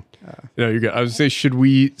 interesting. No, you're good. I was gonna say, should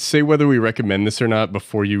we say whether we recommend this or not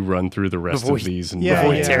before you run through the rest Before of these and Yeah, Before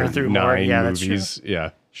we yeah. tear through more. 9 Yeah, that's true. movies?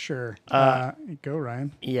 Yeah. Sure. Go,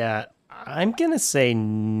 Ryan. Yeah, I'm gonna say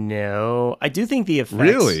no. I do think the effects.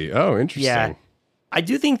 Really? Oh, interesting. Yeah, I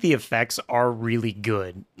do think the effects are really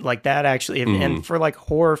good. Like that actually, and for like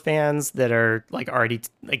horror fans that are like already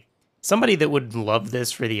like somebody that would love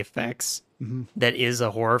this for the effects, that is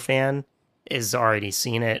a horror fan, is already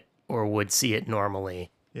seen it or would see it normally.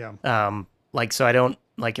 Yeah. Like so I don't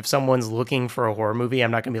like if someone's looking for a horror movie,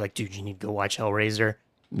 I'm not gonna be like, dude, you need to go watch Hellraiser.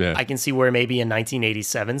 Yeah. I can see where maybe in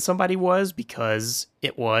 1987 somebody was because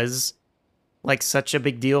it was like such a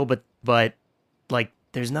big deal, but like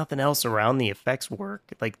there's nothing else around the effects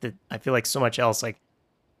work. Like I feel like so much else. Like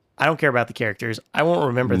I don't care about the characters. I won't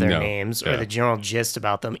remember their names or the general gist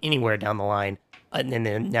about them anywhere down the line. And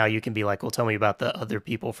then now you can be like, well, tell me about the other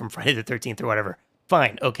people from Friday the 13th or whatever.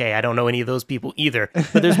 Fine. Okay. I don't know any of those people either,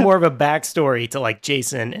 but there's more of a backstory to like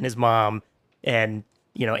Jason and his mom and,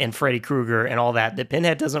 and Freddy Krueger and all that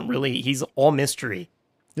Pinhead doesn't really, he's all mystery.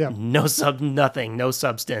 Yeah. Nothing, no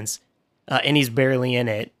substance. And he's barely in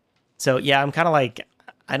it. So yeah, I'm kind of like,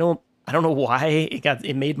 I don't know why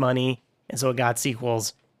it made money. And so it got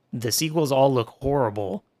sequels. The sequels all look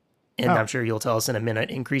horrible. And I'm sure you'll tell us in a minute,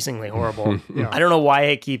 increasingly horrible. Yeah. I don't know why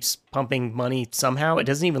it keeps pumping money somehow. It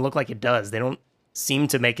doesn't even look like it does. They don't seem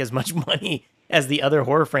to make as much money as the other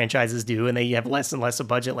horror franchises do, and they have less and less a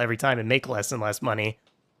budget every time and make less and less money.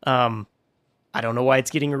 I don't know why it's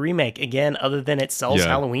getting a remake again, other than it sells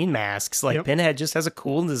Halloween masks. Like Pinhead just has a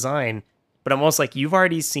cool design, but I'm almost like, you've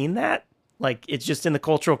already seen that. Like it's just in the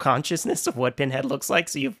cultural consciousness of what Pinhead looks like,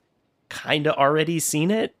 so you've kind of already seen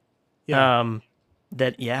it. Yeah.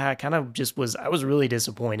 I kind of just I was really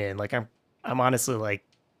disappointed. Like I'm honestly like,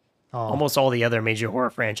 almost all the other major horror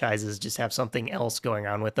franchises just have something else going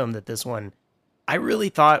on with them that this one, I really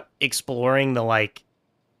thought exploring the like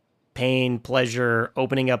pain, pleasure,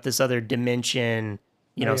 opening up this other dimension,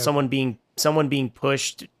 someone being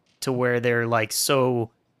pushed to where they're like so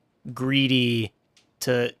greedy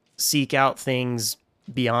to seek out things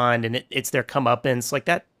beyond, and it's their comeuppance. Like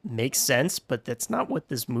that makes sense, but that's not what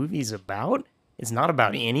this movie's about. It's not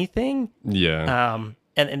about anything. Yeah.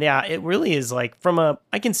 And yeah, it really is like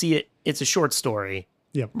I can see it. It's a short story.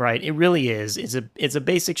 Yep. Right. It really is. It's a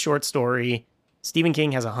basic short story. Stephen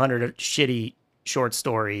King has 100 shitty short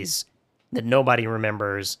stories that nobody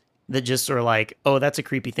remembers that just are like, oh, that's a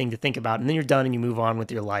creepy thing to think about. And then you're done and you move on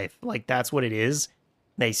with your life. Like that's what it is.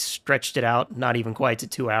 They stretched it out, not even quite to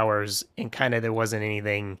 2 hours. And kind of, there wasn't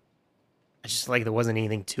anything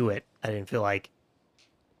to it. I didn't feel like.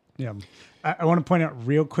 Yeah. I want to point out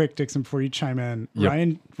real quick, Dixon, before you chime in,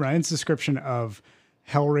 Ryan's description of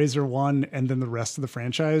Hellraiser 1 and then the rest of the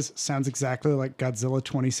franchise sounds exactly like Godzilla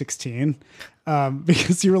 2016.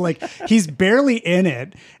 Because you were like, he's barely in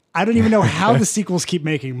it. I don't even know how the sequels keep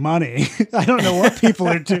making money. I don't know what people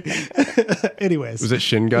are doing. Anyways. Was it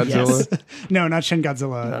Shin Godzilla? Yes. No, not Shin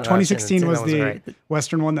Godzilla. 2016 was the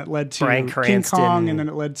Western one that led to King Kong, and then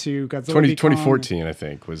it led to Godzilla. 2014, I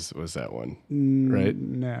think, was that one, right?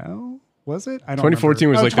 No. Was it? I don't 2014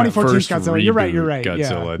 remember. was like the first Godzilla. You're right.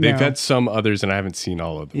 Godzilla. Yeah, They've had some others, and I haven't seen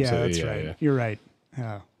all of them. Yeah, so that's right. Yeah. You're right.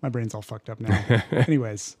 My brain's all fucked up now.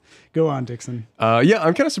 Anyways, go on, Dixon. I'm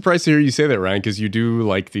kind of surprised to hear you say that, Ryan, because you do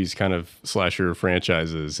like these kind of slasher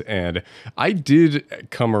franchises. And I did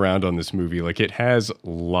come around on this movie. Like, it has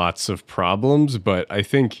lots of problems, but I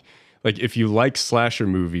think, like, if you like slasher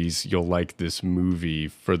movies, you'll like this movie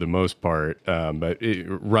for the most part. But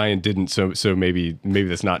Ryan didn't, so maybe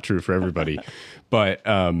that's not true for everybody. But,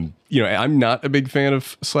 I'm not a big fan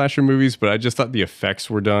of slasher movies, but I just thought the effects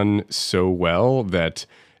were done so well that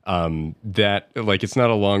it's not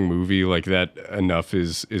a long movie. Like, that enough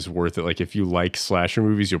is worth it. Like, if you like slasher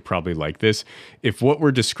movies, you'll probably like this. If what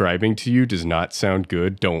we're describing to you does not sound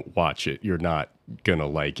good, don't watch it. You're not gonna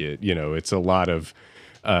like it. It's a lot of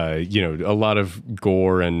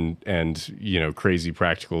gore and crazy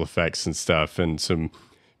practical effects and stuff, and some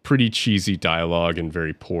pretty cheesy dialogue and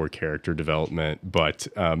very poor character development. But,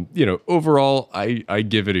 overall, I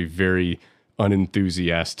give it a very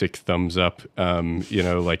unenthusiastic thumbs up.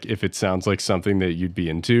 Like, if it sounds like something that you'd be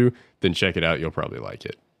into, then check it out. You'll probably like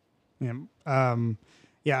it. Yeah. I'm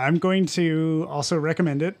going to also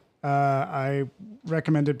recommend it. I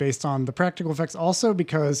recommend it based on the practical effects also,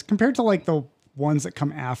 because compared to like the ones that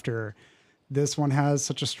come after, this one has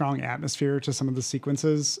such a strong atmosphere to some of the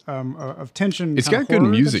sequences of tension. It's got good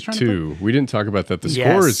music too. We didn't talk about that. The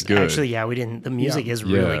score is good. Actually, yeah, we didn't. The music is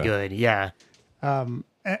really good. Yeah.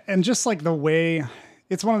 And just like the way,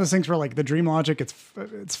 it's one of those things where like the dream logic,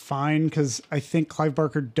 it's fine, because I think Clive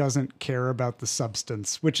Barker doesn't care about the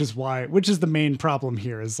substance, which is the main problem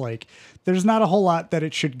here. Is like there's not a whole lot that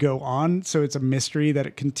it should go on, so it's a mystery that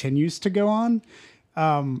it continues to go on.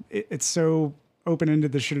 It's so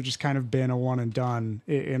open-ended, this should have just kind of been a one and done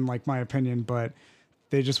in like my opinion, but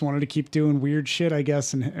they just wanted to keep doing weird shit, I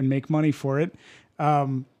guess, and make money for it.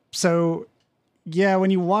 So yeah, when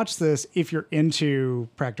you watch this, if you're into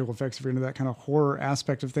practical effects, if you're into that kind of horror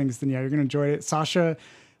aspect of things, then yeah, you're going to enjoy it. Sasha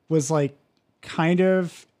was like kind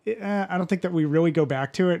of, I don't think that we really go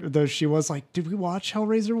back to it, though she was like, did we watch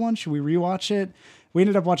Hellraiser 1? Should we rewatch it? We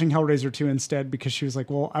ended up watching Hellraiser 2 instead, because she was like,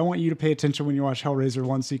 well, I want you to pay attention when you watch Hellraiser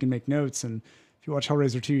 1 so you can make notes. And if you watch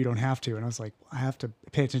Hellraiser 2, you don't have to. And I was like, I have to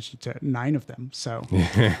pay attention to 9 of them. So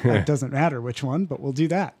it doesn't matter which one, but we'll do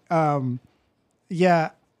that. The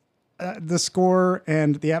score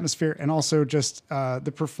and the atmosphere, and also just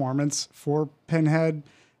the performance for Pinhead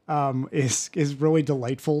is really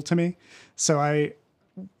delightful to me. So I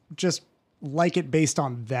just like it based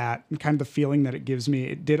on that and kind of the feeling that it gives me.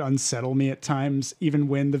 It did unsettle me at times, even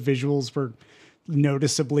when the visuals were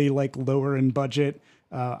noticeably like lower in budget.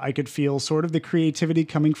 I could feel sort of the creativity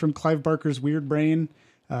coming from Clive Barker's weird brain,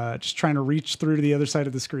 just trying to reach through to the other side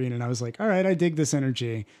of the screen. And I was like, all right, I dig this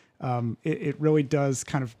energy. It really does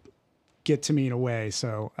kind of get to me in a way.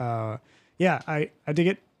 So I dig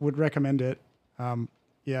it, would recommend it.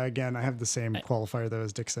 Again, I have the same qualifier though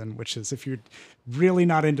as Dixon, which is if you're really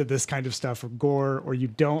not into this kind of stuff or gore, or you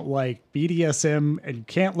don't like BDSM and you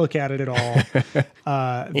can't look at it at all,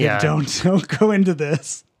 then don't go into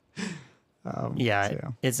this.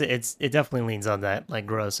 It definitely leans on that like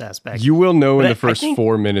gross aspect. You will know in the first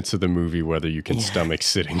 4 minutes of the movie whether you can stomach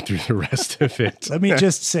sitting through the rest of it. Let me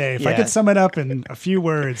just say, if I could sum it up in a few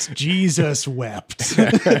words, Jesus wept.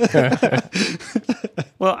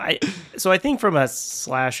 Well, I think from a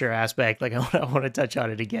slasher aspect, like I want to touch on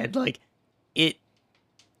it again. Like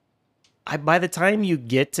by the time you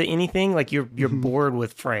get to anything, like you're bored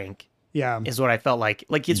with Frank. Yeah, is what I felt like.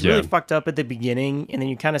 Like it's really fucked up at the beginning, and then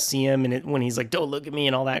you kind of see him, and when he's like, "Don't look at me"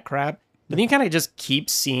 and all that crap. But then you kind of just keep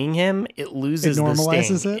seeing him. It loses the sting. It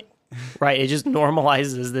normalizes it, right? It just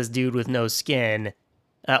normalizes this dude with no skin.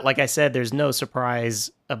 Like I said, there's no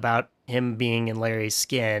surprise about him being in Larry's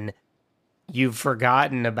skin. You've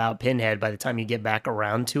forgotten about Pinhead by the time you get back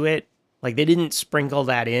around to it. Like they didn't sprinkle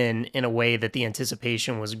that in a way that the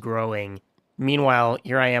anticipation was growing. Meanwhile,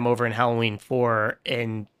 here I am over in Halloween 4,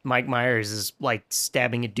 and Mike Myers is like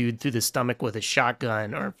stabbing a dude through the stomach with a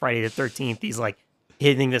shotgun, or Friday the 13th, he's like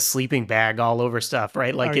hitting the sleeping bag all over stuff,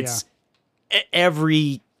 right? Like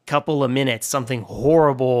every couple of minutes, something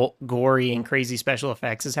horrible, gory, and crazy special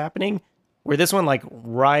effects is happening. Where this one like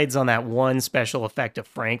rides on that one special effect of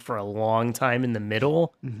Frank for a long time in the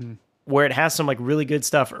middle, where it has some like really good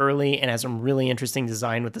stuff early and has some really interesting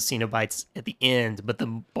design with the Cenobites at the end, but the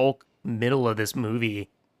bulk middle of this movie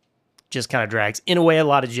just kind of drags. In a way, a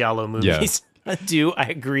lot of Giallo movies do. I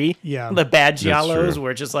agree. Yeah, the bad Giallos where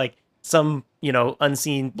it's just like some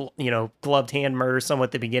unseen gloved hand murder someone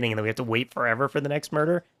at the beginning, and then we have to wait forever for the next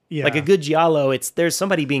murder. Yeah. Like a good Giallo, there's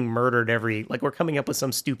somebody being murdered we're coming up with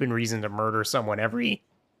some stupid reason to murder someone every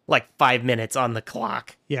like 5 minutes on the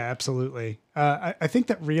clock. Yeah, absolutely. I think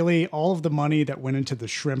that really all of the money that went into the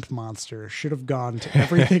shrimp monster should have gone to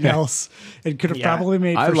everything else. It could have probably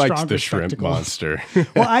made for stronger liked the shrimp monster.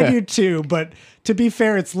 Well, I do too, but to be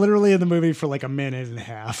fair, it's literally in the movie for like a minute and a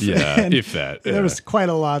half. Yeah, if that. Yeah. There was quite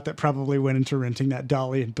a lot that probably went into renting that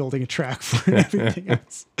dolly and building a track for it and everything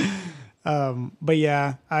else. But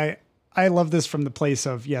yeah, I love this from the place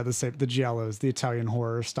of, the Giallos, the Italian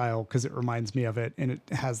horror style, because it reminds me of it, and it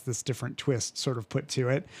has this different twist sort of put to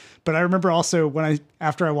it. But I remember also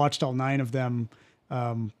after I watched all 9 of them,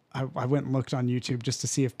 I went and looked on YouTube just to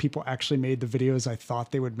see if people actually made the videos I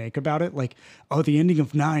thought they would make about it. Like, the ending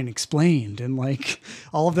of 9 explained, and like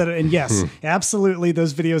all of that. And yes, absolutely,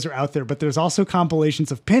 those videos are out there, but there's also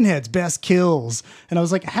compilations of Pinhead's best kills. And I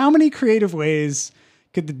was like, how many creative ways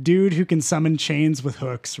could the dude who can summon chains with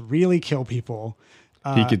hooks really kill people?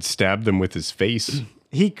 He could stab them with his face.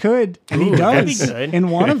 He could, and he does in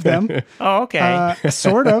one of them. Oh, okay.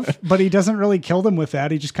 Sort of, but he doesn't really kill them with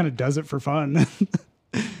that. He just kind of does it for fun.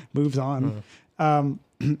 Moves on.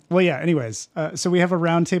 Well, yeah, anyways. So we have a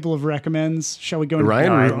round table of recommends. Shall we go into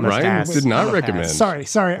Ryan did not recommend. Sorry.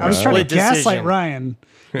 I was trying to gaslight Ryan.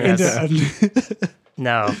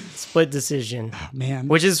 No, split decision. Oh, man.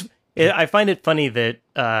 Which is... I find it funny that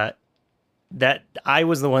that I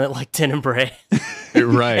was the one that liked Tenebrae.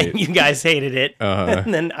 Right. And you guys hated it.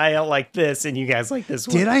 And then I like this, and you guys like this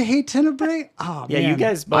one. Did I hate Tenebrae? Oh, yeah, man. you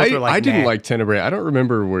guys both were like, I didn't like Tenebrae. I don't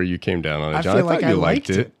remember where you came down on it, John. I thought you liked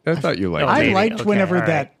it. I thought you liked it. I liked whenever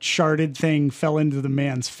that sharded thing fell into the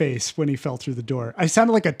man's face when he fell through the door. I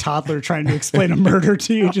sounded like a toddler trying to explain a murder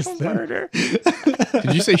to you just then. Murder.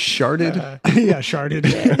 Did you say sharded? Yeah, sharded.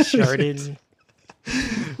 Yeah, sharded.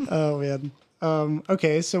 Oh, man.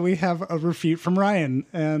 Okay, so we have a refute from Ryan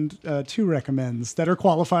and 2 recommends that are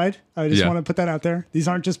qualified. I just want to put that out there. These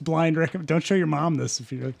aren't just blind recommend. Don't show your mom this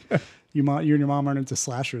if you and your mom aren't into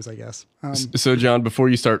slashers, I guess. So, John, before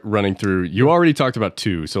you start running through, you already talked about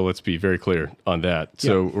 2, so let's be very clear on that.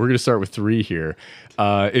 So we're going to start with 3 here.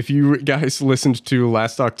 If you guys listened to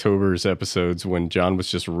last October's episodes when John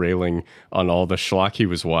was just railing on all the schlock he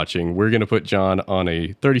was watching, we're going to put John on a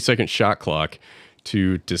 30-second shot clock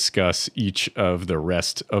to discuss each of the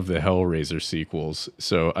rest of the Hellraiser sequels.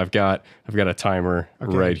 So I've got a timer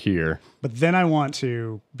right here. But then I want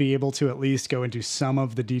to be able to at least go into some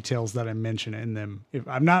of the details that I mention in them. If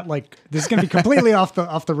I'm not like, this is going to be completely off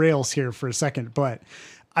the rails here for a second, but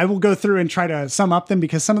I will go through and try to sum up them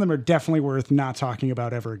because some of them are definitely worth not talking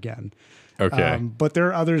about ever again. Okay. But there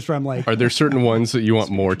are others where I'm like, are there certain ones that you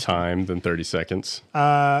want more time than 30 seconds?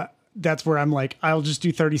 That's where I'm like, I'll just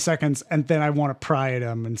do 30 seconds and then I want to pry at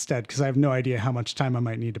them instead because I have no idea how much time I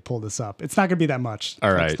might need to pull this up. It's not going to be that much.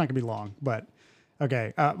 All right. It's not going to be long, but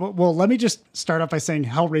okay. Well, let me just start off by saying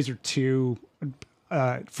Hellraiser 2,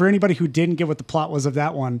 for anybody who didn't get what the plot was of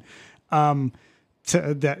that one,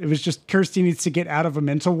 that it was just Kirsty needs to get out of a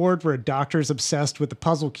mental ward where a doctor is obsessed with the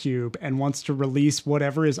puzzle cube and wants to release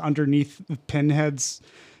whatever is underneath Pinhead's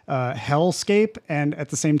hellscape, and at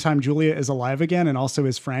the same time Julia is alive again and also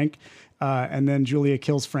is Frank, and then Julia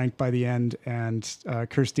kills Frank by the end, and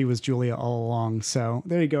Kirsty was Julia all along. So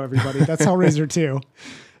there you go, everybody. That's Hellraiser 2.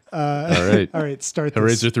 All right, start this.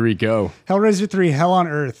 Hellraiser 3, go. Hellraiser 3, Hell on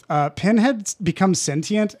Earth. Pinhead becomes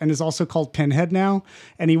sentient and is also called Pinhead now,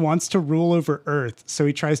 and he wants to rule over Earth, so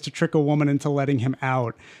he tries to trick a woman into letting him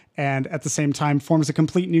out, and at the same time forms a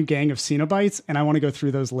complete new gang of Cenobites, and I want to go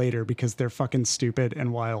through those later because they're fucking stupid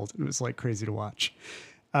and wild. It was like crazy to watch.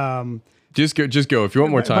 Just go. If you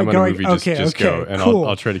want more time on a movie, just go, and cool.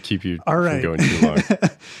 I'll try to keep you All from right. going too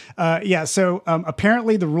long. So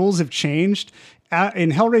apparently the rules have changed.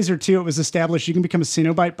 In Hellraiser 2, it was established you can become a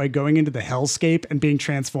Cenobite by going into the hellscape and being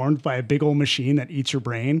transformed by a big old machine that eats your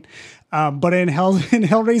brain. But in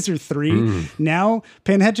Hellraiser 3, now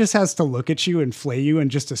Pinhead just has to look at you and flay you in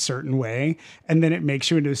just a certain way, and then it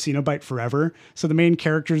makes you into a Cenobite forever. So the main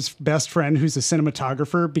character's best friend, who's a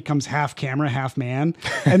cinematographer, becomes half camera, half man.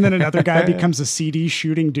 And then another guy becomes a CD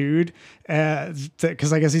shooting dude,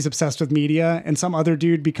 because I guess he's obsessed with media. And some other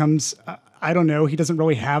dude becomes... I don't know. He doesn't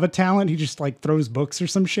really have a talent. He just like throws books or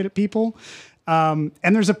some shit at people. And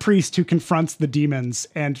there's a priest who confronts the demons,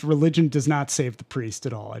 and religion does not save the priest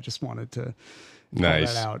at all. I just wanted to call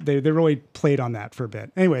that out. They really played on that for a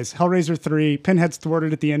bit. Anyways, Hellraiser 3, Pinhead's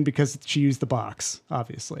thwarted at the end because she used the box,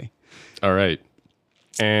 obviously. All right.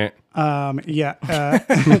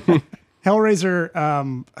 Hellraiser,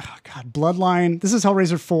 Bloodline. This is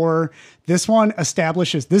Hellraiser 4. This one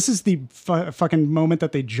establishes, this is the fucking moment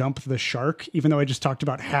that they jump the shark, even though I just talked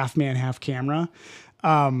about half man, half camera.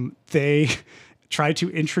 They try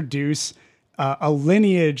to introduce a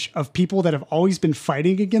lineage of people that have always been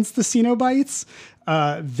fighting against the Cenobites.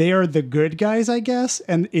 They are the good guys, I guess.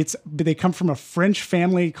 And they come from a French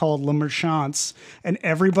family called Le Merchants, and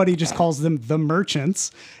everybody just calls them the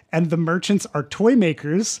Merchants. And the Merchants are toy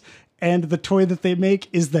makers. And the toy that they make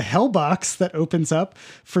is the Hellbox that opens up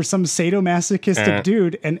for some sadomasochistic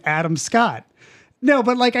dude and Adam Scott. No,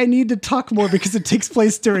 but like I need to talk more because it takes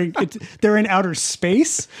place they're in outer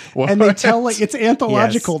space. What? And they tell like it's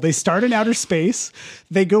anthological. Yes. They start in outer space.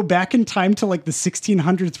 They go back in time to like the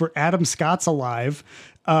 1600s where Adam Scott's alive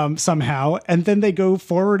somehow. And then they go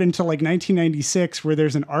forward into like 1996 where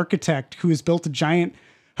there's an architect who has built a giant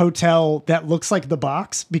hotel that looks like the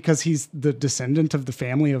box because he's the descendant of the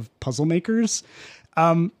family of puzzle makers.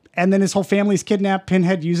 And then his whole family's kidnapped.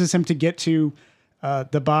 Pinhead uses him to get to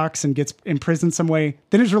the box and gets imprisoned some way.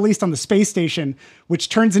 Then is released on the space station, which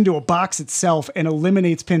turns into a box itself and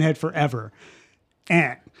eliminates Pinhead forever.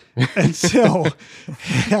 Until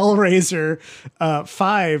Hellraiser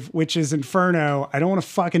 5, which is Inferno. I don't want to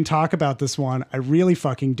fucking talk about this one. I really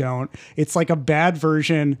fucking don't. It's like a bad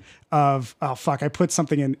version of, I put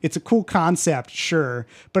something in. It's a cool concept, sure.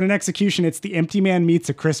 But in execution, it's The Empty Man Meets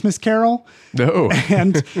A Christmas Carol. No.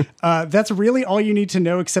 And that's really all you need to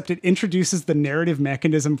know, except it introduces the narrative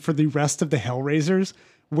mechanism for the rest of the Hellraisers,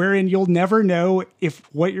 wherein you'll never know if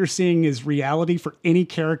what you're seeing is reality for any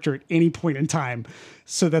character at any point in time,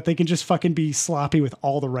 so that they can just fucking be sloppy with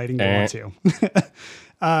all the writing they want to.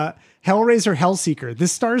 Hellraiser Hellseeker.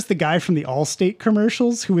 This stars the guy from the Allstate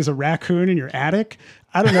commercials who is a raccoon in your attic.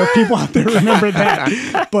 I don't know if people out there remember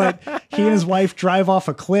that, but he and his wife drive off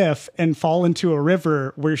a cliff and fall into a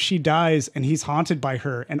river where she dies, and he's haunted by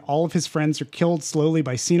her, and all of his friends are killed slowly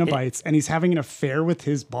by Cenobites, and he's having an affair with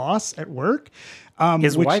his boss at work.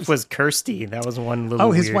 His wife was Kirsty. That was one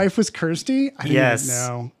little his weird. Wife was Kirsty? I didn't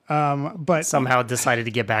know. But somehow decided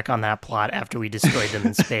to get back on that plot after we destroyed them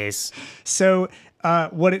in space. So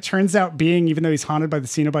what it turns out being, even though he's haunted by the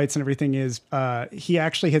Cenobites and everything, is he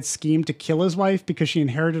actually had schemed to kill his wife because she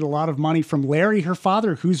inherited a lot of money from Larry, her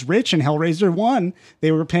father, who's rich in Hellraiser 1.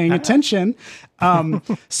 They were paying attention.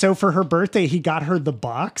 So for her birthday, he got her the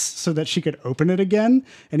box so that she could open it again.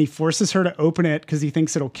 And he forces her to open it because he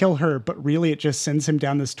thinks it'll kill her. But really, it just sends him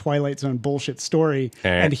down this Twilight Zone bullshit story.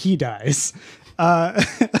 And he dies.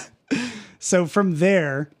 So from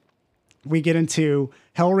there, we get into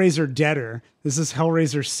Hellraiser Deader. This is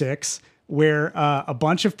Hellraiser 6, where a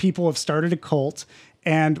bunch of people have started a cult,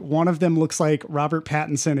 and one of them looks like Robert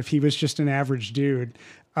Pattinson if he was just an average dude.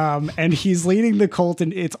 And he's leading the cult,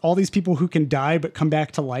 and it's all these people who can die but come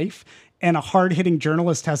back to life. And a hard-hitting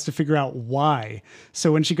journalist has to figure out why.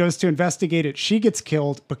 So when she goes to investigate it, she gets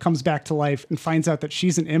killed, but comes back to life and finds out that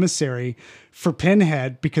she's an emissary for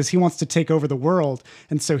Pinhead because he wants to take over the world.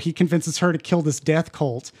 And so he convinces her to kill this death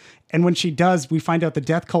cult. And when she does, we find out the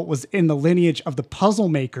death cult was in the lineage of the puzzle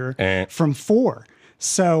maker from 4.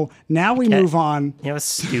 So now we move on. You know how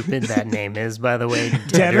stupid that name is, by the way?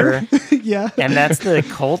 Deader. Yeah. And that's the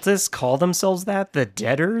cultists call themselves that? The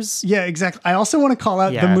Deaders? Yeah, exactly. I also want to call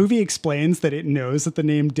out the movie explains that it knows that the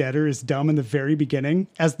name Deader is dumb in the very beginning,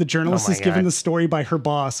 as the journalist is given the story by her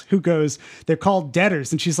boss, who goes, they're called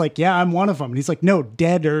Deaders. And she's like, yeah, I'm one of them. And he's like, no,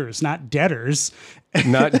 Deaders, not Deaders.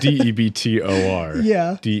 Not Debtor.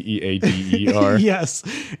 Yeah. Deader. Yes.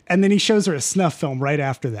 And then he shows her a snuff film right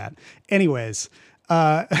after that. Anyways,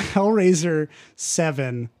 Hellraiser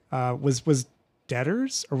 7 was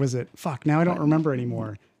Deaders, or was it? Fuck, now I don't remember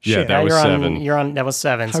anymore. Yeah, Shit. that was 7. That was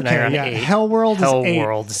 7, so now you're on 8. Hellworld is 8,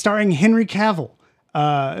 Hellworld. starring Henry Cavill.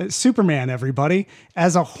 Superman, everybody,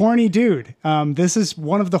 as a horny dude. This is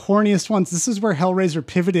one of the horniest ones. This is where Hellraiser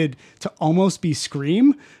pivoted to almost be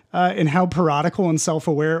Scream in how parodical and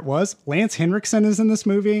self-aware it was. Lance Henriksen is in this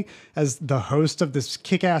movie as the host of this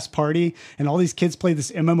kick-ass party, and all these kids play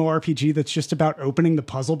this MMORPG that's just about opening the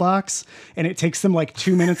puzzle box, and it takes them like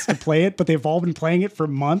 2 minutes to play it, but they've all been playing it for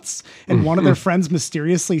months, and one of their friends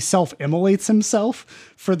mysteriously self-immolates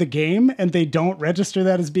himself for the game, and they don't register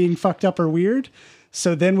that as being fucked up or weird.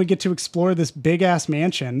 So then we get to explore this big ass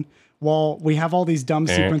mansion while we have all these dumb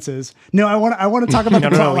sequences. No, I want to talk about the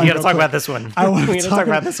plot line. We got to talk about this one. I want to talk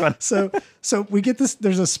about this one. So we get this.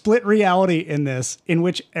 There's a split reality in this, in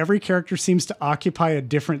which every character seems to occupy a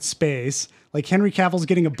different space. Like Henry Cavill's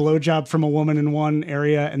getting a blowjob from a woman in one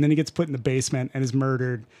area, and then he gets put in the basement and is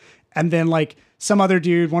murdered. And then like some other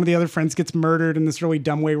dude, one of the other friends gets murdered in this really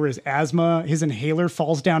dumb way where his inhaler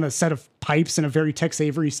falls down a set of pipes in a very Tex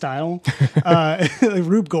Avery style,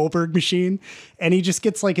 Rube Goldberg machine. And he just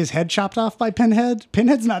gets like his head chopped off by Pinhead.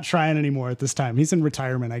 Pinhead's not trying anymore at this time. He's in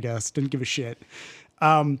retirement, I guess. Didn't give a shit.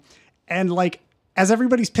 And like, as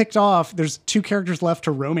everybody's picked off, there's 2 characters left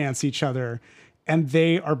to romance each other. And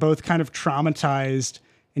they are both kind of traumatized.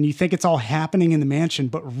 And you think it's all happening in the mansion,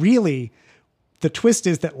 but really, the twist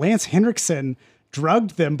is that Lance Henriksen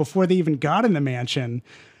drugged them before they even got in the mansion,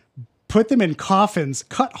 put them in coffins,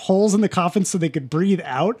 cut holes in the coffins so they could breathe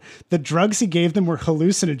out. The drugs he gave them were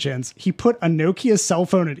hallucinogens. He put a Nokia cell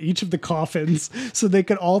phone at each of the coffins so they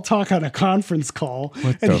could all talk on a conference call.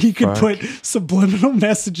 And he could put subliminal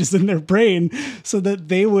messages in their brain so that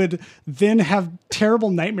they would then have terrible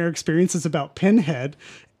nightmare experiences about Pinhead.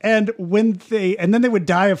 And then they would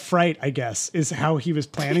die of fright, I guess, is how he was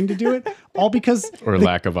planning to do it. All because... Or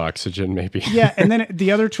lack of oxygen, maybe. Yeah, and then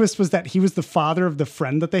the other twist was that he was the father of the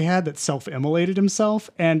friend that they had that self-immolated himself.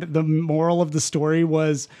 And the moral of the story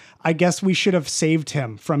was, I guess we should have saved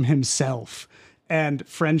him from himself. And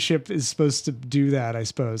friendship is supposed to do that, I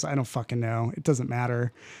suppose. I don't fucking know. It doesn't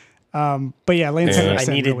matter. But yeah, Lance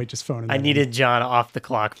Henriksen really just phoning I needed John off the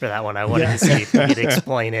clock for that one. I wanted to see if he could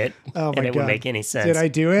explain it and it would make any sense. Did I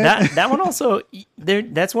do it? That one also,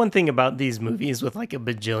 that's one thing about these movies with like a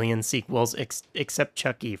bajillion sequels, except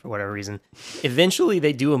Chucky for whatever reason. Eventually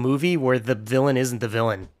they do a movie where the villain isn't the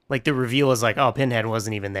villain. Like the reveal is like, oh, Pinhead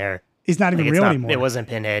wasn't even there. He's not even real anymore. It wasn't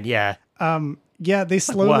Pinhead, yeah. Yeah, they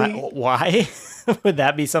slowly... Why? Would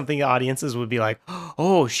that be something audiences would be like,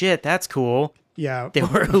 oh shit, that's cool. Yeah. They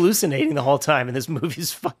were hallucinating the whole time, and this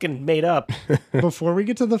movie's fucking made up. Before we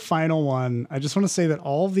get to the final one, I just want to say that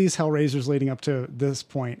all of these Hellraisers leading up to this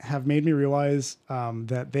point have made me realize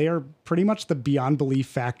that they are pretty much the beyond belief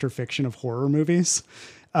fact or fiction of horror movies.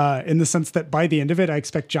 In the sense that by the end of it, I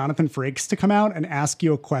expect Jonathan Frakes to come out and ask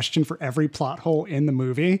you a question for every plot hole in the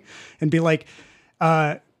movie and be like,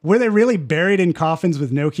 were they really buried in coffins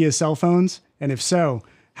with Nokia cell phones? And if so,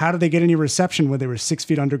 how did they get any reception when they were 6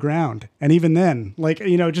 feet underground? And even then, like,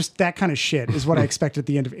 just that kind of shit is what I expect at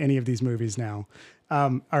the end of any of these movies now.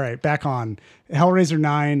 All right, back on. Hellraiser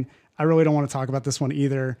 9. I really don't want to talk about this one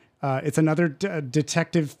either. It's another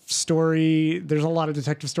detective story. There's a lot of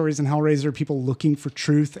detective stories in Hellraiser, people looking for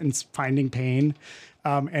truth and finding pain.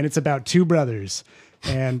 And it's about two brothers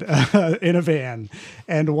and in a van,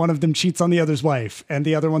 and one of them cheats on the other's wife, and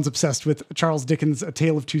the other one's obsessed with Charles Dickens' A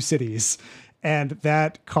Tale of Two Cities. And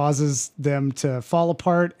that causes them to fall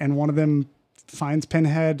apart, and one of them finds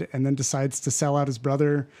Pinhead and then decides to sell out his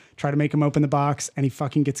brother, try to make him open the box, and he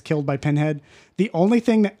fucking gets killed by Pinhead. The only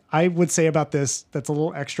thing that I would say about this that's a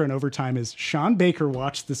little extra in overtime is Sean Baker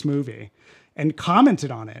watched this movie and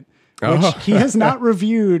commented on it, which he has not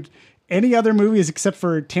reviewed any other movies except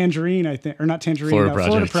for Tangerine, I think, or not Tangerine,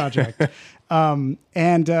 Florida Project.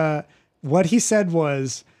 And what he said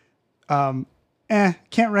was,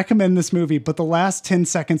 can't recommend this movie, but the last 10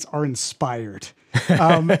 seconds are inspired.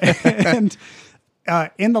 And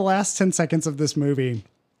in the last 10 seconds of this movie,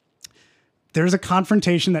 there's a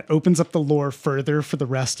confrontation that opens up the lore further for the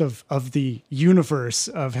rest of the universe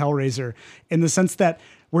of Hellraiser, in the sense that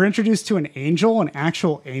we're introduced to an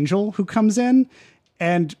actual angel who comes in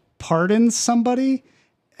and pardons somebody,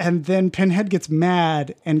 and then Pinhead gets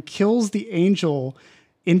mad and kills the angel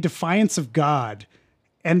in defiance of God.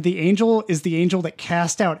 And the angel is the angel that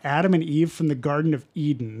cast out Adam and Eve from the Garden of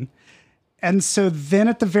Eden. And so then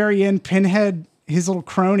at the very end, Pinhead, his little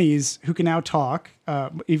cronies who can now talk,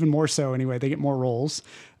 even more so anyway, they get more roles,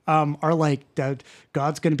 are like,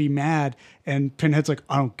 God's going to be mad. And Pinhead's like,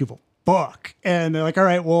 I don't give a fuck. And they're like, all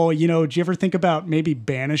right, well, do you ever think about maybe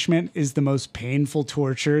banishment is the most painful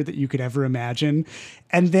torture that you could ever imagine?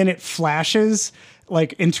 And then it flashes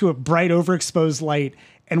like into a bright overexposed light,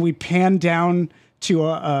 and we pan down to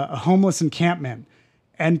a homeless encampment.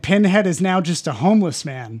 And Pinhead is now just a homeless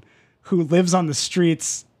man who lives on the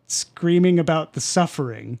streets screaming about the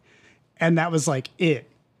suffering. And that was like it.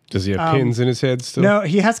 Does he have pins in his head still? No,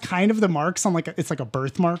 he has kind of the marks on it's like a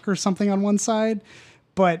birthmark or something on one side,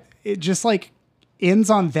 but it just like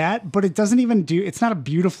ends on that, but it doesn't even it's not a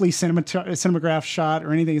beautifully cinematographed shot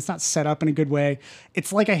or anything. It's not set up in a good way.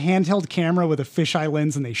 It's like a handheld camera with a fisheye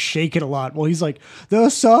lens, and they shake it a lot. Well, he's like, the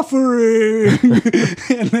suffering.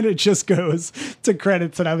 And then it just goes to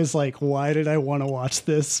credits. And I was like, why did I want to watch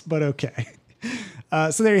this? But okay.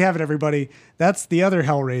 So there you have it, everybody. That's the other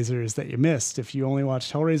Hellraisers that you missed. If you only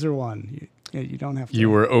watched Hellraiser 1, you don't have to. You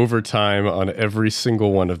were overtime on every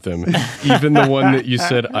single one of them. Even the one that you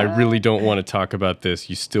said, I really don't want to talk about this,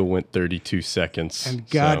 you still went 32 seconds. And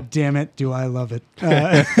God damn it, do I love it.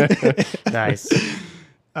 Nice.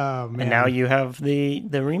 Man. And now you have the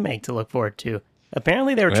remake to look forward to.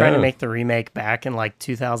 Apparently they were trying to make the remake back in like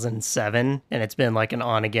 2007, and it's been like an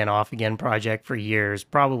on again, off again project for years,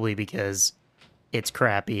 probably because it's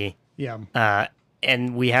crappy. Yeah.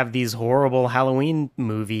 And we have these horrible Halloween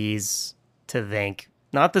movies to thank.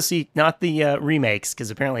 Not the remakes,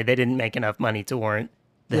 because apparently they didn't make enough money to warrant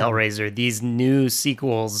the Hellraiser. These new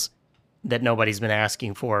sequels that nobody's been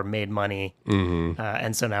asking for made money. Mm-hmm.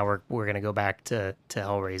 And so now we're going to go back to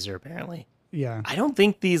Hellraiser, apparently. Yeah. I don't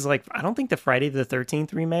think the Friday the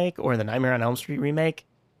 13th remake or the Nightmare on Elm Street remake,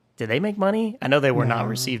 did they make money? I know they were not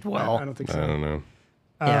received well. I don't think so. I don't know.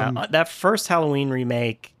 Yeah, that first Halloween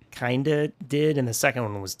remake kind of did, and the second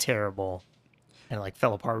one was terrible and like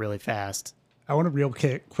fell apart really fast. I want to real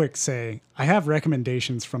quick say, I have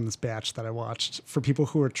recommendations from this batch that I watched for people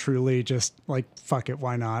who are truly just like, fuck it,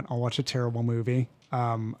 why not? I'll watch a terrible movie.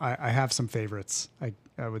 I have some favorites,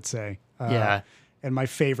 I would say. Yeah. And my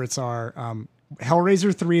favorites are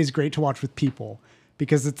Hellraiser 3 is great to watch with people,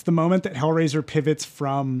 because it's the moment that Hellraiser pivots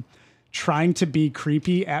from trying to be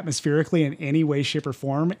creepy atmospherically in any way, shape, or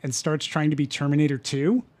form and starts trying to be Terminator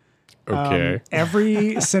 2. Okay.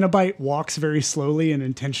 Every Cenobite walks very slowly and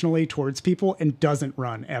intentionally towards people and doesn't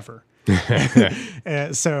run ever. But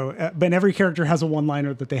every character has a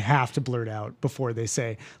one-liner that they have to blurt out before they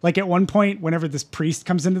say. Like at one point, whenever this priest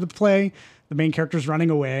comes into the play, the main character's running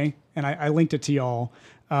away, and I linked it to y'all.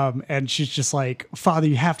 And she's just like, Father,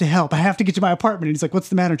 you have to help. I have to get to my apartment. And he's like, what's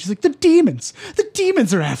the matter? And she's like, the demons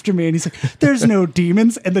are after me. And he's like, there's no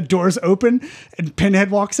demons. And the doors open and Pinhead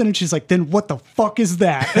walks in and she's like, then what the fuck is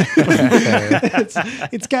that?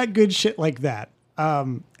 It's got good shit like that.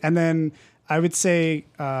 And then I would say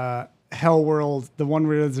Hell World, the one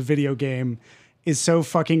where it's a video game, is so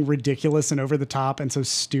fucking ridiculous and over the top and so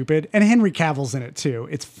stupid. And Henry Cavill's in it too.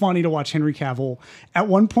 It's funny to watch Henry Cavill. At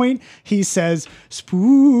one point, he says,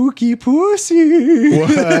 spooky pussy.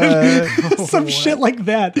 What? Some shit like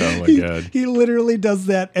that. Oh my God. He literally does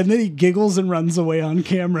that. And then he giggles and runs away on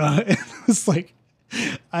camera. And it's like,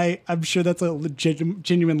 I'm sure that's a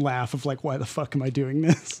genuine laugh of like, why the fuck am I doing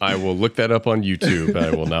this? I will look that up on YouTube. I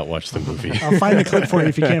will not watch the movie. I'll find the clip for you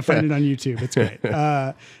if you can't find it on YouTube. It's great.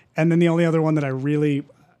 And then the only other one that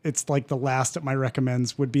it's like the last at my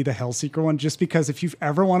recommends would be the Hellseeker one, just because if you've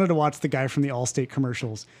ever wanted to watch the guy from the Allstate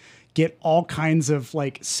commercials get all kinds of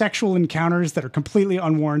like sexual encounters that are completely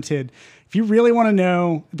unwarranted, if you really want to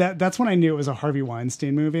know that's when I knew it was a Harvey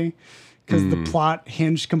Weinstein movie, because the plot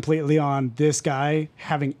hinged completely on this guy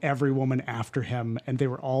having every woman after him, and they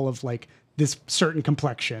were all of like this certain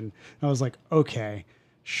complexion. And I was like, okay,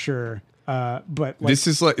 sure. But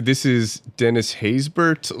like, this is Dennis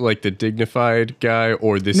Haysbert, like the dignified guy,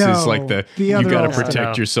 or this is like the you other got to Allstate.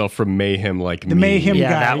 protect yourself from mayhem, like the me. Mayhem Yeah,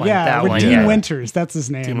 guy. that one, yeah, that with one, Dean yeah. Winters. That's his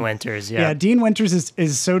name. Dean Winters, yeah. Yeah, Dean Winters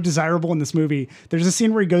is so desirable in this movie. There's a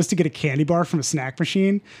scene where he goes to get a candy bar from a snack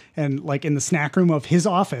machine, and like in the snack room of his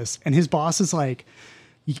office, and his boss is like,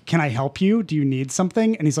 can I help you? Do you need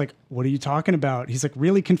something? And he's like, what are you talking about? He's like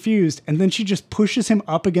really confused. And then she just pushes him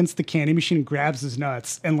up against the candy machine and grabs his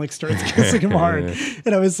nuts and like starts kissing him hard.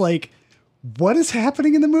 And I was like, what is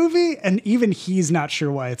happening in the movie? And even he's not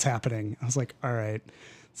sure why it's happening. I was like, all right,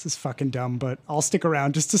 this is fucking dumb, but I'll stick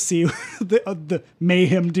around just to see the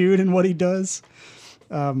mayhem dude and what he does.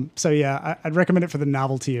 So yeah, I'd recommend it for the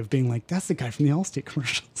novelty of being like, that's the guy from the Allstate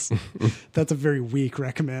commercials. That's a very weak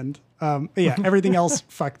recommend. But yeah, everything else,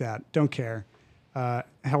 fuck that. Don't care.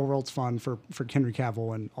 Hellworld's fun for Henry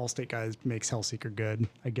Cavill, and Allstate guys makes Hellseeker good,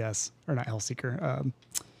 I guess. Or not Hellseeker.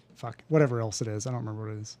 Whatever else it is. I don't remember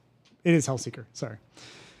what it is. It is Hellseeker. Sorry.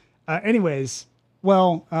 Anyways,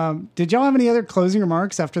 well, did y'all have any other closing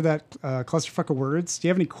remarks after that clusterfuck of words? Do you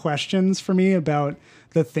have any questions for me about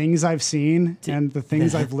the things I've seen and the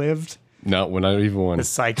things I've lived? No, when I even want The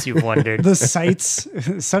sights you've wondered. The sites,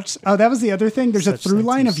 that was the other thing. There's a Such through sights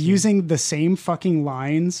line you've of seen. using the same fucking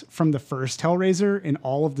lines from the first Hellraiser in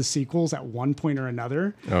all of the sequels at one point or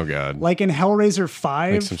another. Oh god, Like in Hellraiser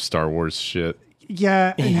 5. like some Star Wars shit.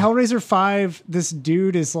 Yeah, in Hellraiser 5, this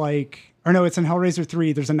dude is like, or no, it's in Hellraiser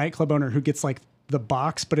 3. There's a nightclub owner who gets like the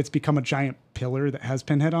box, but it's become a giant pillar that has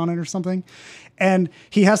Pinhead on it or something. And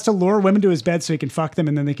he has to lure women to his bed so he can fuck them,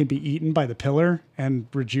 and then they can be eaten by the pillar and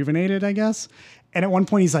rejuvenated, I guess. And at one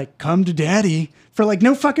point he's like, come to daddy, for like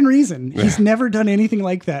no fucking reason. He's never done anything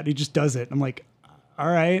like that. He just does it. I'm like,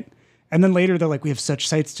 all right. And then later they're like, we have such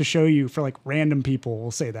sights to show you, for like random people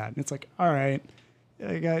will say that. And it's like, all right.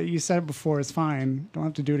 You said it before. It's fine. Don't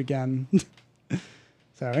have to do it again.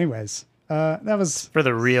 So anyways, that was For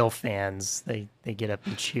the real fans, they get up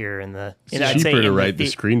and cheer in the. It's I'd say cheaper in to write the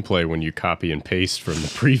the- screenplay when you copy and paste from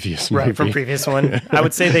the previous movie. Right, from previous one. I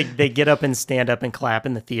would say they get up and stand up and clap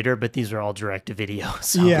in the theater, but these are all direct to video.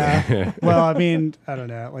 So. yeah. Well, I mean, I don't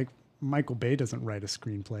know. Like Michael Bay doesn't write a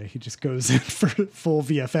screenplay. He just goes in for full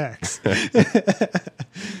VFX.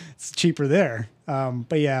 It's cheaper there.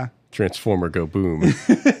 But yeah. Transformer go boom.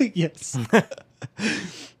 Yes.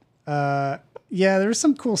 Yeah, there's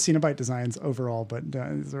some cool Cenobite designs overall, but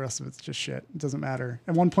the rest of it's just shit. It doesn't matter.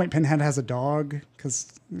 At one point, Pinhead has a dog,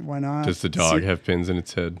 because why not? Does the dog have pins in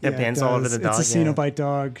its head? Yeah, pins it all over does. the dog. It's a yeah. Cenobite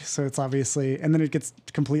dog, so it's obviously, and then it gets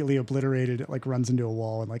completely obliterated. It like runs into a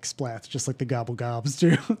wall and like splats, just like the Gobble Gobs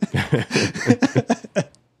do.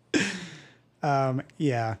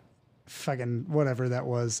 Yeah, fucking whatever that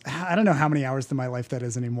was. I don't know how many hours of my life that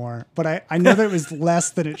is anymore, but I know that it was less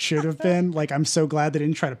than it should have been. Like, I'm so glad they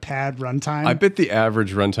didn't try to pad runtime. I bet the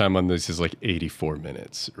average runtime on this is like 84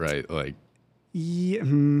 minutes, right? Like, Yeah,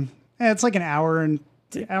 it's like an hour and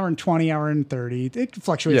 20, hour and 30. It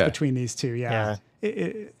fluctuates Yeah. between these two. Yeah.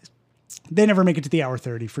 Yeah. They never make it to the hour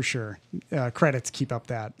 30 for sure. Credits keep up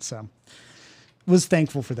that. So was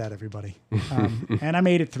thankful for that, everybody. And I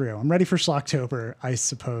made it through. I'm ready for Schlocktober, I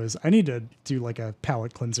suppose. I need to do like a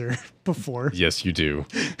palate cleanser before. yes, you do.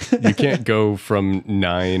 You can't go from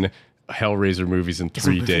 9 Hellraiser movies in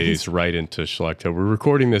 3 days right into Schlocktober. We're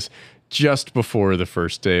recording this just before the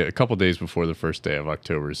first day, a couple days before the first day of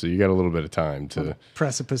October. So you got a little bit of time to.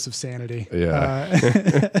 Precipice of sanity.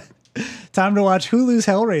 Yeah. Time to watch Hulu's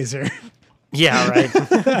Hellraiser. Yeah, right.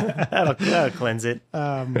 that'll cleanse it.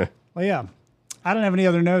 Well, yeah. I don't have any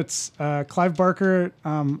other notes. Clive Barker,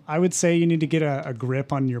 I would say you need to get a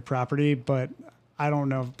grip on your property, but I don't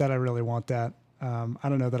know that I really want that. I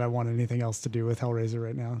don't know that I want anything else to do with Hellraiser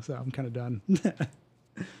right now, so I'm kind of done.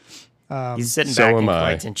 He's sitting so back am and I.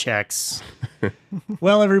 collecting checks.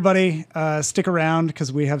 Well, everybody, stick around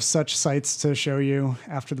because we have such sights to show you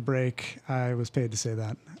after the break. I was paid to say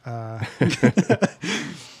that.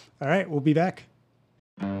 All right, we'll be back.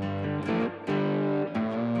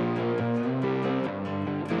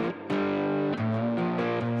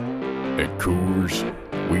 At Coors,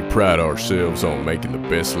 we pride ourselves on making the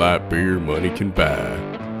best light beer money can buy.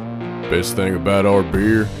 Best thing about our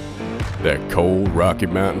beer, that cold Rocky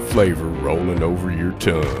Mountain flavor rolling over your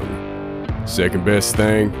tongue. Second best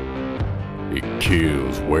thing, it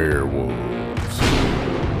kills werewolves.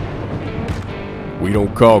 We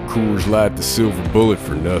don't call Coors Light the silver bullet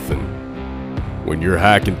for nothing. When you're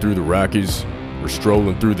hiking through the Rockies or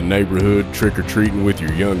strolling through the neighborhood trick-or-treating with your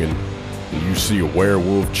youngin' and you see a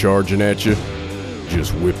werewolf charging at you,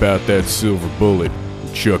 just whip out that silver bullet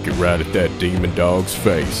and chuck it right at that demon dog's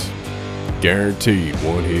face. Guaranteed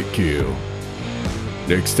one-hit kill.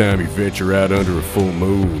 Next time you venture out under a full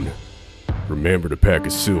moon, remember to pack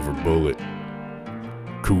a silver bullet.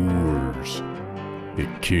 Coors.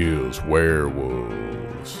 It kills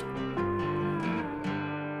werewolves.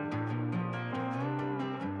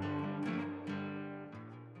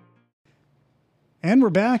 And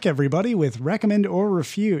we're back, everybody, with Recommend or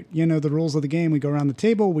Refute. You know the rules of the game. We go around the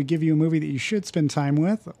table, we give you a movie that you should spend time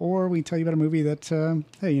with, or we tell you about a movie that,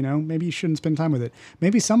 hey, you know, maybe you shouldn't spend time with it.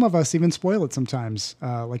 Maybe some of us even spoil it sometimes,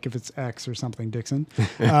 like if it's X or something, Dixon.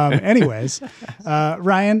 Anyways,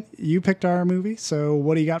 Ryan, you picked our movie, so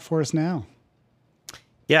what do you got for us now?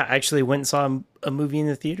 Yeah, I actually went and saw a movie in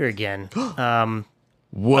the theater again. Whoa.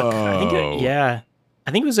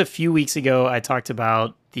 I think it was a few weeks ago I talked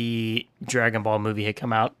about the Dragon Ball movie had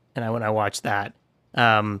come out, and I watched that.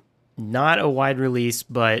 Not a wide release,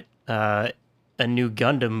 but a new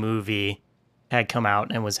Gundam movie had come out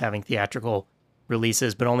and was having theatrical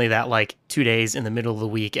releases, but only that like 2 days in the middle of the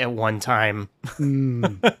week at one time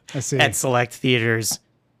I see. at select theaters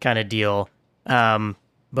kind of deal.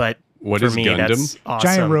 But What for is me, Gundam? that's awesome.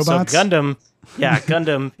 Giant robots? So Gundam,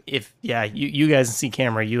 Gundam. If you guys can see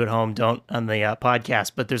camera, you at home don't on the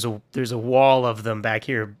podcast, but there's a wall of them back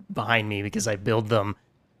here behind me because I build them.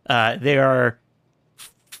 They are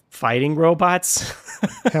fighting robots.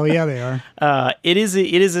 Hell yeah, they are. It is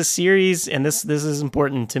a series, and this is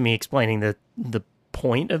important to me explaining the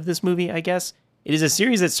point of this movie, I guess. It is a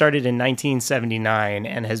series that started in 1979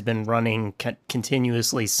 and has been running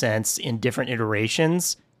continuously since in different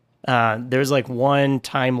iterations. There's like one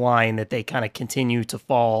timeline that they kind of continue to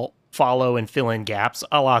follow and fill in gaps,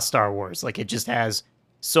 a la Star Wars. Like it just has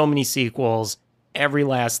so many sequels. Every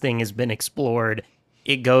last thing has been explored.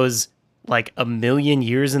 It goes like a million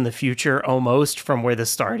years in the future almost from where the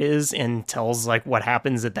start is and tells like what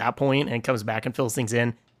happens at that point and comes back and fills things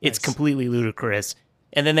in. It's completely ludicrous.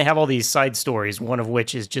 And then they have all these side stories, one of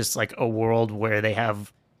which is just like a world where they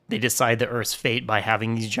decide the Earth's fate by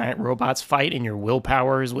having these giant robots fight, and your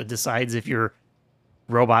willpower is what decides if your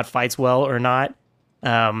robot fights well or not.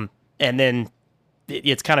 And then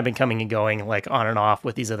it's kind of been coming and going like on and off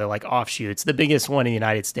with these other like offshoots. The biggest one in the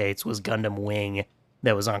United States was Gundam Wing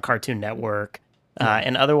that was on Cartoon Network.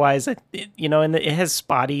 And otherwise, and it has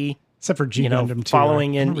spotty, Except for G Gundam too.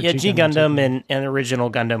 following in. Remember Yeah, G Gundam too. and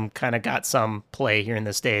original Gundam kind of got some play here in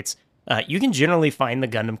the States. You can generally find the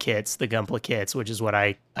Gundam kits, the Gunpla kits, which is what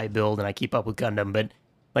I build and I keep up with Gundam. But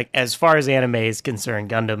like as far as anime is concerned,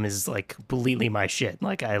 Gundam is like completely my shit.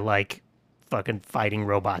 Like I like fucking fighting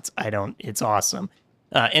robots. It's awesome.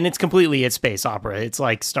 And it's completely a space opera. It's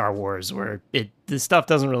like Star Wars where the stuff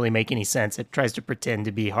doesn't really make any sense. It tries to pretend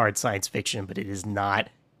to be hard science fiction, but it is not.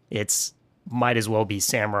 It's might as well be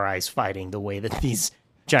samurais fighting the way that these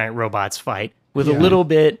giant robots fight with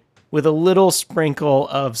a little sprinkle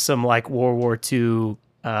of some like World War II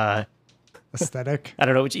Aesthetic. I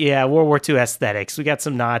don't know World War II aesthetics. We got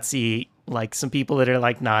some Nazi, like some people that are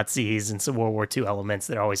like Nazis and some World War II elements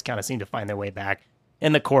that always kind of seem to find their way back.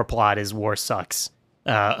 And the core plot is war sucks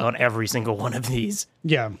on every single one of these.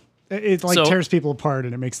 Yeah. It like tears people apart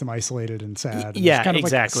and it makes them isolated and sad. And Yeah, there's kind of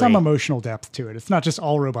exactly. Like some emotional depth to it. It's not just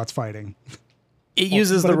all robots fighting. It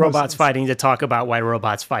uses but the it was- robots fighting to talk about why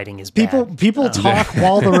robots fighting is bad. People talk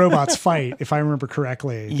while the robots fight, if I remember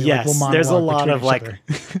correctly. They, Yes, will there's a monologue lot between of each like,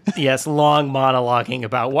 other. yes, long monologuing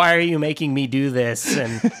about why are you making me do this,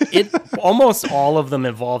 and it almost all of them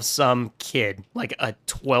involve some kid, like a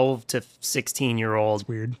 12 to 16-year-old,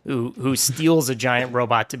 weird. who steals a giant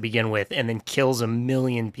robot to begin with, and then kills a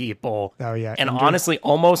million people. Oh, yeah. and Ender. honestly,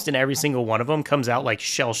 almost in every single one of them comes out like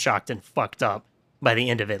shell shocked and fucked up by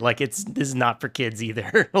the end of it. Like this is not for kids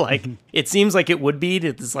either. Like it seems like it would be.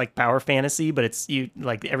 It's like power fantasy, but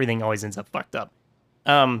like everything always ends up fucked up.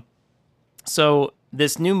 So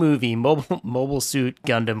this new movie, Mobile Suit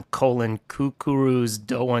Gundam: Kukuru's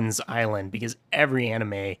Doan's Island, because every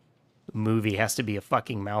anime movie has to be a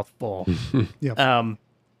fucking mouthful. Yep.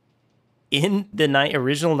 In the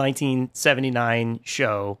original 1979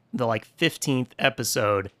 show, the like 15th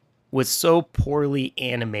episode was so poorly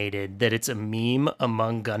animated that it's a meme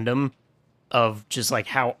among Gundam of just like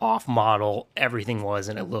how off model everything was,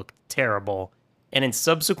 and it looked terrible. And in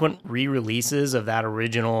subsequent re-releases of that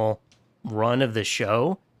original run of the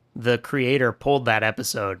show, the creator pulled that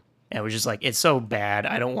episode and it was just like, it's so bad,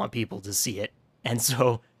 I don't want people to see it. And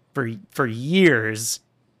so for years,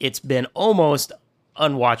 it's been almost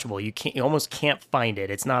unwatchable. You almost can't find it.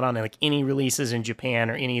 It's not on like any releases in Japan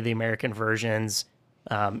or any of the American versions.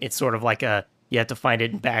 It's sort of like you have to find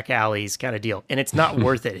it in back alleys kind of deal, and it's not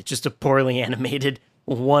worth it. It's just a poorly animated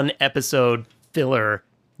 1 episode filler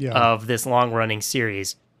of this long running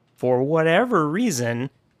series. For whatever reason,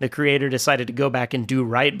 the creator decided to go back and do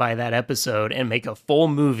right by that episode and make a full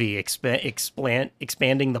movie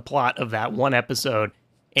expanding the plot of that 1 episode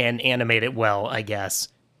and animate it well, I guess.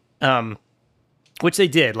 Which they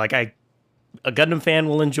did. Like, a Gundam fan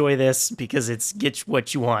will enjoy this because it's get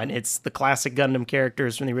what you want. It's the classic Gundam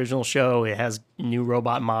characters from the original show. It has new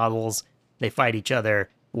robot models. They fight each other.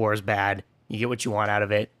 War's bad. You get what you want out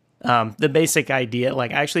of it. The basic idea,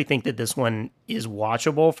 like, I actually think that this one is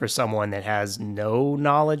watchable for someone that has no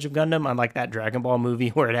knowledge of Gundam, unlike that Dragon Ball movie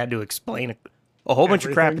where it had to explain a whole bunch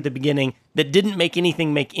of crap at the beginning that didn't make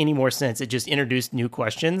anything make any more sense. It just introduced new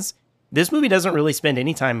questions. This movie doesn't really spend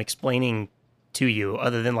any time explaining to you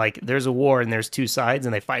other than, like, there's a war and there's 2 sides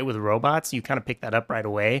and they fight with robots. You kind of pick that up right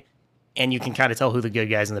away, and you can kind of tell who the good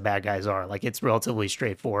guys and the bad guys are. Like, it's relatively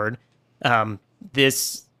straightforward.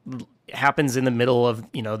 This happens in the middle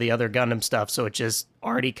of, the other Gundam stuff, so it's just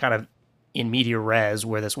already kind of in media res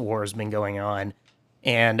where this war has been going on.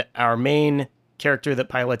 And our main character that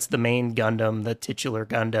pilots the main Gundam, the titular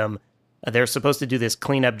Gundam, they're supposed to do this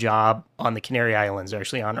cleanup job on the Canary Islands,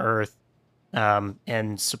 actually on Earth.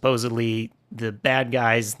 And supposedly the bad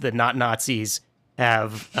guys, the not Nazis,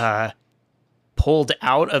 have pulled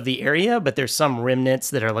out of the area, but there's some remnants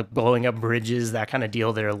that are like blowing up bridges, that kind of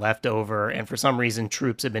deal, that are left over. And for some reason,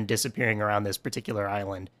 troops have been disappearing around this particular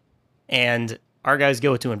island. And our guys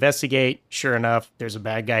go to investigate. Sure enough, there's a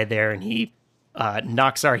bad guy there, and he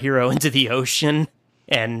knocks our hero into the ocean,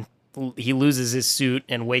 and he loses his suit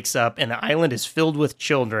and wakes up, and the island is filled with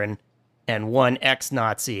children and one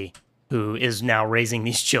ex-Nazi who is now raising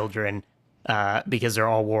these children because they're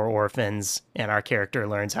all war orphans. And our character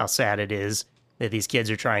learns how sad it is that these kids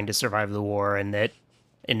are trying to survive the war, and that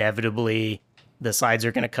inevitably the sides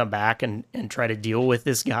are going to come back and try to deal with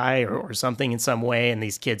this guy or something in some way, and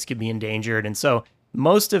these kids could be endangered. And so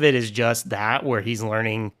most of it is just that, where he's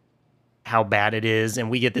learning how bad it is, and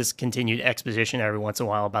we get this continued exposition every once in a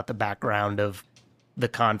while about the background of the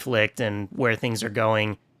conflict and where things are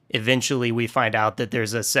going. Eventually, we find out that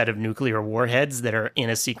there's a set of nuclear warheads that are in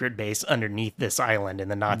a secret base underneath this island, and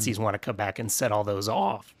the Nazis want to come back and set all those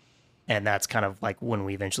off. And that's kind of like when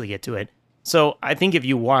we eventually get to it. So I think if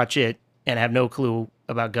you watch it and have no clue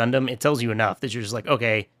about Gundam, it tells you enough that you're just like,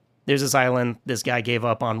 okay, there's this island, this guy gave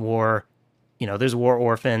up on war, there's war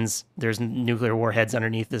orphans, there's nuclear warheads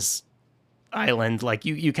underneath this island. Like,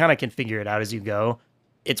 you kind of can figure it out as you go.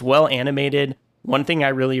 It's well animated. One thing I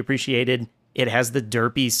really appreciated, it has the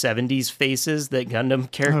derpy 70s faces that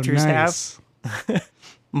Gundam characters nice. have.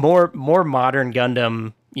 More modern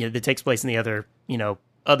Gundam, that takes place in the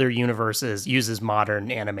other universes, uses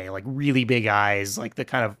modern anime, like really big eyes, like the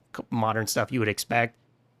kind of modern stuff you would expect.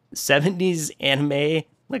 70s anime,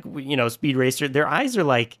 like, Speed Racer, their eyes are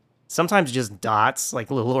like sometimes just dots,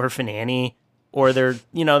 like Little Orphan Annie, or they're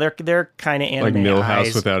kind of anime like Millhouse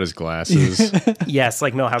eyes. without his glasses. Yes,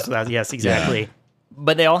 like Millhouse without, yes, exactly. Yeah.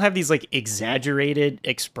 But they all have these like exaggerated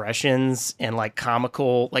expressions and like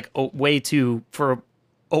comical, like way too, for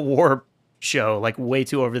a war show, like way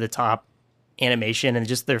too over the top animation, and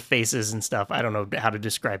just their faces and stuff. I don't know how to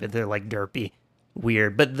describe it. They're like derpy,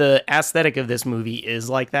 weird. But the aesthetic of this movie is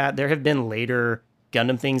like that. There have been later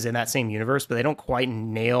Gundam things in that same universe, but they don't quite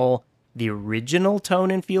nail the original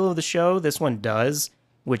tone and feel of the show. This one does,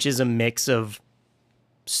 which is a mix of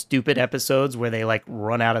stupid episodes where they like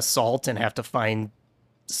run out of salt and have to find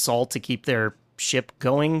salt to keep their ship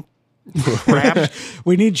going. Crap.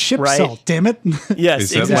 We need ship salt, damn it. Yes,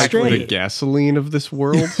 Is that exactly. like the gasoline of this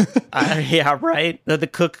world? Yeah, right. The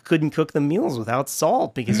cook couldn't cook the meals without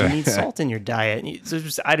salt because you need salt in your diet. So it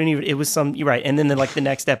was you're right. And then the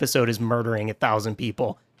next episode is murdering 1,000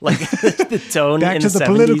 people. Like the tone Back in to the 70s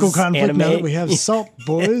political conflict anime, now that we have salt,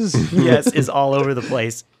 boys. yes, is all over the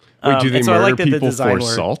place. Wait, do they and so I murder like that the people design for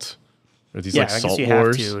worked. salt? Are these Yeah, like I salt guess you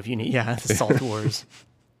wars? have to if you need. Yeah, the salt wars.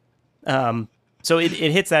 So it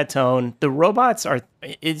hits that tone. The robots are.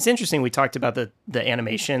 It's interesting. We talked about the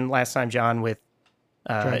animation last time, John, with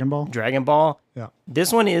Dragon Ball. Yeah.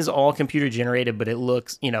 This one is all computer generated, but it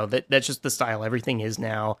looks. That's just the style everything is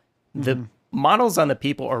now. The models on the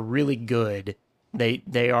people are really good. They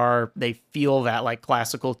feel that like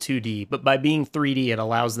classical 2D, but by being 3D, it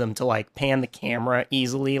allows them to like pan the camera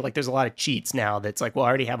easily. Like there's a lot of cheats now that's like, well, I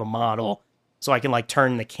already have a model. so I can like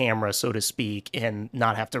turn the camera, so to speak, and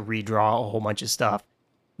not have to redraw a whole bunch of stuff.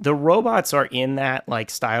 The robots are in that like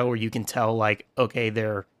style where you can tell like, okay,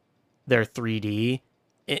 they're 3D.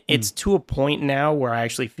 It's to a point now where I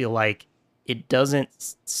actually feel like it doesn't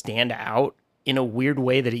stand out in a weird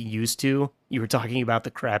way that it used to. You were talking about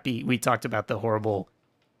we talked about the horrible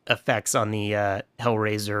effects on the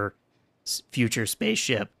Hellraiser future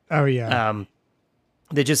spaceship. Oh yeah.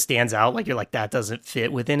 That just stands out. Like you're like, that doesn't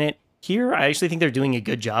fit within it. Here, I actually think they're doing a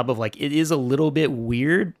good job of like, it is a little bit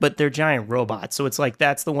weird, but they're giant robots. So it's like,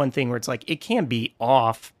 that's the one thing where it's like, it can be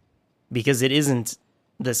off because it isn't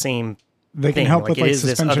the same They thing. can help Like, with it like is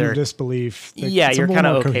this suspension other- of disbelief. Yeah, It's a you're little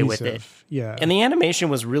kinda more okay with it. cohesive. Yeah. And the animation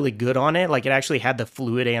was really good on it. Like it actually had the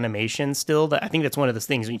fluid animation still. I think that's one of the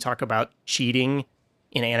things when you talk about cheating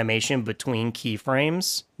in animation between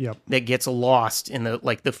keyframes Yep. that gets lost in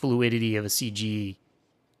the fluidity of a CG,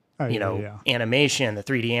 Oh, yeah. animation, the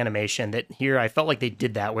 3D animation. That here I felt like they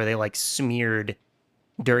did that where they like smeared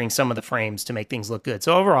during some of the frames to make things look good.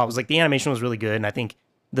 So overall, it was like the animation was really good, and I think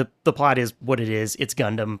the plot is what it is. It's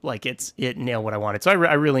Gundam. Like it nailed what I wanted. So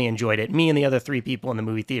I really enjoyed it. Me and the other 3 people in the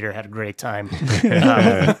movie theater had a great time.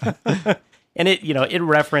 And it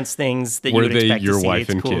referenced things that Were you would they expect your to see. wife It's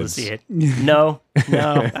and cool kids? to see it. No.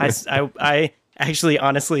 I actually,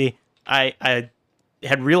 honestly, I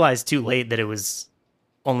had realized too late that it was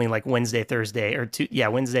only like Wednesday, Thursday,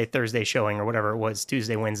 Wednesday, Thursday showing or whatever it was,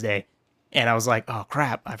 Tuesday, Wednesday. And I was like, oh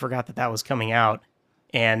crap, I forgot that was coming out.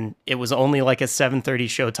 And it was only like a 7:30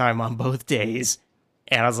 showtime on both days.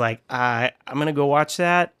 And I was like, I'm going to go watch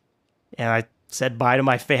that. And I said bye to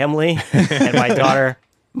my family. And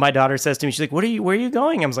my daughter says to me, she's like, where are you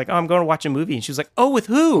going? I was like, oh, I'm going to watch a movie. And she was like, oh, with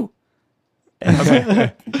who? And I was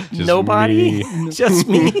like, nobody, me. just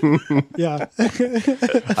me. Yeah.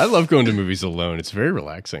 I love going to movies alone. It's very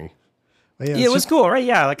relaxing. But Yeah, it's it was just- cool, right?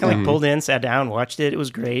 Yeah, like I pulled in, sat down, watched it. It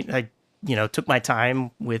was great. I, took my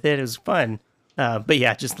time with it. It was fun. But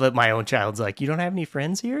yeah, just let my own child's like, you don't have any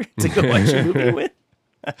friends here to go watch a movie with?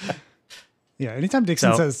 Yeah, anytime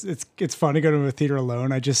Dixon So- says it's fun to go to a theater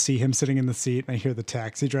alone, I just see him sitting in the seat and I hear the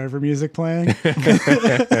taxi driver music playing.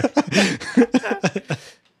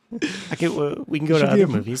 We can go to Should be other a-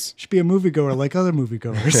 movies. Should be a moviegoer like other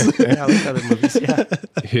moviegoers. Yeah, like other movies. Yeah.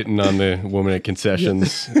 Hitting on the woman at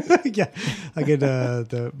concessions. Yeah, I get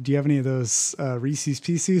the. Do you have any of those Reese's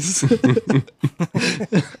Pieces?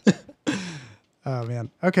 Oh man.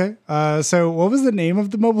 Okay. So what was the name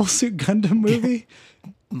of the Mobile Suit Gundam movie?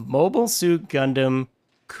 Mobile Suit Gundam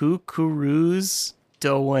Kukuru's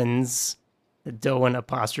Doan's Doan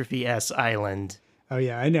apostrophe S Island. Oh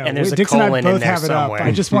yeah, I know. And there's a Dixon and I colon in both there have it up. somewhere.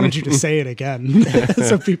 I just wanted you to say it again,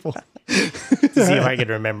 so people. To see if I could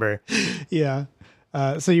remember. Yeah.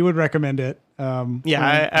 So you would recommend it?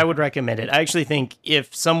 Yeah, I would recommend it. I actually think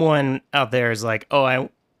if someone out there is like, oh,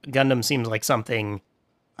 Gundam seems like something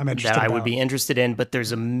I'm interested. that I would be interested in, but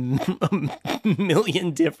there's a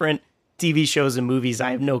million different TV shows and movies.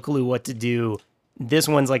 I have no clue what to do. This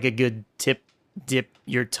one's like a good dip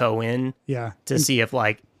your toe in Yeah. to see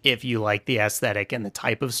if you like the aesthetic and the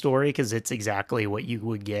type of story, because it's exactly what you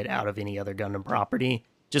would get out of any other Gundam property,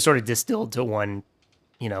 just sort of distilled to one,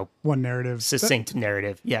 One narrative. succinct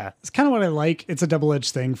narrative. Yeah. It's kind of what I like. It's a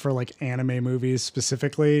double-edged thing for like anime movies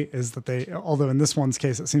specifically, is that they, although in this one's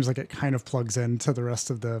case, it seems like it kind of plugs into the rest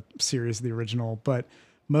of the series, the original, but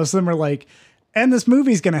most of them are like, and this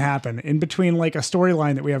movie's going to happen in between like a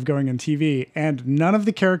storyline that we have going on TV. And none of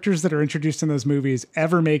the characters that are introduced in those movies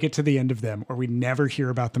ever make it to the end of them, or we never hear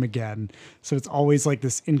about them again. So it's always like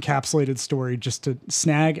this encapsulated story just to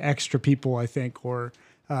snag extra people, I think, or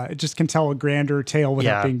it just can tell a grander tale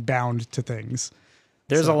without Yeah. being bound to things.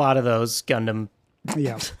 There's a lot of those Gundam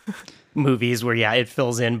Yeah. movies where, it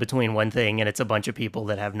fills in between one thing and it's a bunch of people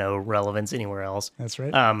that have no relevance anywhere else. That's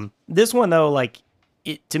right. This one, though,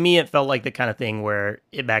 to me, it felt like the kind of thing where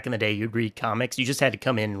back in the day, you'd read comics. You just had to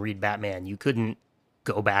come in and read Batman. You couldn't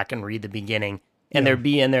go back and read the beginning. And there'd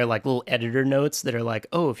be in there like little editor notes that are like,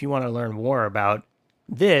 oh, if you want to learn more about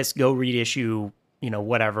this, go read issue,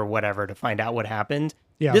 whatever to find out what happened.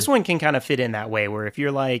 Yeah. This one can kind of fit in that way where if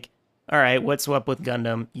you're like, all right, what's up with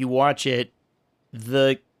Gundam? You watch it,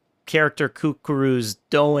 the character Kukuru's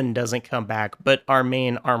Doan doesn't come back, but our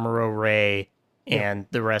main Armoro Ray and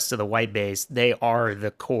the rest of the white base, they are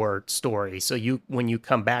the core story. So when you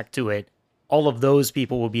come back to it, all of those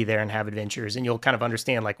people will be there and have adventures, and you'll kind of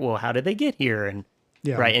understand like, well, how did they get here? And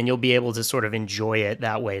Yeah. right, and you'll be able to sort of enjoy it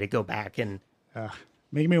that way to go back and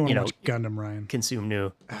Make me want to you know, watch Gundam, Ryan. consume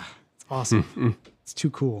new. It's awesome. It's too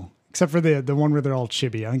cool. Except for the one where they're all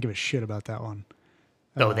chibi. I don't give a shit about that one.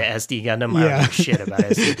 Oh, the SD Gundam? I yeah. don't know shit about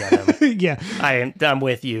SD Gundam. Yeah. I'm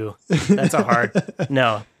with you. That's a hard...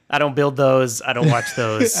 No, I don't build those. I don't watch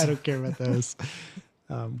those. I don't care about those.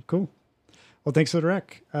 Cool. Well, thanks for the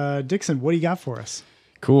rec. Dixon, what do you got for us?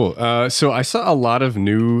 Cool. So I saw a lot of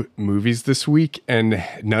new movies this week, and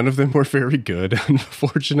none of them were very good,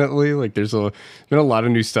 unfortunately. Like, been a lot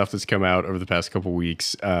of new stuff that's come out over the past couple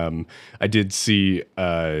weeks. I did see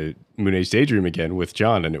Moon Age Daydream again with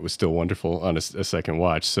John, and it was still wonderful on a second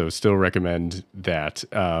watch. So still recommend that.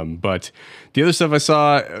 But the other stuff I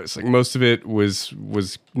saw, it's like most of it was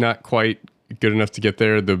not quite good enough to get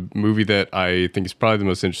there. The movie that I think is probably the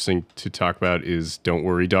most interesting to talk about is Don't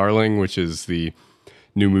Worry, Darling, which is the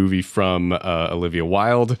new movie from Olivia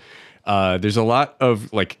Wilde. There's a lot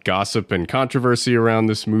of like gossip and controversy around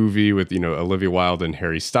this movie with, Olivia Wilde and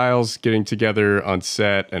Harry Styles getting together on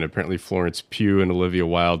set, and apparently Florence Pugh and Olivia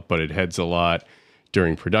Wilde butted heads a lot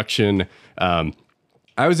during production.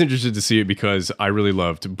 I was interested to see it because I really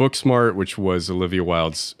loved Booksmart, which was Olivia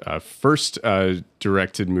Wilde's first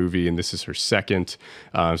directed movie, and this is her second.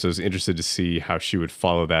 So I was interested to see how she would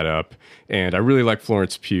follow that up. And I really like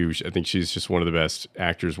Florence Pugh. I think she's just one of the best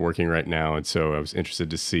actors working right now. And so I was interested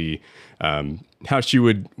to see how she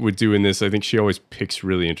would do in this. I think she always picks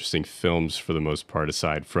really interesting films for the most part,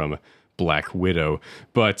 aside from Black Widow.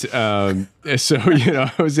 But I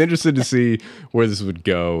was interested to see where this would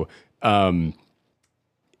go.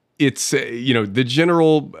 It's, the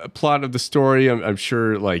general plot of the story. I'm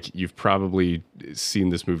sure, like, you've probably seen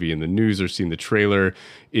this movie in the news or seen the trailer.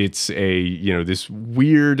 It's this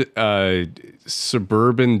weird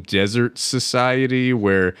suburban desert society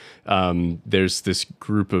where there's this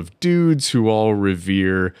group of dudes who all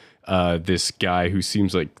revere this guy who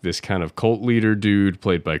seems like this kind of cult leader dude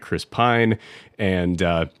played by Chris Pine. And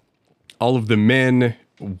all of the men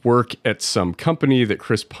work at some company that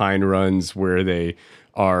Chris Pine runs where they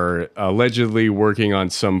are allegedly working on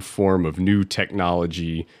some form of new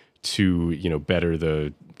technology to, better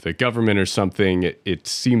the government or something. It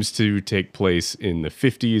seems to take place in the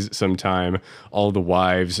 50s sometime. All the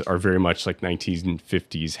wives are very much like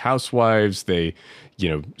 1950s housewives. They,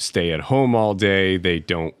 stay at home all day. They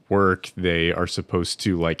don't work. They are supposed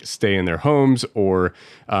to like stay in their homes, or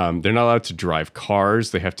they're not allowed to drive cars.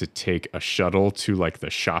 They have to take a shuttle to like the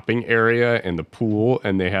shopping area and the pool,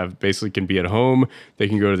 and they basically can be at home. They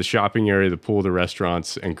can go to the shopping area, the pool, the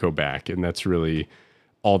restaurants, and go back. And that's really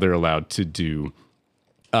all they're allowed to do.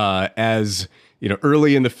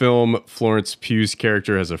 Early in the film, Florence Pugh's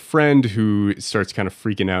character has a friend who starts kind of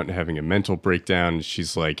freaking out and having a mental breakdown.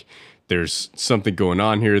 She's like, there's something going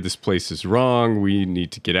on here. This place is wrong. We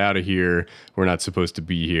need to get out of here. We're not supposed to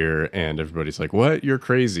be here. And everybody's like, what? You're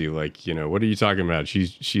crazy. Like, what are you talking about?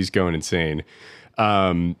 She's going insane.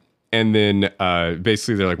 And then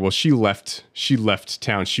basically they're like, well, she left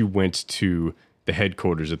town. She went to the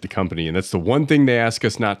headquarters at the company. And that's the one thing they ask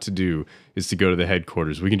us not to do, is to go to the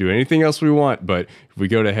headquarters. We can do anything else we want, but if we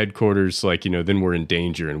go to headquarters, then we're in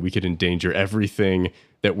danger, and we could endanger everything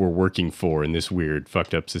that we're working for in this weird,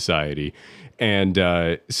 fucked up society. And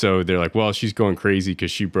so they're like, well, she's going crazy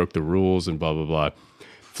because she broke the rules and blah, blah, blah.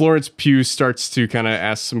 Florence Pugh starts to kind of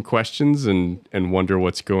ask some questions and wonder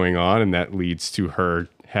what's going on. And that leads to her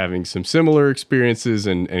having some similar experiences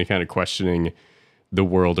and kind of questioning the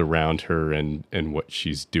world around her and what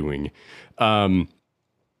she's doing.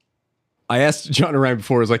 I asked John and Ryan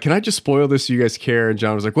before, I was like, can I just spoil this so you guys care? And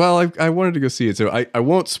John was like, well, I wanted to go see it, so I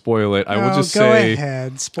won't spoil it. I will just say,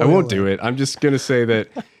 ahead, I won't do it. I'm just going to say that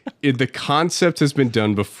the concept has been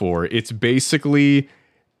done before. It's basically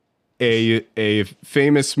a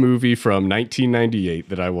famous movie from 1998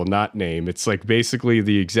 that I will not name. It's like basically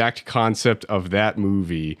the exact concept of that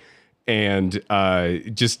movie, and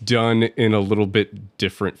just done in a little bit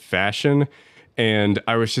different fashion. And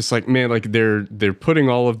I was just like, man, like they're putting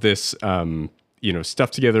all of this,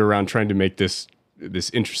 stuff together around trying to make this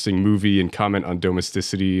interesting movie and comment on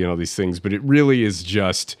domesticity and all these things. But it really is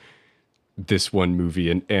just this one movie.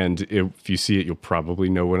 And if you see it, you'll probably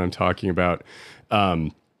know what I'm talking about.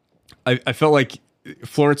 I felt like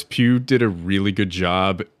Florence Pugh did a really good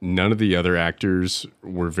job. None of the other actors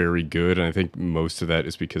were very good. And I think most of that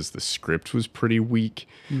is because the script was pretty weak.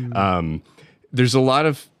 There's a lot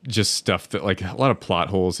of just stuff that, like, a lot of plot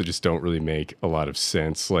holes that just don't really make a lot of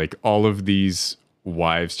sense. Like, all of these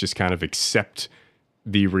wives just kind of accept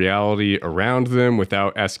the reality around them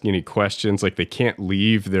without asking any questions. Like, they can't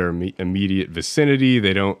leave their immediate vicinity.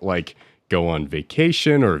 They don't, like, go on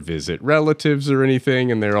vacation or visit relatives or anything.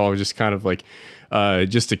 And they're all just kind of like,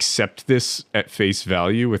 just accept this at face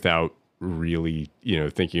value without really,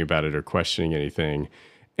 thinking about it or questioning anything.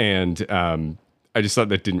 And I just thought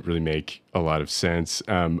that didn't really make a lot of sense.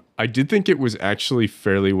 I did think it was actually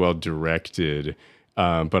fairly well directed,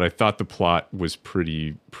 but I thought the plot was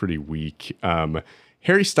pretty weak.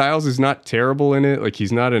 Harry Styles is not terrible in it. Like,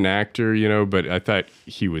 he's not an actor, you know, but I thought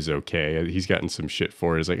he was okay. He's gotten some shit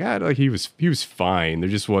for it. It's like, he was fine. There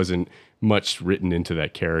just wasn't much written into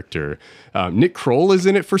that character. Nick Kroll is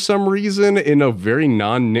in it for some reason in a very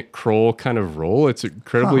non-Nick Kroll kind of role. It's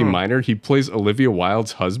incredibly minor. He plays Olivia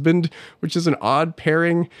Wilde's husband, which is an odd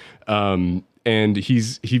pairing. And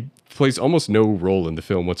he plays almost no role in the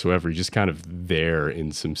film whatsoever. He's just kind of there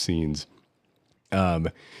in some scenes.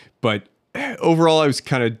 But overall, I was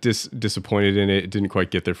kind of disappointed in it. It didn't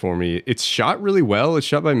quite get there for me. It's shot really well. It's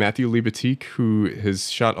shot by Matthew Libatique, who has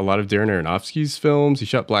shot a lot of Darren Aronofsky's films. He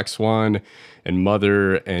shot Black Swan and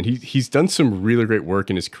Mother, and he's done some really great work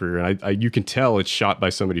in his career. And you can tell it's shot by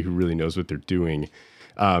somebody who really knows what they're doing.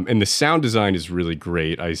 And the sound design is really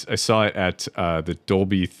great. I saw it at the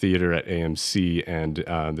Dolby Theater at AMC, and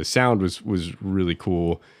the sound was really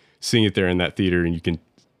cool. Seeing it there in that theater, and you can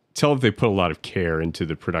tell that they put a lot of care into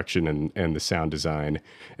the production and the sound design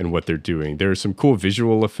and what they're doing. There are some cool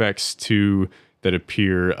visual effects too that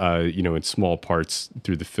appear, in small parts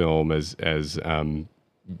through the film as there's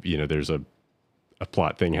a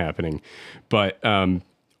plot thing happening. But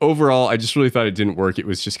overall, I just really thought it didn't work. It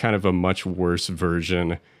was just kind of a much worse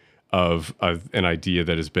version of an idea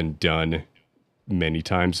that has been done many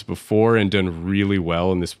times before and done really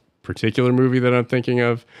well in this particular movie that I'm thinking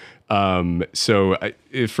of.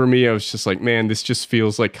 For me, I was just like, man, this just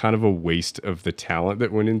feels like kind of a waste of the talent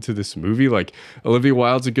that went into this movie. Like, Olivia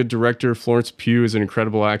Wilde's a good director. Florence Pugh is an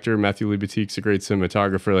incredible actor. Matthew Libatique's a great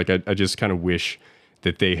cinematographer. Like, I just kind of wish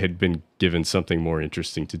that they had been given something more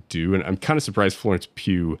interesting to do. And I'm kind of surprised Florence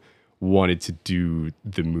Pugh wanted to do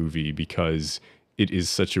the movie because it is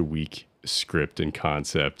such a weak script and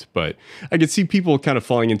concept. But I could see people kind of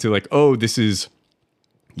falling into like, oh, this is,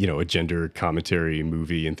 a gender commentary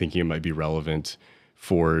movie and thinking it might be relevant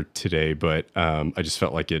for today. But I just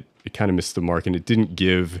felt like it kind of missed the mark, and it didn't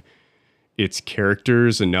give its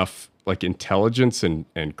characters enough like intelligence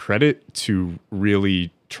and credit to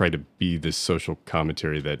really try to be this social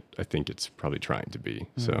commentary that I think it's probably trying to be.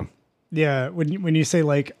 So yeah, when you say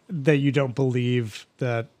like that you don't believe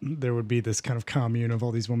that there would be this kind of commune of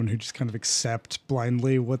all these women who just kind of accept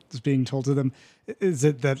blindly what's being told to them, is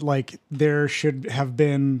it that like there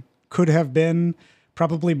could have been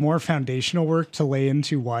probably more foundational work to lay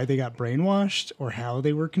into why they got brainwashed or how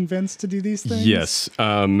they were convinced to do these things? Yes.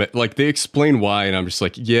 Like they explain why, and I'm just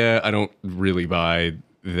like, yeah, I don't really buy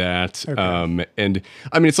that. Okay. And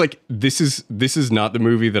I mean, it's like, this is not the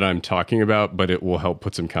movie that I'm talking about, but it will help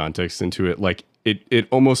put some context into it. Like it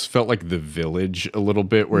almost felt like The Village a little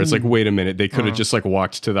bit, where it's like, wait a minute, they could have just like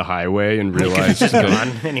walked to the highway and realized just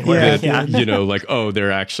gone anywhere. Like, oh,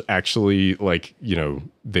 they're actually like,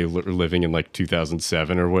 they were living in like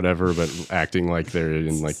 2007 or whatever, but acting like they're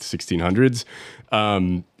in like the 1600s.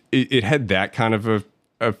 It had that kind of a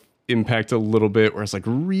impact a little bit, where it's like,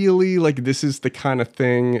 really, like this is the kind of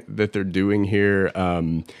thing that they're doing here.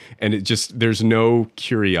 And it just, there's no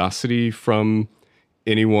curiosity from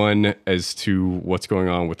anyone as to what's going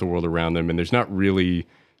on with the world around them, and there's not really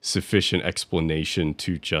sufficient explanation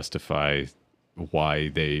to justify why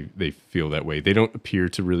they feel that way. They don't appear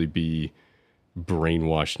to really be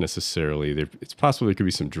brainwashed necessarily. It's possible there could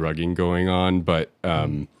be some drugging going on, but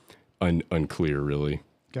unclear really.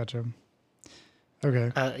 Gotcha.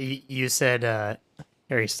 Okay. You said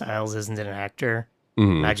Harry Styles isn't an actor.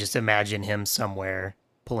 Mm-hmm. I just imagine him somewhere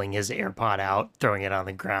pulling his AirPod out, throwing it on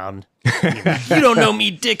the ground. You don't know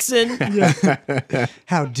me, Dixon. Yeah.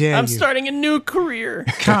 How dare you? I'm starting a new career.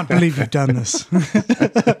 Can't believe you've done this.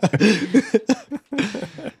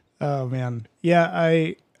 Oh, man. Yeah,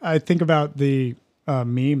 I think about the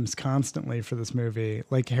memes constantly for this movie,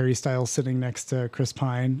 like Harry Styles sitting next to Chris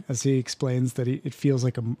Pine as he explains that it feels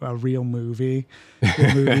like a real movie.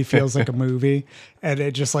 The movie feels like a movie, and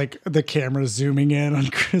it just like the camera zooming in on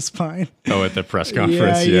Chris Pine. Oh, at the press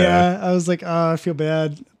conference, yeah. I was like, oh, I feel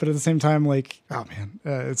bad, but at the same time, like, oh man,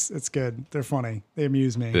 it's good. They're funny. They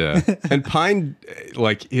amuse me. Yeah, and Pine,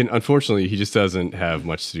 like, unfortunately, he just doesn't have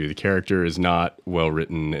much to do. The character is not well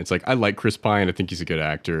written. It's like, I like Chris Pine. I think he's a good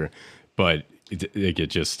actor, but it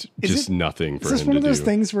just nothing for him to do. Is this one of those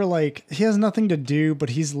things where like he has nothing to do,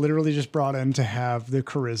 but he's literally just brought in to have the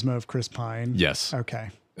charisma of Chris Pine? Yes.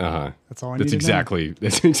 Okay. Uh-huh. That's all I need to know.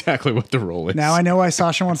 That's exactly what the role is. Now I know why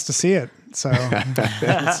Sasha wants to see it. So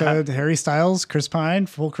Harry Styles, Chris Pine,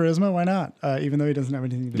 full charisma. Why not? Even though he doesn't have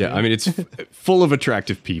anything to do. Yeah, I mean, it's full of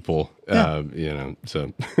attractive people. Yeah.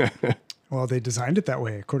 So. Well, they designed it that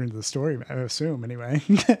way, according to the story, I assume, anyway.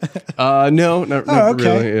 No, not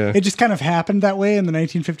really. Yeah. It just kind of happened that way in the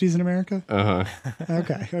 1950s in America? Uh-huh.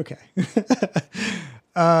 Okay.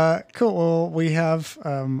 Cool. Well, we have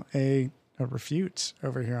a refute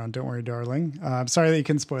over here on Don't Worry, Darling. I'm sorry that you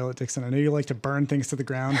couldn't spoil it, Dixon. I know you like to burn things to the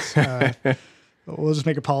ground. We'll just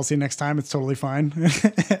make a policy next time. It's totally fine.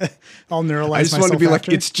 I'll neuralize I just want to be after. like,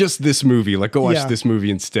 it's just this movie. Like, go watch Yeah. this movie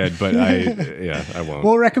instead. But I won't.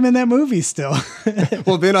 We'll recommend that movie still.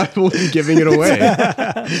 Well, then I will be giving it away.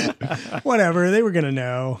 Whatever. They were going to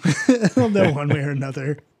know. They'll know one way or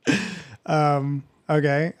another.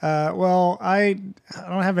 Okay. Well, I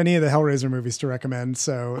don't have any of the Hellraiser movies to recommend.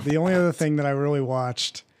 So the only other thing that I really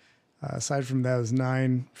watched, aside from those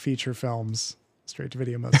 9 feature films, straight to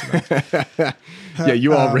video, most of them. Yeah,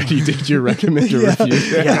 you already did your recommend or review.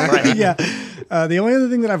 Yeah, right. Yeah. The only other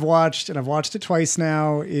thing that I've watched, and I've watched it twice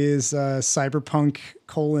now, is Cyberpunk: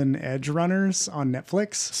 Edge Runners on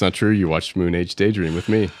Netflix. It's not true. You watched Moon Age Daydream with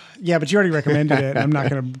me. Yeah, but you already recommended it. I'm not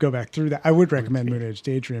going to go back through that. I would recommend Moon Age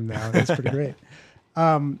Daydream now. That's pretty great.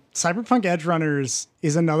 Cyberpunk Edge Runners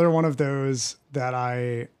is another one of those that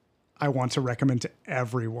I want to recommend to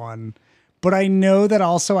everyone. But I know that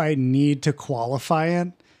also I need to qualify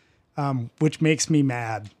it, which makes me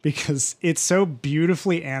mad because it's so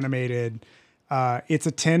beautifully animated. It's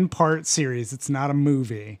a 10-part series. It's not a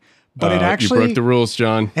movie. But it actually... You broke the rules,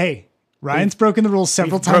 John. Hey, Ryan's broken the rules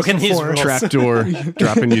several times broken his before. rules. Trapdoor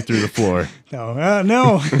dropping you through the floor.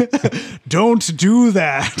 No. Don't do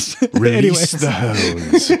that. Release the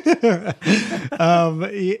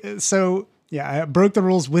hounds. So, yeah, I broke the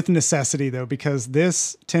rules with necessity, though, because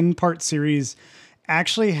this 10-part series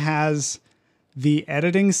actually has the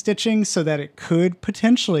editing stitching so that it could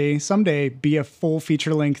potentially someday be a full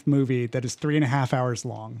feature-length movie that is 3.5 hours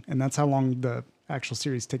long. And that's how long the actual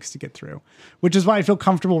series takes to get through, which is why I feel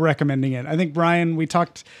comfortable recommending it. I think, Brian, we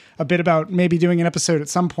talked a bit about maybe doing an episode at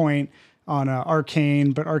some point on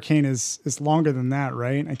Arcane, but Arcane is longer than that,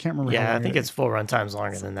 right? I can't remember. Yeah, I think its full run time's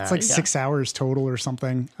longer than that. It's like 6 hours total or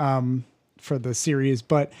something for the series.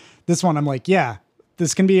 But this one, I'm like, yeah,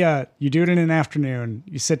 this can be you do it in an afternoon.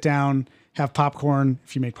 You sit down, have popcorn,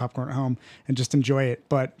 if you make popcorn at home, and just enjoy it.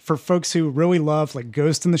 But for folks who really love like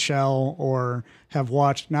Ghost in the Shell or have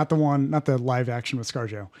watched, not the live action with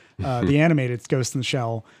ScarJo, the animated Ghost in the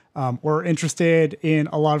Shell, or interested in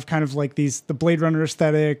a lot of kind of like the Blade Runner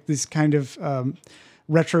aesthetic, this kind of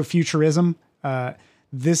retro futurism,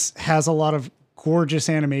 this has a lot of gorgeous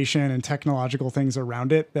animation and technological things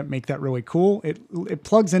around it that make that really cool. It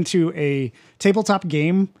plugs into a tabletop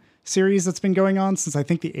game series that's been going on since I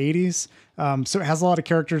think the 80s. So it has a lot of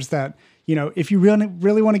characters that, if you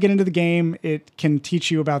really want to get into the game, it can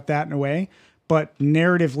teach you about that in a way. But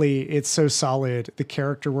narratively, it's so solid. The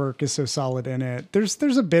character work is so solid in it.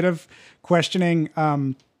 There's a bit of questioning.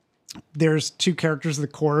 There's 2 characters at the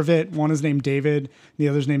core of it. One is named David, the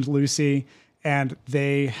other's named Lucy. And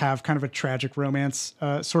they have kind of a tragic romance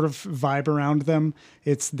sort of vibe around them.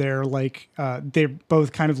 It's they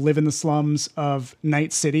both kind of live in the slums of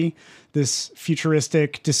Night City, this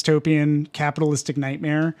futuristic, dystopian, capitalistic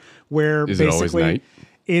nightmare where Is it always night?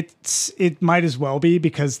 It might as well be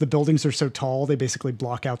because the buildings are so tall, they basically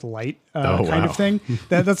block out the light kind of thing.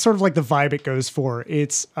 That's sort of like the vibe it goes for.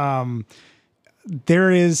 It's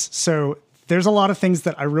there's a lot of things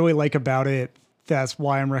that I really like about it. That's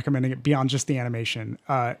why I'm recommending it beyond just the animation.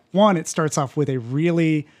 One, it starts off with a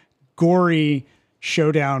really gory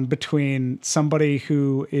showdown between somebody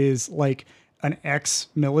who is like an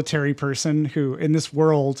ex-military person who, in this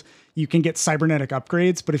world, you can get cybernetic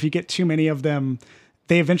upgrades, but if you get too many of them,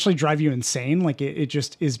 they eventually drive you insane. Like it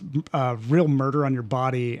just is real murder on your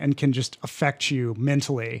body and can just affect you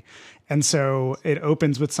mentally. And so it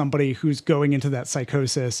opens with somebody who's going into that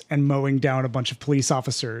psychosis and mowing down a bunch of police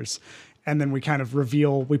officers. And then we kind of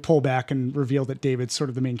we pull back and reveal that David's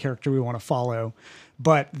sort of the main character we want to follow.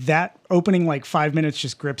 But that opening like 5 minutes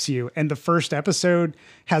just grips you. And the first episode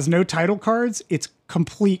has no title cards. It's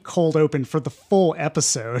complete cold open for the full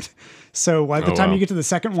episode. So by the time you get to the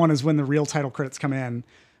second one is when the real title credits come in.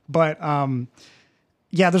 But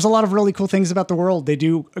yeah, there's a lot of really cool things about the world. They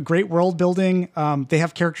do a great world building. They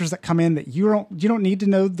have characters that come in that you don't need to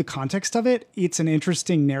know the context of it. It's an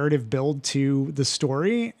interesting narrative build to the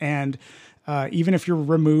story. And even if you're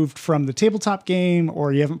removed from the tabletop game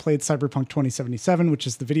or you haven't played Cyberpunk 2077, which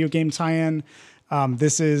is the video game tie-in,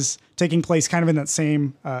 this is taking place kind of in that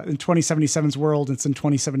same, in 2077's world. It's in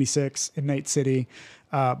 2076 in Night City.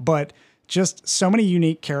 But just so many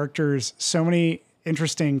unique characters, so many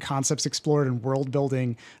interesting concepts explored in world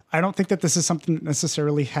building. I don't think that this is something that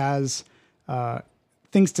necessarily has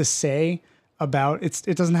things to say about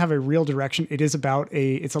it doesn't have a real direction. It is about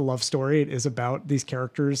it's a love story. It is about these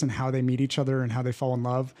characters and how they meet each other and how they fall in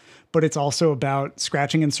love. But it's also about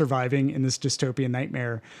scratching and surviving in this dystopian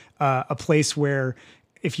nightmare, a place where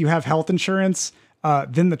if you have health insurance,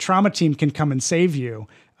 then the trauma team can come and save you.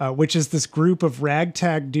 Which is this group of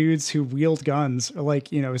ragtag dudes who wield guns.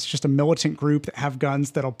 Like, it's just a militant group that have guns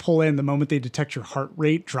that'll pull in the moment they detect your heart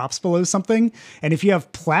rate drops below something. And if you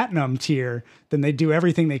have platinum tier, then they do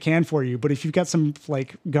everything they can for you. But if you've got some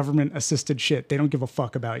like government assisted shit, they don't give a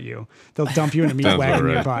fuck about you. They'll dump you in a meat wagon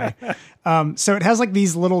nearby. So it has like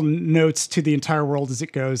these little notes to the entire world as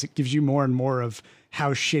it goes. It gives you more and more of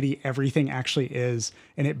how shitty everything actually is.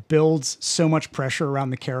 And it builds so much pressure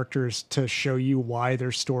around the characters to show you why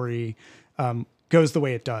their story goes the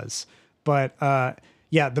way it does. But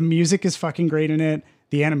the music is fucking great in it.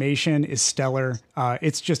 The animation is stellar.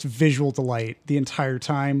 It's just visual delight the entire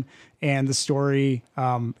time. And the story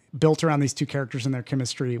built around these two characters and their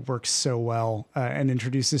chemistry works so well and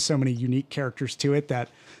introduces so many unique characters to it that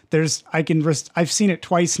I've seen it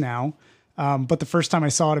twice now. But the first time I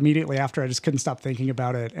saw it immediately after, I just couldn't stop thinking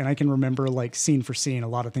about it. And I can remember like scene for scene, a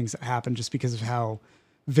lot of things that happened just because of how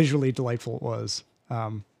visually delightful it was.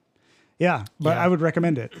 I would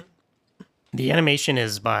recommend it. The animation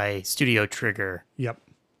is by Studio Trigger. Yep.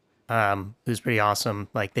 Who's pretty awesome.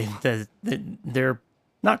 Like they're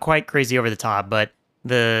not quite crazy over the top, but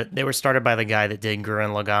they were started by the guy that did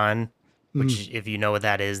Gurren Lagann, which if you know what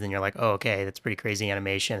that is, then you're like, oh, okay, that's pretty crazy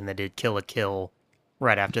animation. And they did Kill la Kill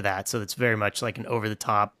right after that. So it's very much like an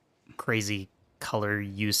over-the-top, crazy color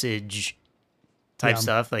usage type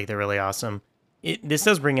stuff. Like, they're really awesome. This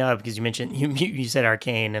does bring up, because you mentioned, you said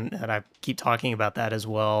Arcane, and I keep talking about that as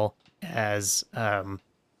well as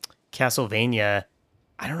Castlevania.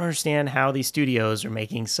 I don't understand how these studios are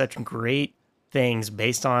making such great things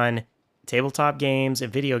based on tabletop games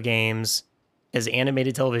and video games as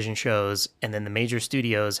animated television shows, and then the major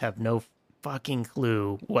studios have no fucking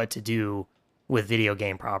clue what to do with video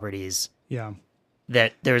game properties. Yeah.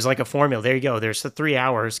 That there's like a formula. There you go. There's the 3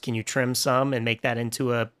 hours. Can you trim some and make that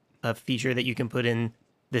into a feature that you can put in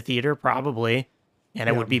the theater? Probably. And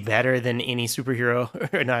it would be better than any superhero,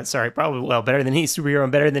 better than any superhero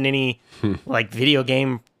and better than any like video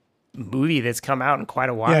game movie that's come out in quite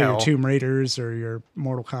a while. Yeah, your Tomb Raiders or your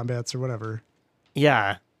Mortal Kombats or whatever.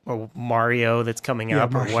 Yeah. Or Mario that's coming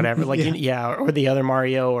up or whatever. Like, or the other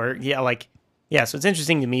Mario or so it's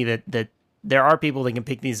interesting to me that there are people that can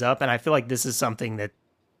pick these up, and I feel like this is something that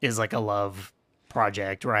is like a love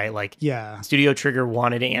project, right? Like, Studio Trigger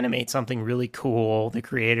wanted to animate something really cool. The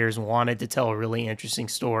creators wanted to tell a really interesting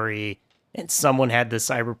story, and someone had the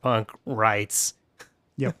cyberpunk rights.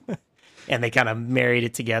 Yep. And they kind of married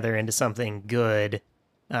it together into something good.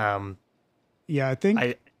 I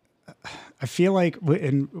think I feel like,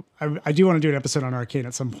 and I do want to do an episode on Arcane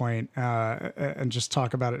at some point and just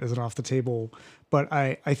talk about it as an off the table. But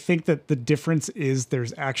I think that the difference is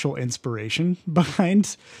there's actual inspiration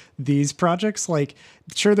behind these projects. Like,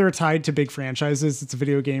 sure, they're tied to big franchises. It's a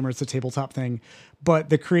video game or it's a tabletop thing. But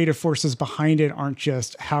the creative forces behind it aren't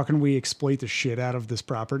just, how can we exploit the shit out of this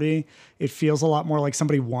property? It feels a lot more like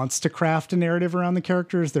somebody wants to craft a narrative around the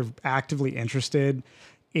characters. They're actively interested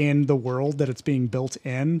in the world that it's being built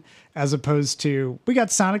in, as opposed to, we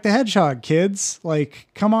got Sonic the Hedgehog, kids. Like,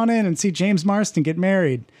 come on in and see James Marsden get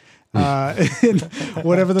married.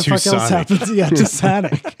 Whatever the fuck else happens. Yeah, to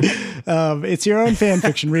Sonic. It's your own fan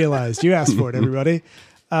fiction realized. You asked for it, everybody.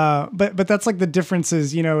 But that's like the difference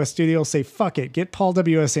is, a studio will say, fuck it, get Paul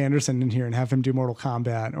W.S. Anderson in here and have him do Mortal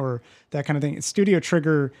Kombat or that kind of thing. Studio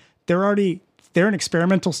Trigger, they're an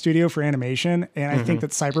experimental studio for animation. And I think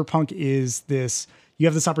that Cyberpunk is this, you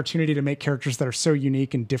have this opportunity to make characters that are so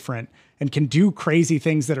unique and different and can do crazy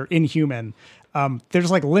things that are inhuman. There's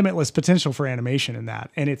like limitless potential for animation in that.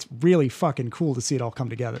 And it's really fucking cool to see it all come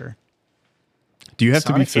together. Do you have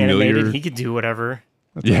Sonic's to be familiar? Animated, he could do whatever.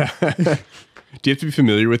 Yeah. Do you have to be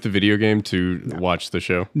familiar with the video game to watch the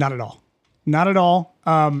show? Not at all. Not at all.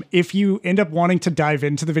 If you end up wanting to dive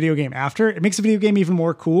into the video game after, it makes the video game even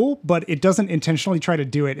more cool, but it doesn't intentionally try to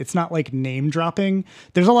do it. It's not like name dropping.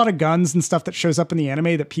 There's a lot of guns and stuff that shows up in the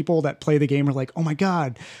anime that people that play the game are like, oh my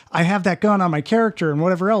God, I have that gun on my character and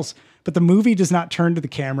whatever else. But the movie does not turn to the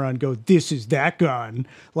camera and go, this is that gun.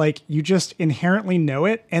 Like, you just inherently know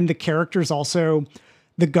it. And the characters also,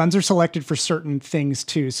 the guns are selected for certain things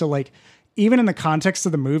too. So like, even in the context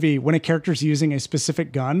of the movie, when a character's using a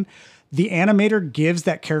specific gun, the animator gives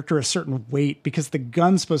that character a certain weight because the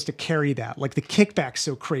gun's supposed to carry that. Like, the kickback's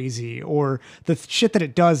so crazy, or the shit that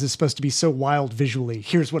it does is supposed to be so wild visually.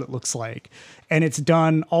 Here's what it looks like. And it's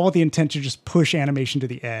done all with the intent to just push animation to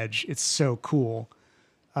the edge. It's so cool.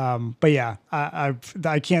 But yeah,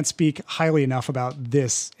 I can't speak highly enough about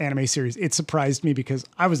this anime series. It surprised me because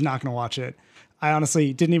I was not going to watch it. I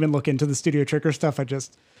honestly didn't even look into the Studio Trigger stuff. I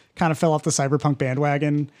just kind of fell off the Cyberpunk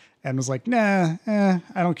bandwagon and was like, nah, I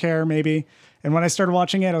don't care, maybe. And when I started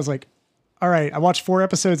watching it, I was like, all right, I watched 4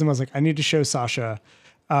 episodes and I was like, I need to show Sasha.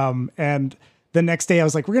 And the next day I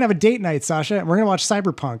was like, we're going to have a date night, Sasha, and we're going to watch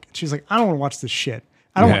Cyberpunk. And she's like, I don't want to watch this shit.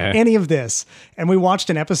 I don't want any of this. And we watched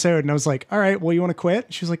an episode and I was like, all right, well, you want to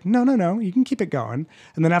quit? She was like, no, you can keep it going.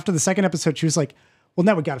 And then after the second episode, she was like, well,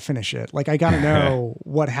 now we got to finish it. Like, I got to know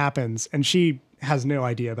what happens. And she has no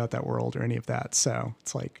idea about that world or any of that. So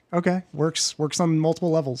it's like, okay, works on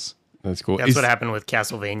multiple levels. That's cool. That's what happened with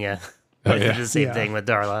Castlevania. I did the same thing with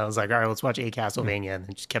Darla. I was like, all right, let's watch a Castlevania, and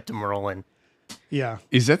then just kept them rolling. Yeah.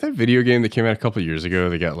 Is that video game that came out a couple of years ago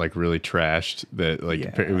that got like really trashed? That like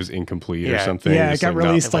it was incomplete or something? Yeah, it got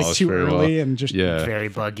released like too early and just very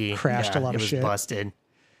buggy. Crashed a lot of shit. It was busted.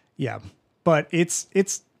 Yeah, but it's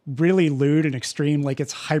really lewd and extreme. Like,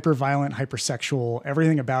 it's hyper violent, hyper sexual.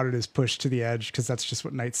 Everything about it is pushed to the edge because that's just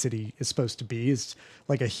what Night City is supposed to be. Is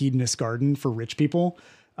like a hedonist garden for rich people.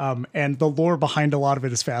 And the lore behind a lot of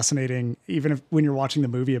it is fascinating. Even if when you're watching the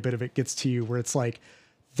movie, a bit of it gets to you where it's like,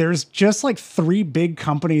 there's just like 3 big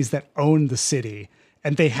companies that own the city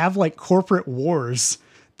and they have like corporate wars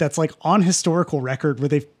that's like on historical record where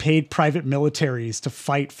they've paid private militaries to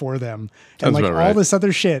fight for them. And like all this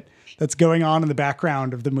other shit that's going on in the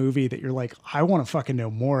background of the movie that you're like, I want to fucking know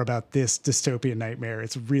more about this dystopian nightmare.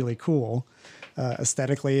 It's really cool,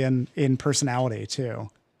 aesthetically and in personality too.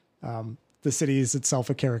 The city is itself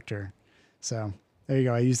a character. So there you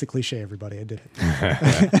go. I used the cliche, everybody. I did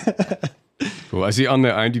it. Cool. I see on the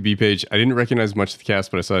IMDb page, I didn't recognize much of the cast,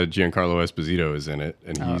 but I saw Giancarlo Esposito is in it,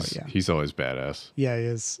 and he's always badass. Yeah, he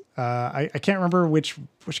is. I can't remember which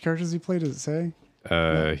characters he played. Does it say?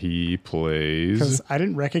 He plays... Because I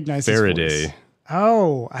didn't recognize Faraday. his voice.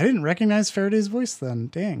 Oh, I didn't recognize Faraday's voice then.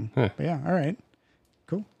 Dang. Huh. But yeah, all right.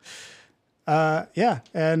 Cool. Yeah,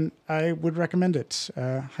 and I would recommend it.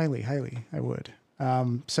 Highly, I would.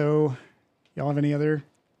 So y'all have any other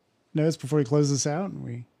notes before we close this out? And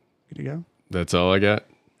we good to go? That's all I got.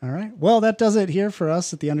 All right. Well, that does it here for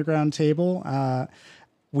us at the Underground Table.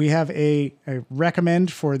 We have a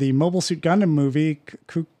recommend for the Mobile Suit Gundam movie,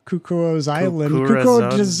 Kukuo's Island.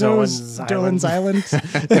 Kukuo's Island.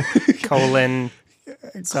 Colon.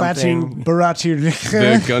 Klaatu Baratu. The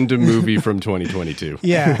Gundam movie from 2022.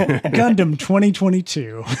 Yeah. Gundam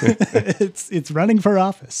 2022. It's running for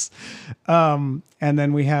office. And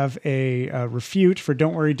then we have a refute for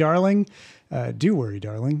Don't Worry, Darling. Do worry,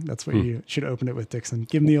 darling. That's what you should open it with, Dixon.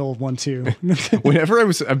 Give him the old 1-2. Whenever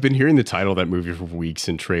I've been hearing the title of that movie for weeks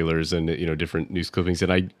in trailers and different news clippings,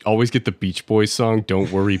 and I always get the Beach Boys song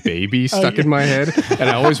 "Don't Worry, Baby" stuck in my head, and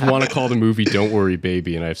I always want to call the movie "Don't Worry,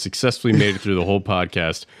 Baby," and I've successfully made it through the whole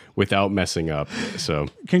podcast without messing up. So,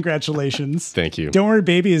 congratulations! Thank you. "Don't Worry,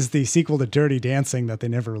 Baby" is the sequel to Dirty Dancing that they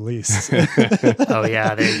never released. Oh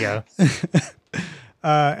yeah, there you go.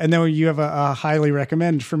 And then you have a highly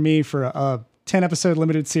recommend for me for a 10-episode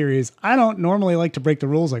limited series. I don't normally like to break the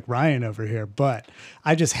rules like Ryan over here, but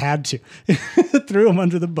I just had to. Threw him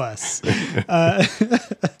under the bus.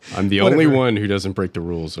 I'm the only one who doesn't break the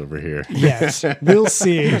rules over here. Yes, we'll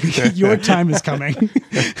see. Your time is coming.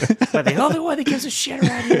 But the only one that gives a shit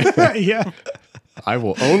around here. Yeah. I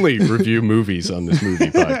will only rreview movies on this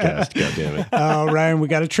movie podcast. God damn it. Oh, Ryan, we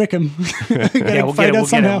got to trick him. We'll get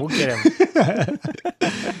him.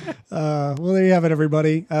 Well, there you have it,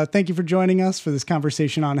 everybody. Thank you for joining us for this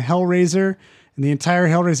conversation on Hellraiser and the entire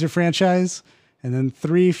Hellraiser franchise. And then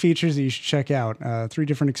 3 features that you should check out. 3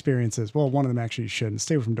 different experiences. Well, one of them actually you shouldn't.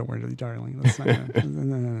 Stay away from Don't Worry, Darling. That's not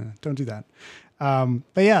no, don't do that.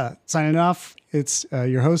 But yeah, signing off, it's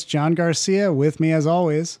your host, John Garcia, with me as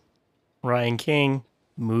always. Ryan King,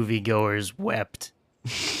 moviegoers wept.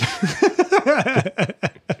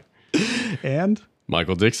 And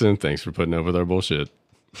Michael Dixon, thanks for putting up with our bullshit.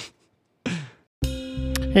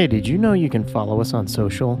 Hey, did you know you can follow us on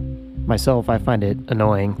social? Myself, I find it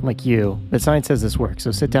annoying, like you, but science says this works,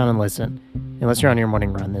 so sit down and listen. Unless you're on your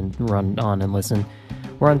morning run, then run on and listen.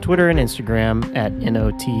 We're on Twitter and Instagram at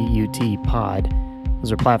NOTUTpod.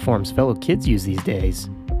 Those are platforms fellow kids use these days.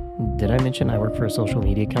 Did I mention I work for a social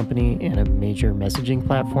media company and a major messaging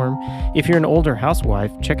platform? If you're an older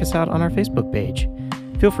housewife, check us out on our Facebook page.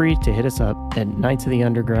 Feel free to hit us up at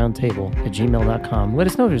nightsoftheundergroundtable@gmail.com. Let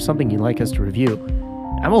us know if there's something you'd like us to review.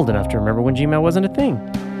 I'm old enough to remember when Gmail wasn't a thing.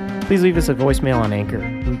 Please leave us a voicemail on Anchor.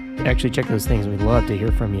 We actually check those things. We'd love to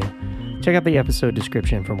hear from you. Check out the episode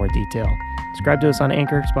description for more detail. Subscribe to us on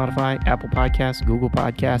Anchor, Spotify, Apple Podcasts, Google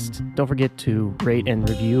Podcasts. Don't forget to rate and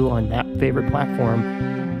review on that favorite platform.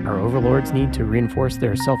 Our overlords need to reinforce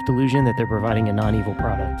their self-delusion that they're providing a non-evil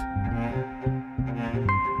product.